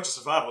pretty much a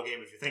survival game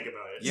if you think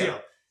about it. Yeah.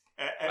 So,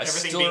 I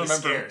everything still being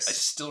remember. scarce. I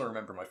still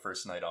remember my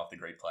first night off the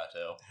Great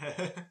Plateau.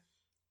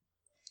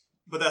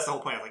 But that's the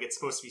whole point. Like, it's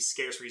supposed to be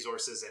scarce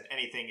resources, and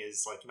anything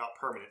is like not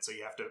permanent, so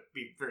you have to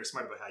be very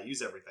smart about how you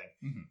use everything.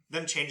 Mhm.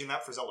 Them changing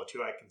that for Zelda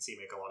 2, I can see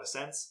make a lot of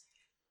sense.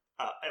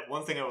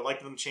 One thing I would like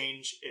them to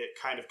change, it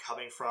kind of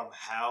coming from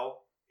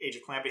how Age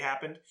of Calamity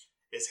happened,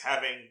 is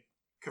having,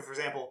 for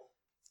example,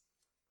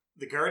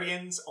 the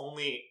Guardians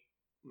only.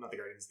 Not the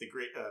Guardians, the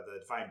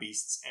Divine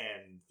Beasts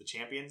and the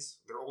Champions.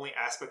 Their only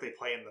aspect they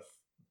play in the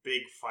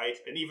big fight,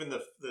 and even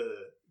the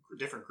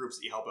different groups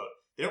that you help out,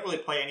 they don't really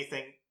play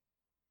anything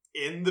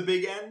in the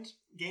big end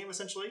game,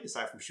 essentially,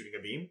 aside from shooting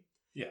a beam.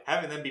 Yeah.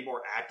 Having them be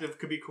more active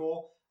could be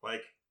cool.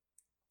 Like,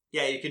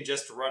 yeah, you can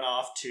just run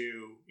off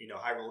to,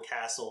 Hyrule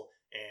Castle,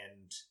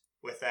 and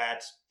with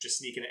that, just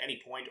sneak in at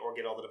any point or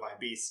get all the Divine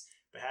Beasts.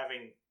 But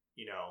having,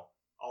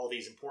 all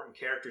these important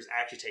characters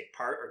actually take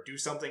part or do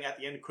something at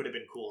the end could have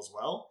been cool as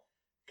well.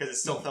 Because it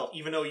still felt,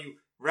 even though you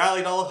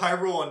rallied all of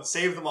Hyrule and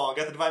saved them all and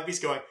got the Divine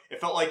Beast going, it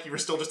felt like you were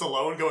still just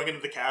alone going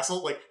into the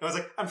castle. Like, I was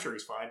like, I'm sure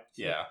he's fine.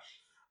 Yeah.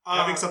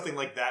 Having something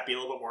like that be a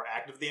little bit more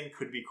active at the end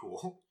could be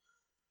cool.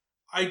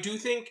 I do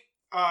think,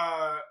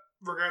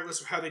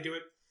 regardless of how they do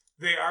it,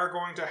 they are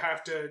going to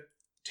have to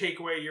take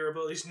away your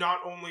abilities, not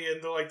only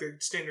in the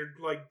standard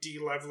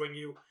de-leveling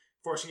you,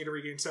 forcing you to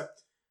regain stuff.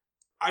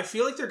 I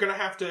feel like they're going to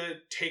have to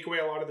take away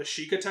a lot of the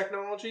Sheikah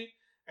technology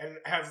and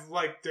have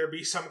there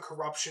be some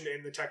corruption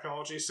in the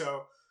technology.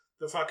 So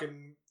the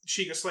fucking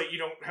Sheikah Slate, you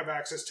don't have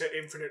access to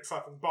infinite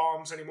fucking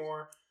bombs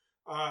anymore.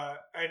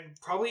 And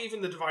probably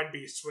even the Divine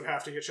Beasts would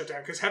have to get shut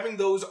down, because having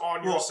those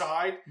on your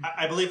side...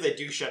 I believe they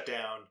do shut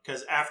down,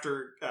 because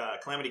after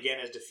Calamity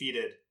Ganon is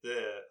defeated,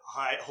 the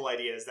whole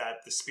idea is that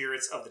the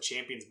spirits of the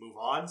champions move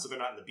on, so they're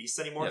not in the beasts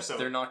anymore. Yes, so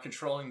they're not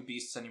controlling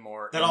beasts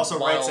anymore. That also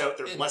writes out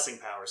their blessing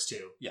powers,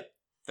 too. Yeah.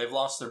 They've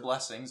lost their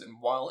blessings, and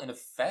while in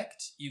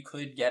effect you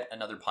could get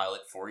another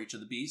pilot for each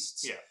of the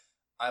beasts, yeah,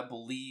 I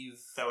believe...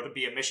 that would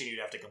be a mission you'd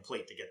have to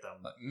complete to get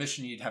them. A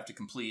mission you'd have to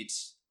complete...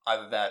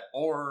 Either that,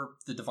 or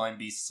the Divine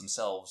Beasts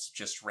themselves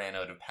just ran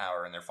out of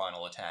power in their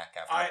final attack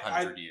after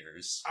 100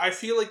 years. I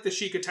feel like the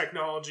Sheikah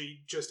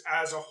technology, just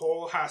as a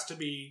whole, has to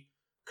be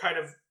kind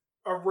of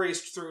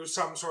erased through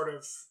some sort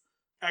of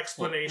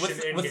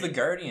explanation. With the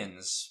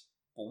Guardians,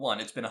 well, one,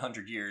 it's been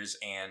 100 years,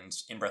 and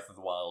in Breath of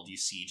the Wild, you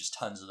see just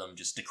tons of them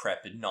just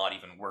decrepit, not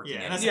even working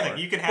anymore. That's the thing.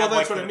 You can have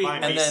that's what I mean.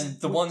 And then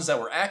the ones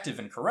that were active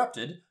and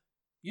corrupted,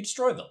 you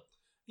destroy them.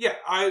 Yeah,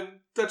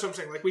 that's what I'm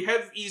saying. We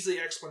have easy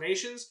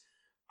explanations.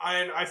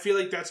 And I feel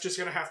like that's just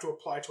going to have to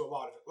apply to a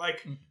lot of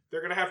it.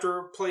 They're going to have to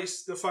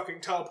replace the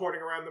fucking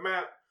teleporting around the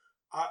map.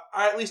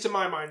 At least in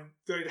my mind,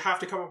 they'd have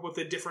to come up with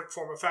a different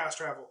form of fast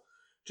travel.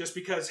 Just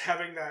because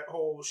having that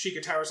whole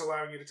Sheikah Towers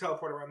allowing you to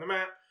teleport around the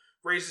map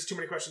raises too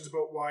many questions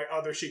about why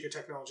other Sheikah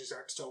technologies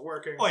aren't still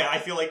working. Oh yeah, I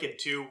feel like in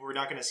 2, we're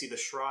not going to see the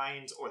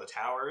shrines or the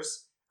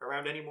towers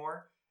around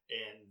anymore.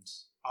 And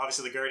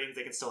obviously the Guardians,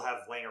 they can still have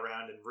laying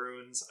around in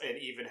ruins, and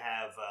even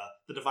have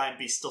the Divine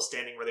Beast still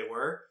standing where they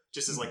were,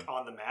 just as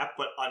on the map,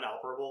 but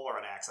unoperable or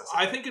unaccessible.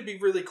 I think it'd be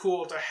really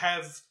cool to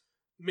have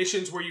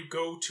missions where you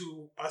go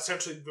to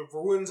essentially the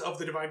ruins of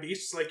the Divine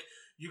Beasts.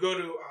 You go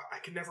to, I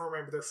can never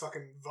remember their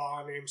fucking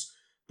Va names,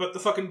 but the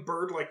fucking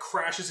bird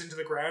crashes into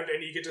the ground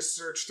and you get to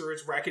search through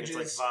its wreckages.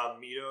 It's Va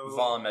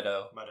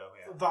Meadow.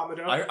 Yeah. Va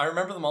Meadow. I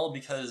remember them all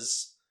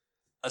because...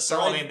 They're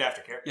all named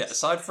after characters. Yeah,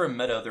 aside from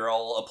Meadow, they're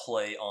all a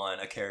play on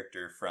a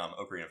character from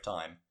Ocarina of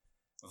Time.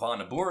 Va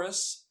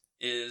Naboris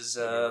is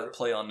a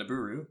play on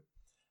Nabooru.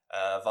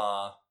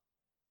 Va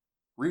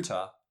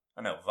Ruta.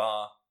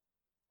 Va...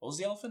 What was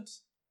the elephant?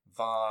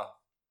 Va...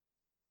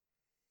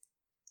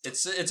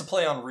 It's a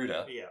play on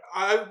Ruta. Yeah.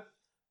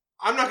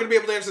 I'm not going to be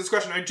able to answer this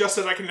question. I just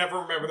said I can never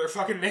remember their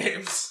fucking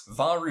names.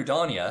 Va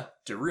Rudania,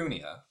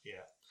 Darunia.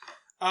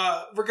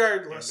 Yeah.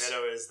 Regardless. And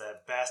Meadow is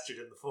that bastard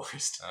in the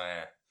forest. Oh,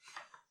 yeah.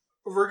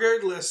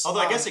 Regardless...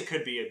 Although I guess it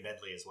could be a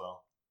medley as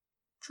well.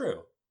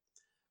 True.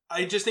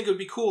 I just think it would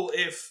be cool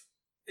if,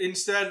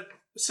 instead,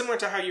 similar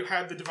to how you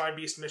had the Divine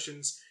Beast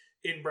missions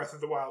in Breath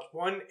of the Wild,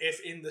 one,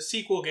 if in the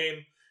sequel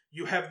game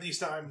you have these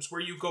times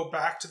where you go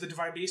back to the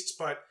Divine Beasts,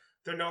 but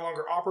they're no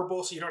longer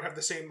operable, so you don't have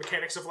the same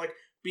mechanics of,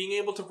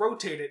 being able to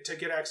rotate it to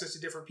get access to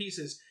different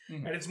pieces,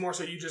 and it's more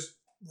so you just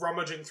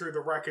rummaging through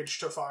the wreckage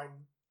to find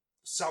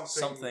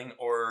something.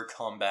 Or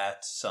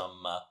combat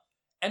some...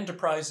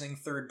 enterprising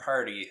third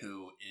party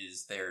who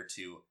is there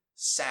to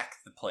sack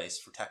the place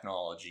for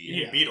technology.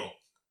 Yeah. Beetle.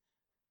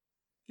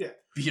 Yeah.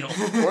 Beetle.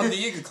 Or the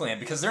Yiga clan,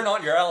 because they're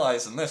not your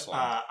allies in this one.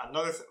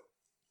 Another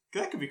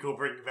that could be cool,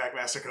 bringing back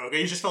Master Koga.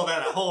 You just fell down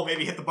that hole,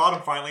 maybe hit the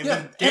bottom finally, and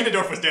then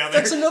Ganondorf was down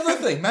there. That's another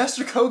thing.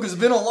 Master Koga's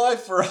been alive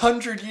for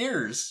 100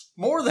 years.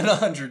 More than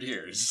 100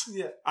 years.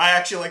 Yeah. I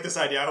actually like this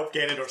idea. I hope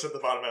Ganondorf's at the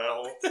bottom of that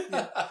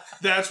hole.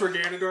 That's where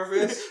Ganondorf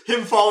is?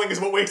 Him falling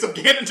is what wakes up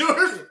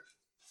Ganondorf.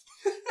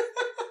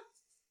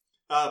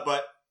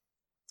 But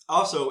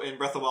Also, in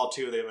Breath of the Wild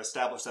 2, they've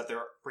established that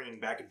they're bringing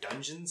back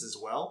dungeons as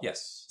well.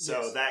 Yes.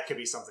 So that could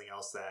be something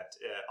else that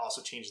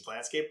also changes the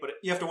landscape. But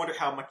you have to wonder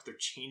how much they're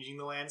changing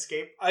the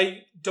landscape.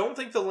 I don't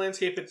think the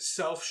landscape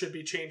itself should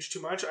be changed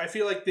too much. I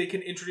feel like they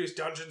can introduce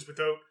dungeons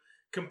without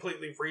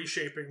completely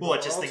reshaping the Well,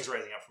 it's world. just things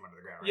rising up from under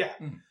the ground.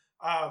 Right?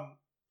 Yeah.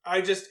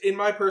 I just, in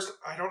my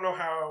I don't know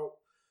how...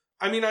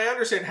 I mean, I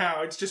understand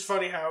how. It's just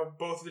funny how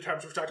both of the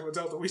times we've talked about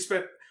Zelda, we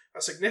spent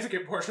a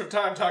significant portion of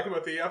time talking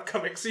about the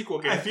upcoming sequel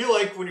game. I feel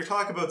like when you're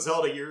talking about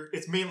Zelda,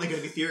 it's mainly going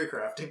to be theory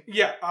crafting.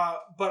 Yeah,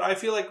 but I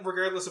feel like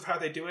regardless of how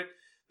they do it,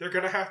 they're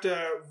going to have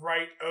to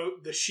write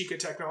out the Sheikah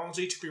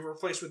technology to be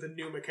replaced with a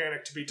new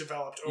mechanic to be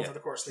developed over the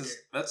course of the game.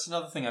 That's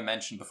another thing I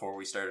mentioned before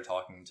we started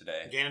talking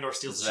today. Ganondorf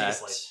steals the cheese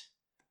slice.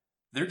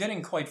 They're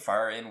getting quite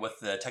far in with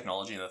the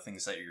technology and the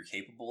things that you're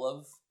capable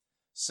of.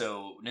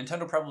 So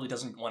Nintendo probably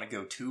doesn't want to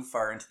go too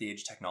far into the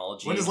age of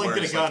technology. When does Link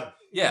get a gun?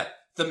 Yeah,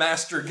 the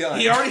master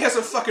gun. He already has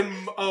a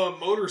fucking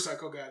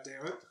motorcycle,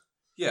 goddammit.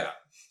 Yeah.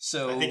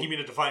 So I think you mean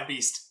a divine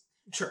beast.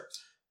 Sure.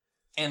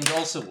 And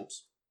also,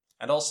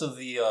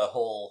 the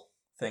whole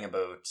thing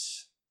about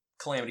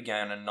Calamity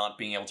Ganon not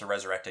being able to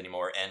resurrect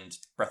anymore, and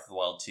Breath of the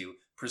Wild 2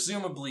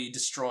 presumably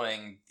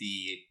destroying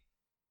the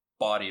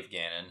body of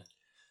Ganon.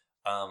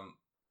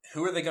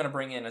 Who are they going to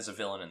bring in as a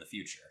villain in the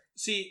future?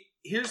 See,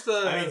 here's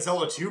the... I mean,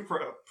 Zelda 2,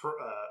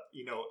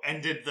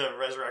 ended the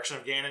resurrection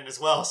of Ganon as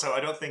well, so I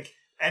don't think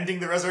ending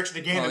the resurrection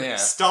of Ganon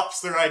stops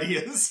their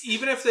ideas.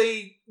 Even if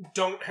they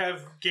don't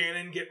have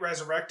Ganon get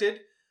resurrected,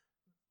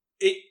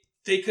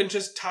 they can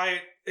just tie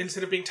it,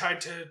 instead of being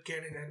tied to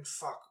Ganon and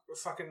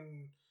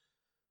fucking...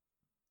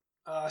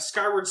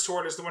 Skyward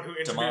Sword is the one who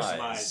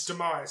introduced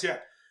Demise, yeah.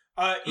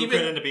 Who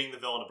could end up being the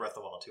villain of Breath of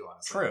the Wild 2,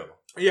 honestly. True.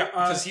 Yeah.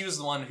 Because he was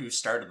the one who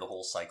started the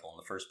whole cycle in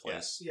the first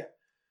place. Yeah.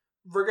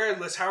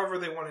 Regardless, however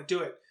they want to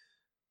do it,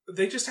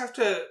 they just have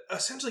to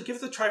essentially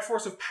give the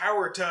Triforce of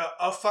Power to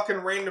a fucking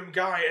random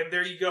guy, and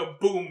there you go,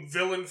 boom,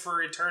 villain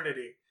for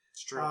eternity.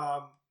 It's true.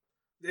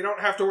 They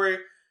don't have to worry.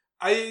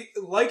 I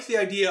like the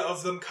idea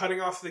of them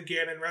cutting off the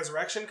Ganon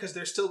resurrection, because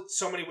there's still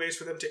so many ways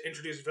for them to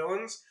introduce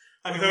villains.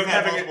 I mean, we've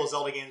had multiple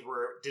Zelda games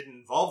where it didn't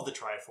involve the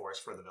Triforce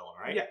for the villain,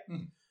 right? Yeah.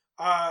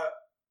 Mm-hmm.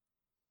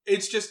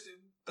 It's just,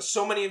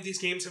 so many of these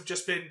games have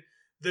just been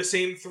the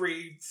same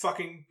three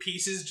fucking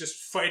pieces just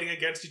fighting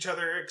against each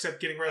other,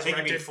 except getting resurrected. I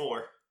think you mean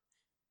 4.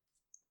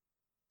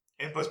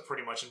 Impa's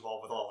pretty much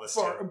involved with all this,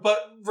 too. But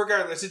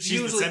regardless, it's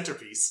She's usually... the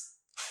centerpiece.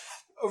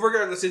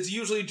 Regardless, it's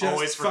usually just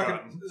Always fucking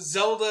forgotten.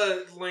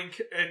 Zelda,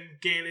 Link, and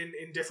Ganon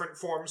in different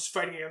forms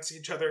fighting against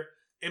each other.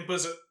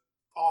 Impa's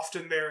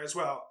often there as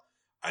well.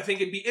 I think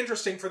it'd be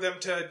interesting for them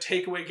to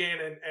take away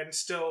Ganon and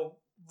still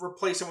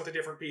replace him with a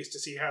different piece to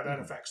see how that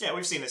affects them. Yeah,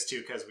 we've seen this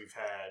too, because we've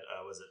had,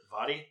 was it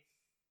Vadi?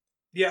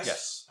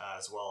 Yes.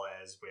 As well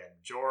as we had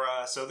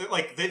Jorah. So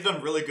they've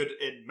done really good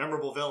and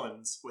memorable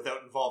villains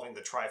without involving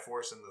the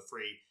Triforce and the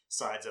three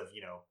sides of,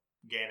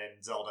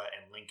 Ganon, Zelda,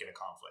 and Link in a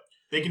conflict.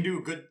 They can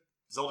do good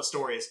Zelda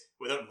stories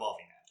without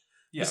involving that.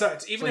 Yeah.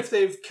 Besides, even if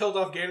they've killed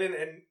off Ganon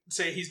and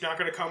say he's not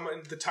going to come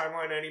into the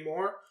timeline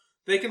anymore,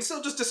 they can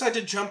still just decide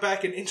to jump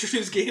back and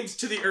introduce games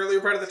to the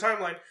earlier part of the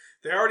timeline.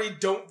 They already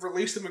don't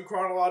release them in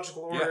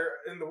chronological order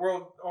in the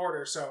world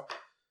order, so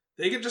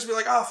they can just be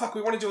like, oh fuck,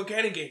 we want to do a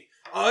Ganon game.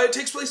 It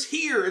takes place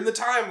here in the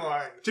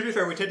timeline. To be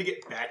fair, we tend to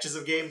get batches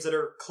of games that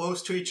are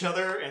close to each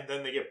other, and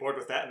then they get bored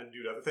with that and then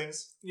do other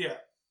things. Yeah.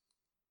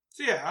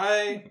 So yeah,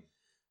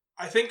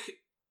 I think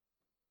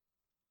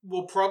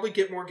we'll probably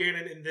get more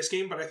Ganon in this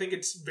game, but I think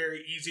it's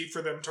very easy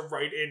for them to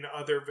write in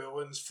other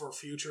villains for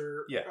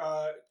future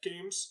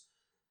games.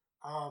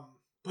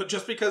 But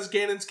just because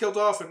Ganon's killed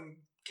off and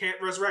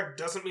can't resurrect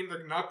doesn't mean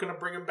they're not going to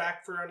bring him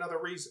back for another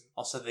reason.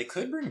 Also, they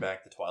could bring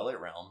back the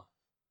Twilight Realm.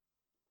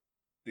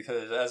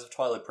 Because as of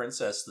Twilight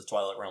Princess, the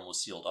Twilight Realm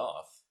was sealed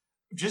off.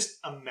 Just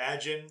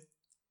imagine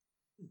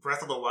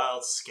Breath of the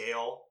Wild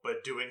scale,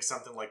 but doing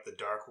something like the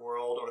Dark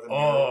World or the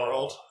Mirror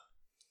World.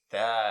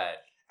 That.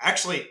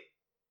 Actually,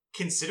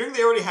 considering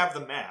they already have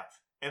the map,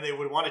 and they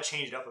would want to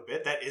change it up a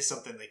bit, that is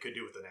something they could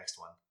do with the next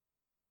one.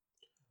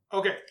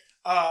 Okay.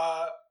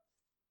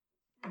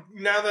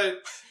 Now that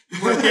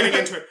we're getting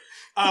into it,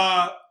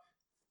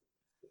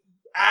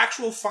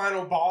 actual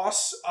final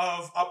boss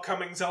of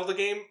upcoming Zelda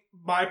game,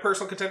 my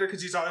personal contender,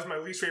 because he's always my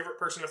least favorite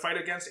person to fight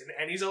against in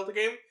any Zelda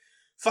game,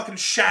 fucking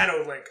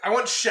Shadow Link. I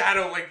want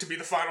Shadow Link to be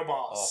the final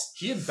boss.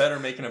 He had better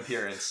make an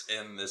appearance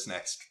in this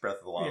next Breath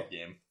of the Wild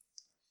game.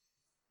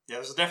 Yeah,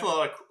 there's definitely a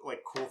lot of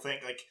cool thing.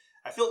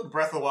 I feel like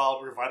Breath of the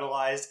Wild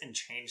revitalized and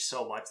changed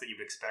so much that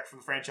you'd expect from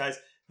the franchise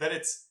that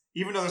it's,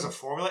 even though there's a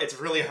formula, it's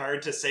really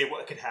hard to say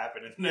what could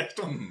happen in the next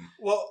one. Mm-hmm.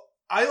 Well,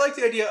 I like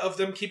the idea of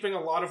them keeping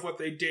a lot of what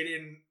they did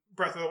in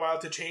Breath of the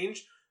Wild to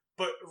change,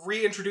 but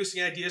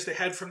reintroducing ideas they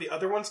had from the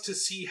other ones to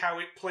see how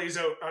it plays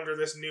out under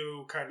this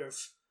new kind of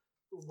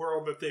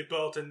world that they've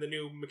built and the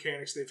new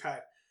mechanics they've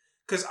had.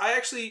 Because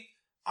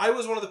I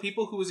was one of the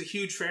people who was a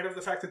huge fan of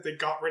the fact that they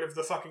got rid of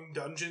the fucking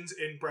dungeons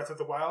in Breath of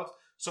the Wild,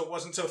 so it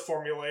wasn't so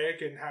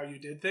formulaic in how you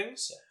did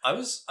things. I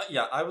was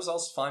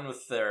also fine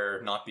with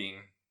there not being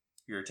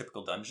your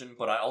typical dungeon,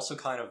 but I also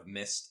kind of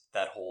missed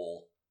that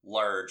whole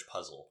large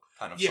puzzle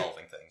kind of Yeah.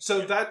 solving things.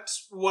 So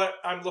that's what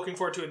I'm looking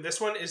forward to in this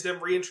one, is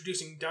them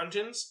reintroducing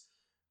dungeons.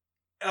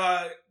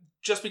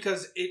 Just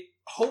because it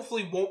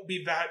hopefully won't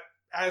be that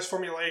as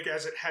formulaic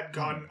as it had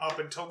gotten up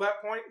until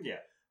that point. Yeah.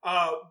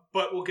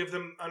 But will give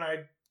them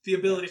the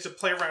ability to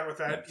play around with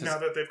that now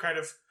that they've kind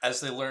of...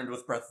 As they learned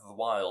with Breath of the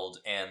Wild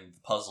and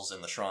the puzzles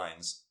in the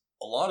shrines,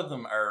 a lot of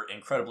them are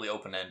incredibly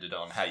open-ended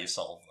on how you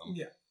solve them.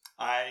 Yeah.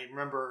 I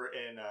remember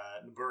in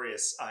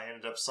Naburius, I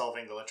ended up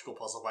solving the electrical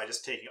puzzle by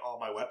just taking all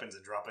my weapons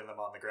and dropping them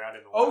on the ground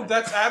in the Oh, line.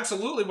 that's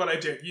absolutely what I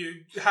did.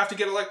 You have to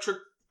get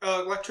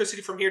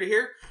electricity from here to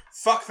here.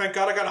 Fuck, thank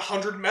God I got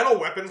 100 metal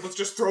weapons. Let's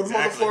just throw them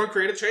on the floor and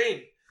create a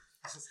chain.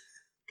 Because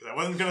I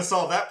wasn't going to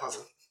solve that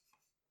puzzle.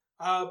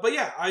 But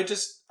yeah,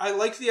 I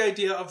like the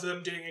idea of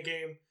them doing a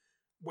game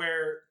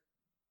where,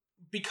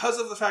 because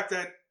of the fact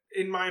that,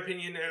 in my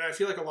opinion, and I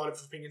feel like a lot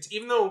of opinions,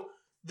 even though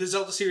the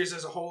Zelda series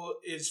as a whole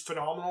is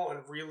phenomenal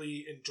and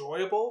really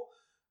enjoyable,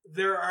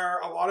 there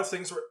are a lot of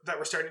things that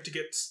were starting to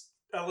get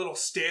a little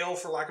stale,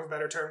 for lack of a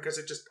better term, because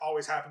it just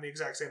always happened the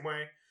exact same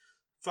way.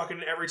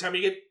 Fucking every time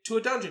you get to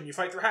a dungeon, you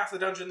fight through half the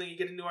dungeon, then you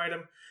get a new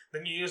item,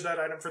 then you use that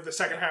item for the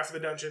second half of the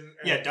dungeon.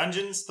 Yeah,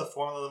 dungeons, the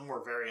formula of them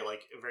were very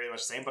much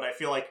the same, but I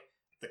feel like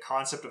the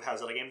concept of how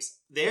Zelda games,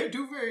 they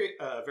do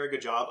very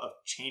good job of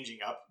changing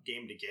up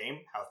game to game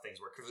how things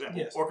work. For example,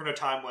 Yes. Ocarina of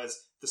Time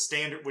was the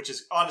standard, which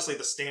is honestly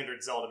the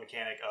standard Zelda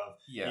mechanic of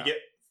Yeah. you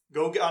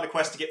go on a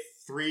quest to get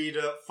 3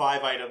 to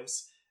 5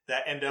 items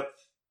that end up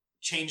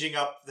changing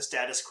up the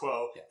status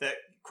quo that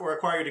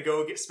require you to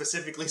go get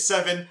specifically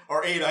 7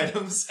 or 8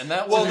 items. And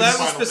that Well, was that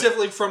was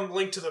specifically from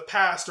Link to the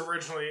Past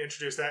originally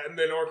introduced that, and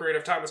then Ocarina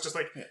of Time was just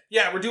like,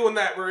 yeah, we're doing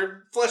that.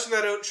 We're fleshing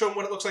that out, showing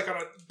what it looks like on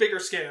a bigger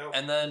scale.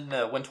 And then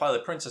when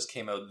Twilight Princess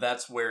came out,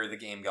 that's where the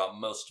game got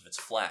most of its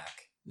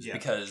flack. Yeah.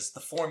 Because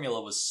the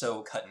formula was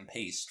so cut and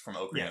paste from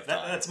Ocarina of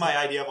Time. That's my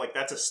idea of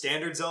that's a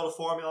standard Zelda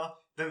formula.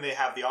 Then they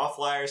have the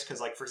offliers, because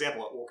for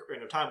example,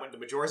 Ocarina of Time went to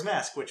Majora's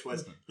Mask, which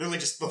was literally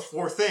just the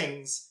 4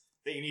 things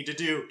that you need to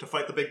do to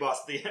fight the big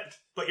boss at the end.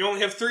 But you only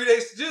have 3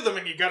 days to do them,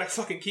 and you gotta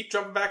fucking keep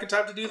jumping back in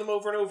time to do them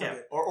over and over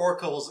again. Or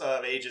Oracles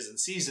of Ages and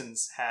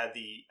Seasons had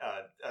the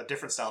a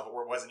different style, but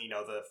where it wasn't,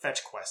 the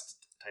fetch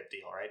quest type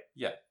deal, right?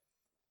 Yeah.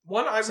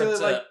 One I really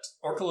liked...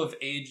 Oracle of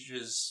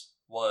Ages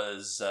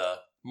was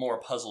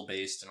more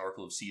puzzle-based, and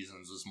Oracle of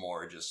Seasons was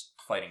more just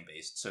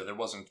fighting-based. So there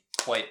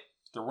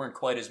weren't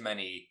quite as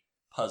many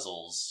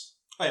puzzles.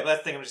 Oh yeah, but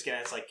that's the thing I'm just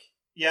getting at.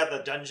 It's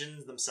the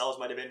dungeons themselves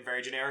might have been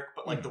very generic,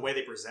 but the way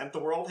they present the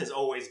world has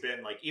always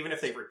been even if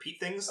they repeat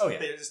things,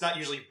 it's not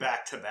usually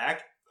back to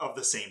back of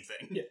the same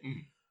thing.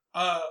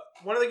 Yeah.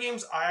 One of the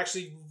games I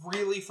actually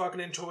really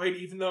fucking enjoyed,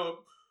 even though it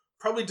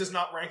probably does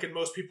not rank in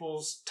most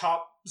people's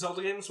top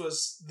Zelda games,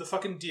 was the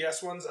fucking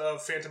DS ones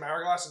of Phantom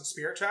Hourglass and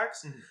Spirit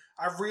Tracks. Mm-hmm.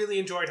 I really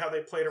enjoyed how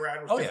they played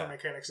around with different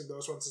mechanics in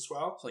those ones as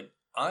well. It's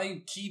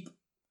I keep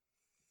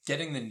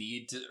getting the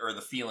need to, or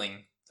the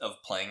feeling of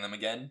playing them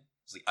again.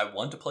 It's I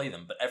want to play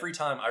them, but every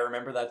time I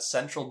remember that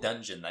central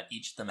dungeon that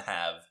each of them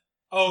have.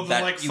 Oh, the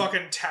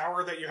fucking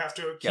tower that you have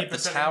to keep the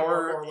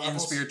tower in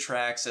Spirit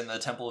Tracks and the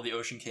Temple of the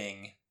Ocean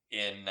King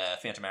in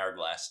Phantom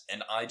Hourglass,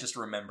 and I just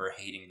remember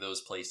hating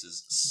those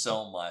places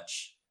so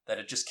much that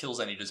it just kills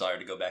any desire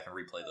to go back and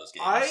replay those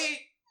games.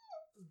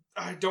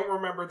 I don't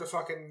remember the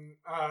fucking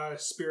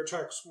Spirit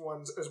Tracks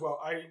ones as well.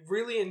 I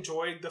really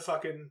enjoyed the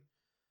fucking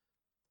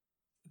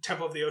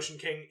Temple of the Ocean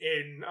King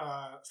in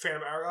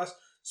Phantom Hourglass,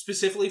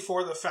 specifically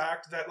for the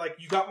fact that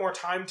you got more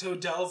time to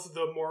delve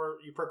the more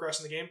you progress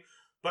in the game,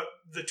 but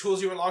the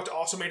tools you unlocked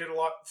also made it a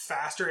lot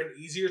faster and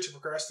easier to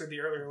progress through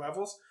the earlier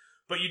levels.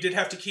 But you did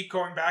have to keep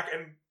going back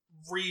and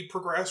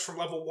re-progress from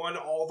level 1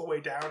 all the way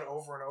down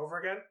over and over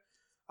again.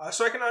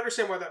 So I can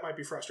understand why that might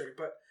be frustrating.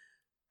 But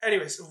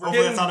anyways,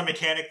 hopefully that's not a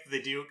mechanic that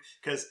they do,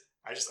 because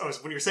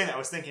when you were saying that, I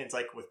was thinking it's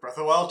with Breath of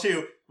the Wild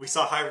 2, we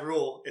saw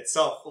Hyrule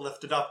itself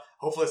lifted up.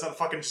 Hopefully it's not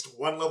fucking just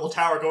one level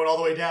tower going all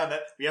the way down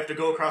that we have to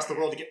go across the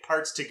world to get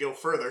parts to go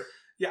further.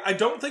 Yeah, I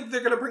don't think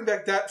they're going to bring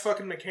back that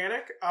fucking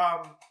mechanic.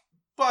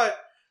 But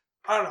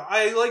I don't know.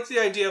 I like the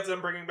idea of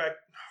them bringing back...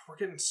 We're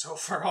getting so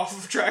far off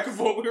of track of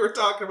what we were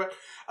talking about.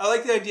 I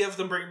like the idea of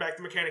them bringing back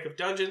the mechanic of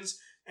dungeons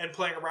and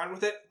playing around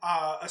with it,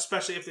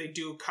 especially if they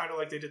do kind of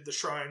like they did the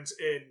shrines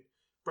in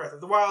Breath of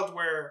the Wild,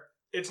 where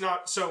it's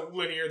not so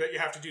linear that you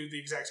have to do the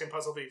exact same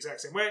puzzle the exact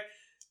same way,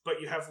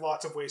 but you have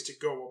lots of ways to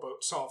go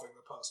about solving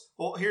the puzzle.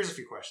 Well, here's a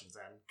few questions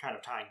then, kind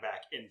of tying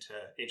back into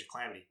Age of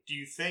Calamity. Do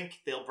you think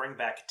they'll bring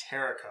back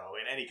Terraco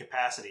in any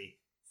capacity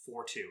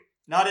for 2?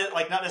 Not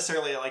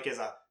necessarily as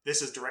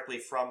this is directly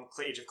from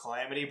Age of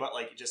Calamity, but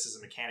just as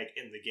a mechanic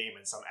in the game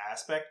in some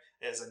aspect,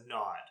 as a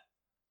nod.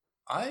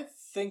 I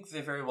think they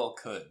very well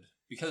could,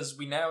 because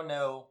we now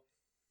know,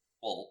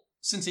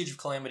 since Age of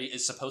Calamity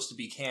is supposed to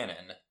be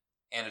canon,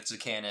 and it's a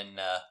canon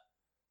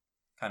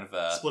kind of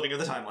a... splitting of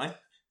the timeline.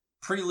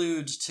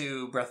 Prelude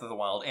to Breath of the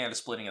Wild and a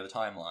splitting of the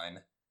timeline,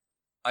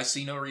 I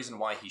see no reason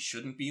why he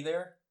shouldn't be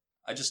there.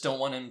 I just don't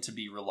want him to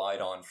be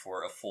relied on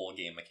for a full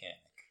game mechanic.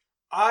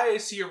 I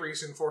see a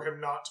reason for him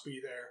not to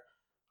be there.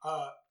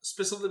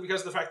 Specifically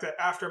because of the fact that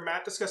after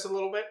Matt discussed it a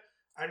little bit,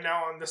 I'm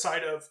now on the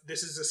side of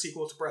this is a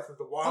sequel to Breath of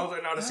the Wild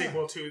and not a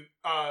sequel to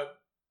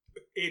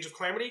Age of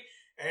Calamity.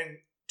 And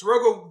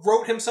Dorogo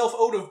wrote himself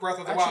out of Breath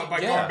of the Wild by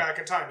going back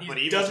in time. But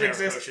even doesn't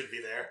exist. Should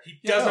be there. He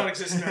does not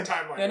exist in that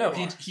timeline. Yeah, no,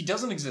 he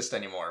doesn't exist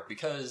anymore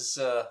because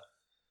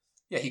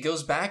he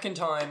goes back in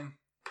time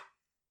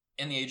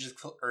in the Age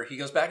of, or he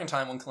goes back in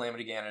time when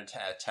Calamity Ganon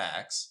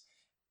attacks,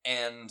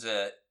 and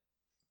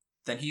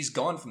then he's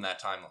gone from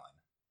that timeline.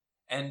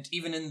 And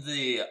even in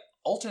the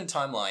alternate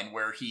timeline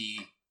where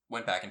he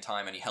went back in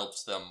time and he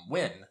helped them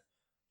win,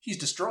 he's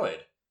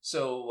destroyed.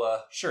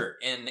 So, sure,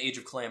 in Age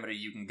of Calamity,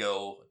 you can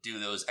go do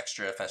those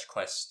extra fetch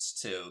quests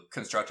to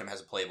construct him as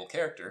a playable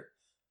character.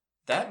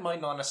 That might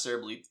not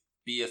necessarily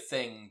be a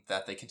thing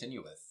that they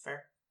continue with.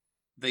 Fair.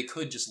 They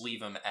could just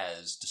leave him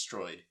as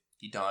destroyed.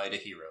 He died a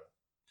hero.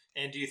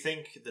 And do you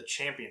think the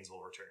champions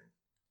will return?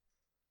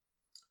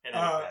 In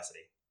any capacity?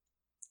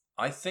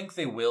 I think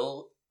they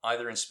will,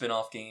 either in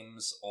spin-off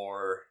games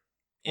or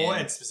in... Well,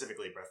 and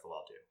specifically Breath of the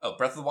Wild 2. Oh,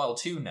 Breath of the Wild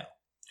 2? No.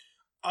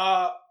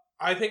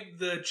 I think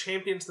the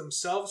champions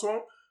themselves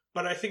won't,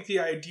 but I think the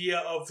idea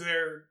of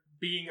there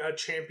being a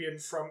champion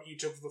from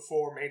each of the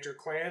 4 major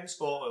clans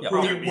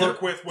who you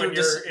work with when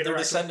you're their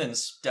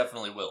descendants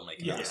definitely will make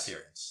an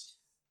appearance.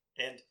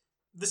 And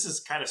this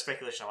is kind of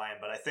speculation on my end,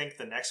 but I think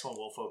the next one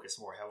will focus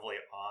more heavily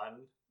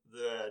on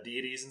the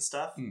deities and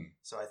stuff.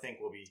 So I think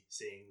we'll be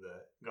seeing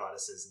the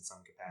goddesses in some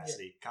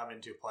capacity come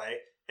into play.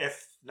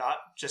 If not,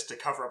 just to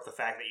cover up the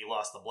fact that you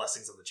lost the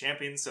blessings of the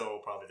champion,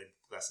 so probably the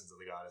blessings of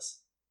the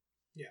goddess.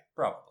 Yeah,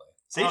 probably.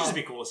 Sages would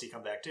be cool to see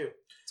come back too.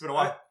 It's been a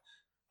while.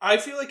 I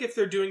feel like if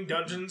they're doing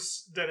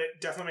dungeons, then it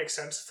definitely makes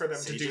sense for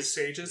them to do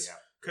sages.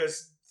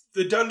 Because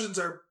the dungeons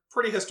are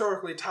pretty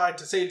historically tied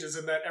to sages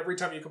in that every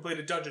time you complete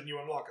a dungeon, you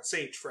unlock a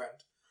sage friend.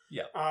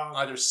 Yeah.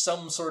 Either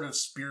some sort of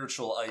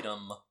spiritual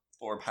item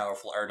or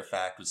powerful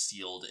artifact was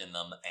sealed in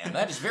them, and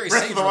that is very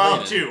Breath of the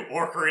Wild 2,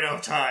 Ocarina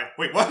of Time.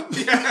 Wait, what?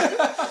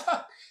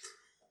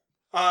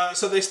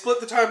 So they split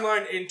the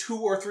timeline in 2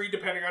 or 3,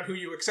 depending on who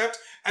you accept,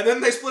 and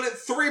then they split it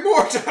 3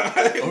 more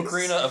times.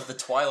 Ocarina of the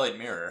Twilight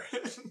Mirror.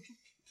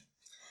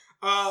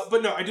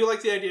 But no, I do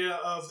like the idea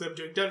of them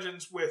doing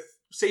dungeons with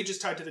sages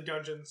tied to the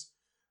dungeons.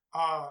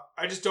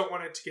 I just don't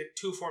want it to get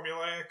too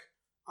formulaic.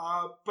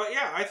 But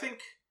yeah, I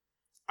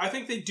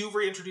think they do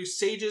reintroduce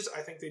sages.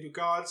 I think they do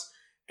gods.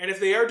 And if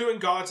they are doing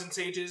gods and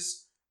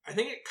sages, I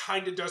think it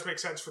kind of does make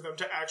sense for them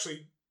to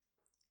actually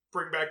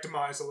bring back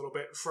Demise a little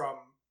bit from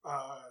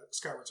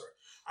Skyward Sword.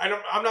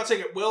 I'm not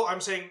saying it will. I'm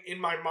saying in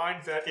my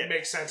mind that it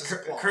makes sense as a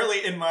plot.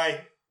 Currently in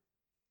my...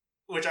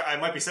 Which I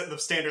might be setting the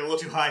standard a little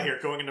too high here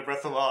going into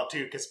Breath of the Wild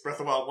 2, because Breath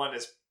of the Wild 1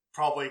 has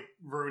probably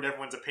ruined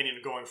everyone's opinion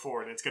going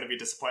forward, and it's going to be a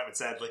disappointment,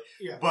 sadly.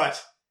 Yeah.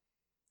 But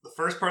the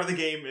first part of the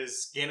game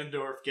is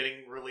Ganondorf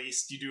getting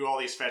released. You do all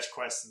these fetch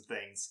quests and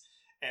things.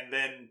 And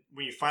then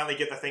when you finally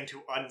get the thing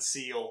to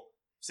unseal,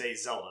 say,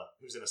 Zelda,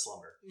 who's in a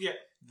slumber. Yeah.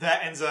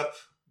 That ends up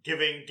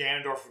giving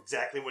Ganondorf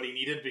exactly what he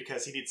needed,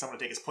 because he needed someone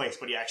to take his place,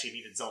 but he actually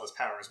needed Zelda's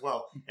power as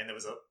well. And there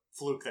was a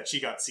fluke that she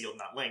got sealed,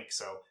 not Link.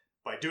 So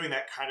by doing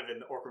that kind of in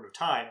the Ocarina of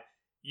Time,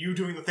 you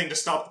doing the thing to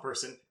stop the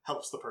person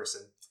helps the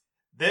person.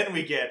 Then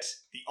we get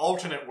the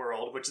alternate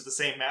world, which is the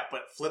same map,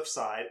 but flip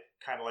side,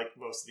 kind of like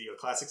most of the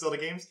classic Zelda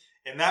games.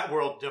 In that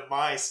world,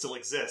 Demise still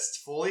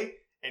exists fully,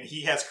 and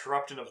he has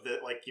corruption of the,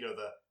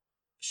 the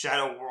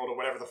shadow world or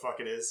whatever the fuck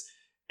it is.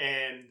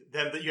 And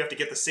then you have to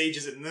get the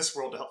sages in this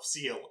world to help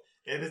seal.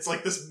 And it's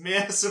like this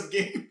massive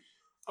game.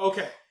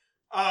 Okay.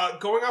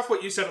 Going off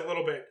what you said a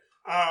little bit,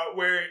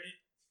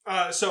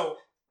 so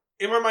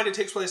in my mind it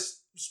takes place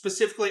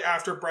specifically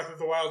after Breath of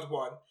the Wild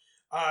 1.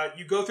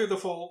 You go through the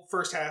full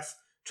first half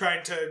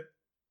trying to...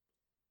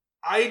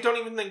 I don't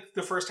even think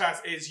the first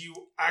half is you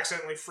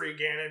accidentally free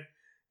Ganon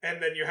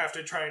and then you have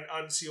to try and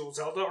unseal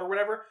Zelda or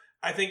whatever.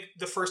 I think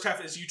the first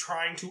half is you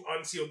trying to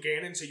unseal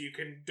Ganon so you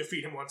can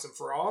defeat him once and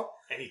for all.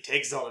 And he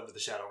takes Zelda into the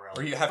Shadow Realm.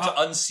 Or you have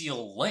to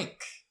unseal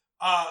Link.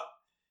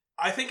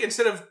 I think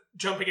instead of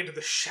jumping into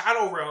the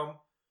Shadow Realm,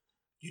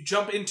 you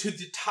jump into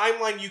the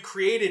timeline you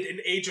created in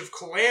Age of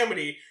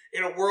Calamity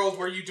in a world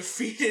where you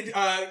defeated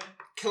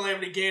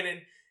Calamity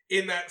Ganon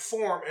in that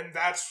form, and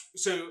that's...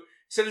 So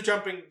instead of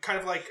jumping kind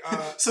of like...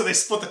 so they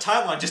split the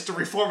timeline just to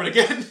reform it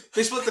again?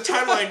 They split the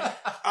timeline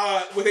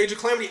with Age of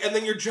Calamity, and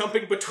then you're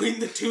jumping between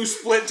the 2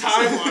 split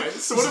timelines.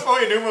 So what if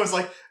Oyanuma was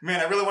like, man,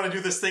 I really want to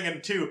do this thing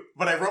in 2,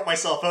 but I wrote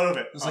myself out of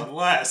it.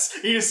 Unless...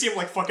 You just see him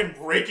like fucking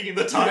breaking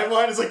the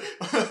timeline. It's like...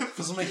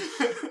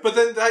 But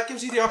then that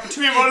gives you the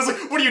opportunity... Miyamoto's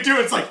like, what do you do?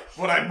 It's like,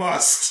 what I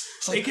must.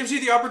 It gives you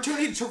the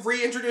opportunity to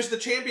reintroduce the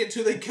champions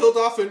who they killed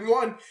off in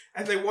 1,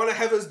 and they want to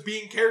have as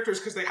being characters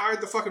because they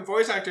hired the fucking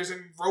voice actors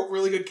and wrote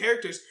really good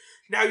characters.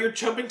 Now you're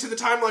jumping to the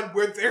timeline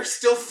where they're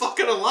still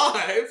fucking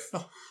alive.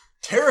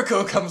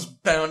 Terrako comes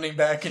bounding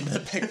back into the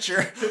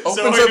picture,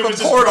 opens up a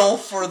portal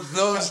for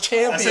those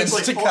champions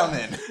to come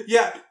in.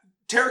 Yeah,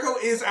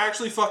 Terrako is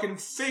actually fucking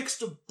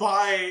fixed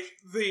by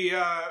the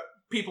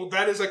people.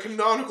 That is a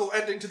canonical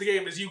ending to the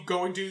game, is you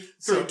going through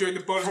doing the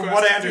bonus From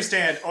what I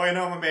understand,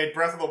 Oyanuma made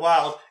Breath of the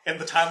Wild, and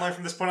the timeline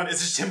from this point on is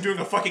just him doing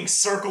a fucking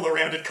circle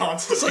around it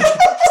constantly.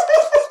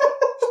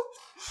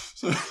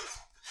 So,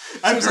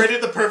 I've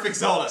created the perfect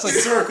Zelda. It's like-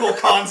 Circle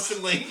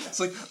constantly. it's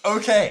like,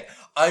 okay,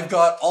 I've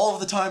got all of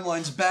the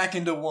timelines back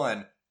into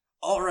one.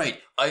 Alright,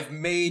 I've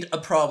made a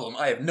problem.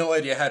 I have no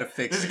idea how to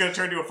fix This is it. going to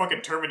turn into a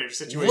fucking Terminator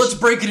situation. Let's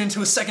break it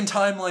into a second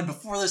timeline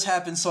before this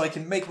happens so I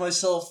can make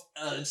myself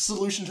a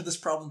solution to this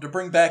problem to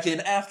bring back in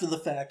after the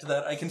fact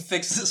that I can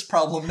fix this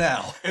problem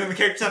now. And then the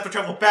characters have to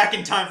travel back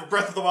in time for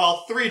Breath of the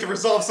Wild 3 to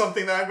resolve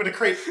something that I'm going to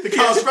create the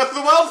cause Breath of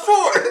the Wild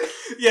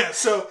 4! Yeah,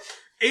 so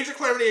Age of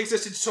Calamity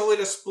existed solely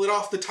to split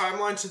off the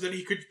timeline so that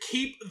he could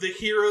keep the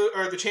hero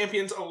or the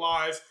champions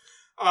alive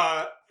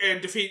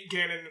and defeat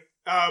Ganon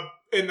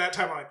in that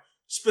timeline.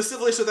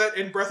 Specifically so that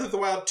in Breath of the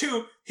Wild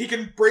 2, he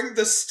can bring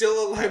the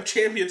still alive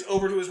champions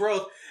over to his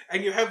world,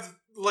 and you have,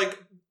 like,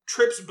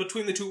 trips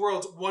between the two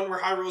worlds, one where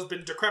Hyrule's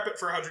been decrepit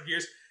for 100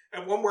 years,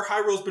 and one where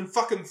Hyrule's been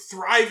fucking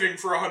thriving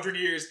for 100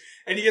 years,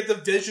 and you get the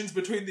visions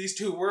between these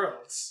two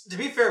worlds. To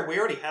be fair, we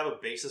already have a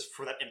basis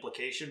for that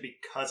implication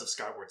because of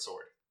Skyward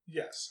Sword.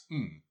 Yes.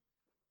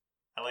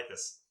 I like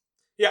this.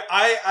 Yeah,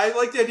 I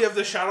like the idea of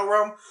the Shadow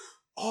Realm.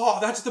 Oh,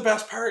 that's the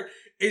best part.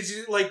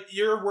 Is, like,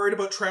 you're worried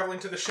about traveling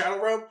to the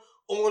Shadow Realm,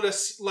 only to,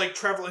 like,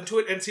 travel into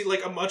it and see,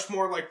 like, a much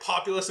more, like,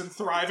 populous and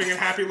thriving and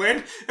happy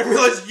land, and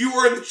realize you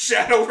were in the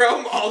Shadow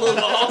Realm all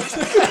along.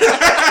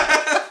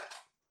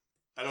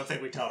 I don't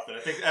think we topped it. I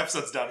think the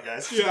episode's done,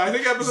 guys. Yeah, I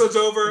think episode's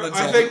over. Then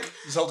I think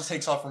Zelda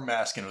takes off her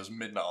mask and it was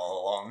midnight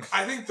all along.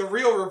 I think the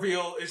real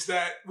reveal is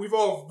that we've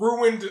all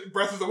ruined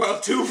Breath of the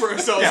Wild 2 for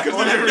ourselves, Yeah, because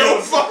well, there's it no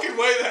really- fucking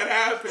way that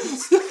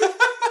happens.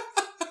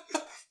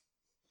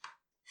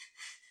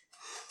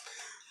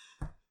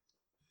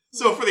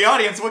 So for the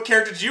audience, what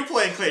character did you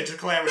play in Age of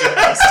Calamity the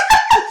most?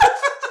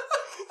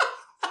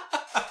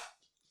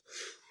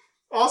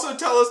 Also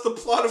tell us the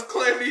plot of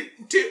Calamity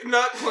 2,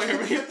 not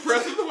Calamity,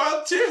 Breath of the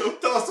Wild 2.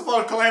 Tell us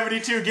about Calamity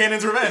 2,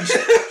 Ganon's Revenge.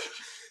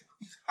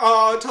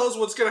 Tell us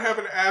what's gonna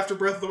happen after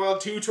Breath of the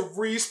Wild 2 to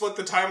re-split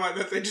the timeline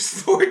that they just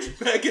forged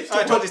back into.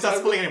 I told you it's not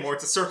splitting anymore,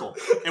 it's a circle.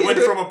 It went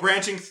from a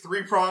branching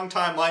 3-pronged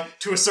timeline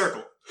to a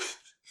circle.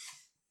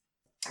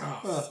 Oh,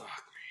 fuck.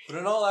 But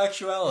in all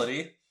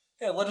actuality,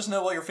 yeah, let us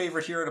know what your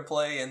favorite hero to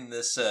play in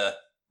this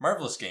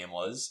marvelous game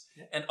was,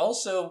 and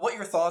also what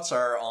your thoughts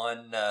are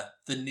on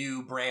the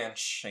new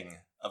branching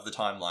of the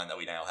timeline that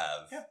we now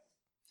have. Yeah.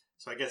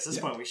 So I guess at this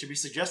Yeah. point we should be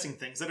suggesting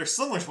things that are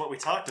similar to what we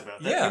talked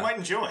about that Yeah. you might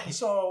enjoy.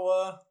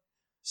 So,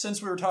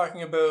 since we were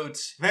talking about...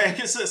 Man, I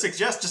guess I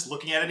suggest just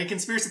looking at any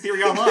conspiracy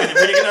theory online and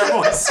reading it in our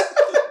voice.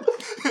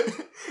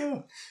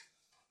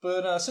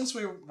 But since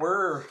we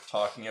were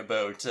talking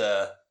about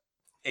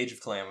Age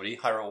of Calamity,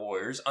 Hyrule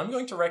Warriors, I'm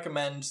going to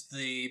recommend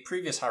the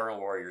previous Hyrule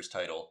Warriors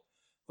title.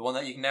 The one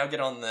that you can now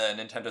get on the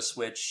Nintendo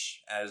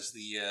Switch as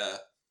the,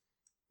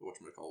 what's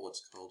it called?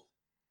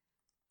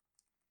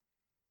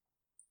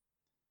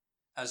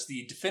 As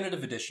the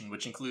Definitive Edition,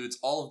 which includes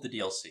all of the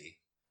DLC.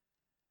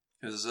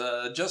 Because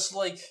just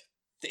like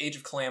the Age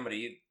of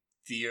Calamity,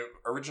 the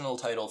original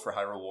title for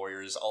Hyrule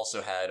Warriors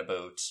also had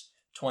about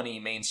 20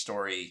 main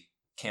story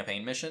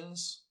campaign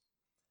missions.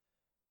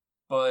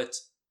 But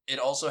it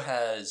also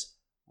has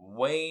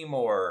way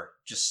more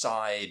just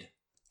side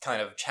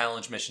kind of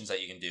challenge missions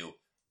that you can do.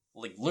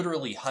 Like,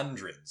 literally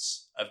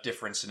hundreds of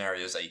different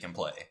scenarios that you can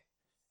play.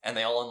 And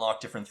they all unlock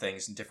different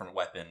things and different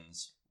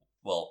weapons.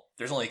 Well,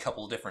 there's only a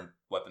couple of different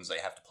weapons that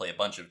you have to play a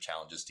bunch of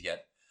challenges to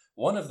get.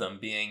 One of them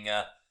being,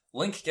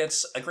 Link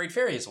gets a Great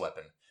Fairy as a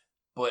weapon.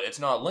 But it's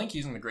not Link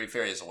using the Great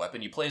Fairy as a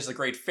weapon. You play as the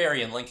Great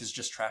Fairy and Link is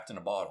just trapped in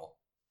a bottle.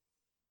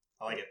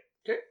 I like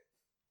it.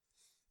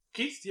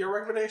 Keith, your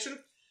recommendation?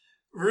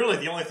 Really,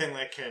 the only thing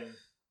that can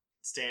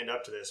stand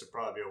up to this would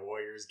probably be a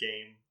Warriors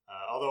game.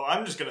 Although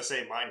I'm just going to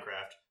say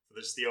Minecraft for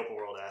just the open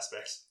world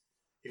aspects.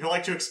 If you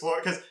like to explore,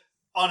 because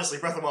honestly,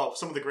 Breath of the Wild,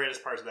 some of the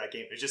greatest parts of that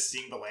game is just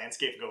seeing the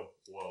landscape and go,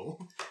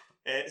 whoa.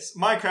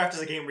 Minecraft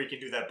is a game where you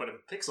can do that, but in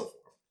pixel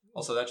form.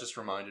 Also, that just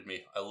reminded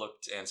me, I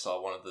looked and saw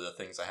one of the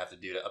things I have to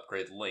do to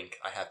upgrade Link.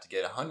 I have to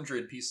get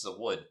 100 pieces of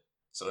wood.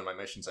 So in my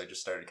missions, I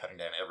just started cutting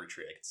down every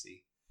tree I could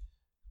see.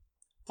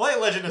 Play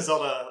Legend of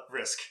Zelda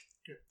Risk.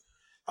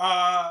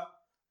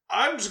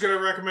 I'm just gonna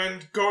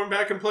recommend going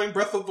back and playing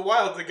Breath of the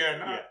Wild again.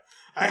 Yeah.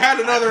 I had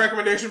another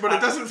recommendation, but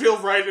it doesn't feel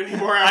right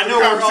anymore I after know,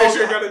 the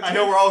conversation I got into. I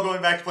know we're all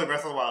going back to play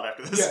Breath of the Wild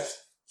after this.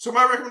 Yes. So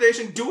my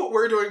recommendation, do what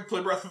we're doing,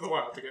 play Breath of the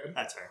Wild again.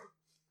 That's fair.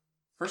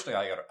 Firstly,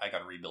 I got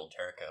to rebuild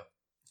Terraco.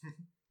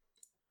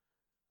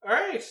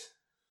 Alright.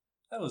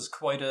 That was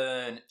quite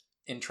an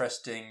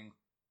interesting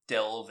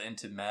delve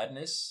into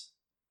madness.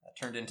 That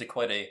turned into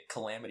quite a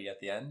calamity at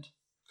the end.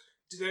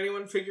 Did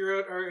anyone figure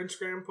out our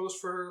Instagram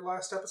post for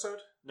last episode?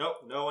 Nope,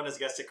 no one has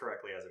guessed it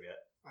correctly as of yet.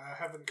 I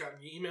haven't gotten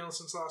any emails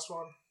since last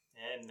one.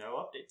 And no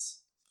updates.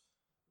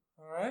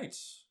 Alright.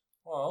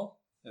 Well,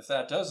 if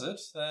that does it,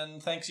 then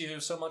thanks you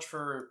so much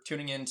for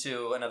tuning in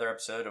to another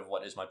episode of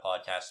What Is My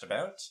Podcast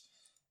About.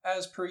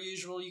 As per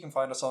usual, you can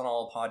find us on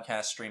all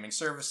podcast streaming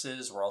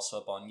services. We're also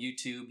up on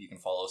YouTube. You can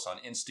follow us on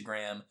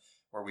Instagram,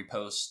 where we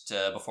post,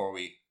 before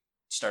we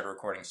start a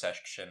recording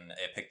session,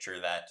 a picture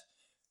that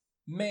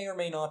may or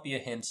may not be a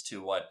hint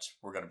to what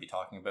we're going to be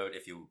talking about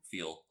if you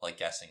feel like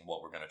guessing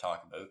what we're going to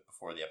talk about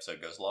before the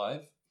episode goes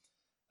live.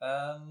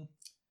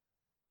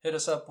 Hit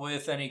us up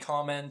with any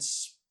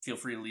comments. Feel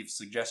free to leave a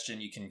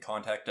suggestion. You can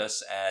contact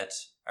us at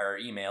our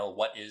email,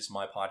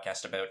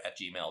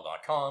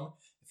 whatismypodcastabout@gmail.com.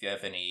 If you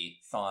have any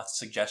thoughts,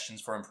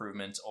 suggestions for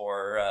improvement,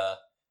 or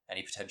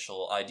any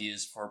potential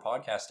ideas for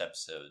podcast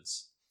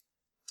episodes.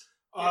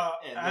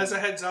 As a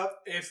heads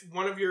up, if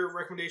one of your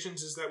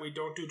recommendations is that we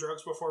don't do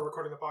drugs before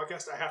recording the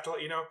podcast, I have to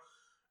let you know.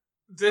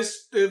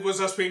 It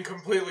was us being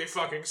completely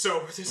fucking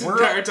sober this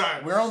entire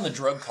time. We're on the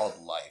drug called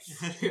life.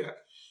 Yeah.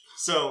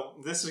 So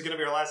this is going to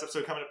be our last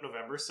episode coming up in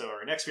November. So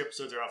our next few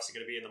episodes are obviously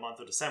going to be in the month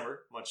of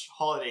December, much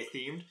holiday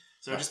themed.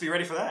 So just be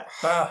ready for that.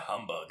 Bah,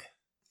 humbug.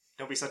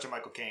 Don't be such a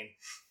Michael Caine.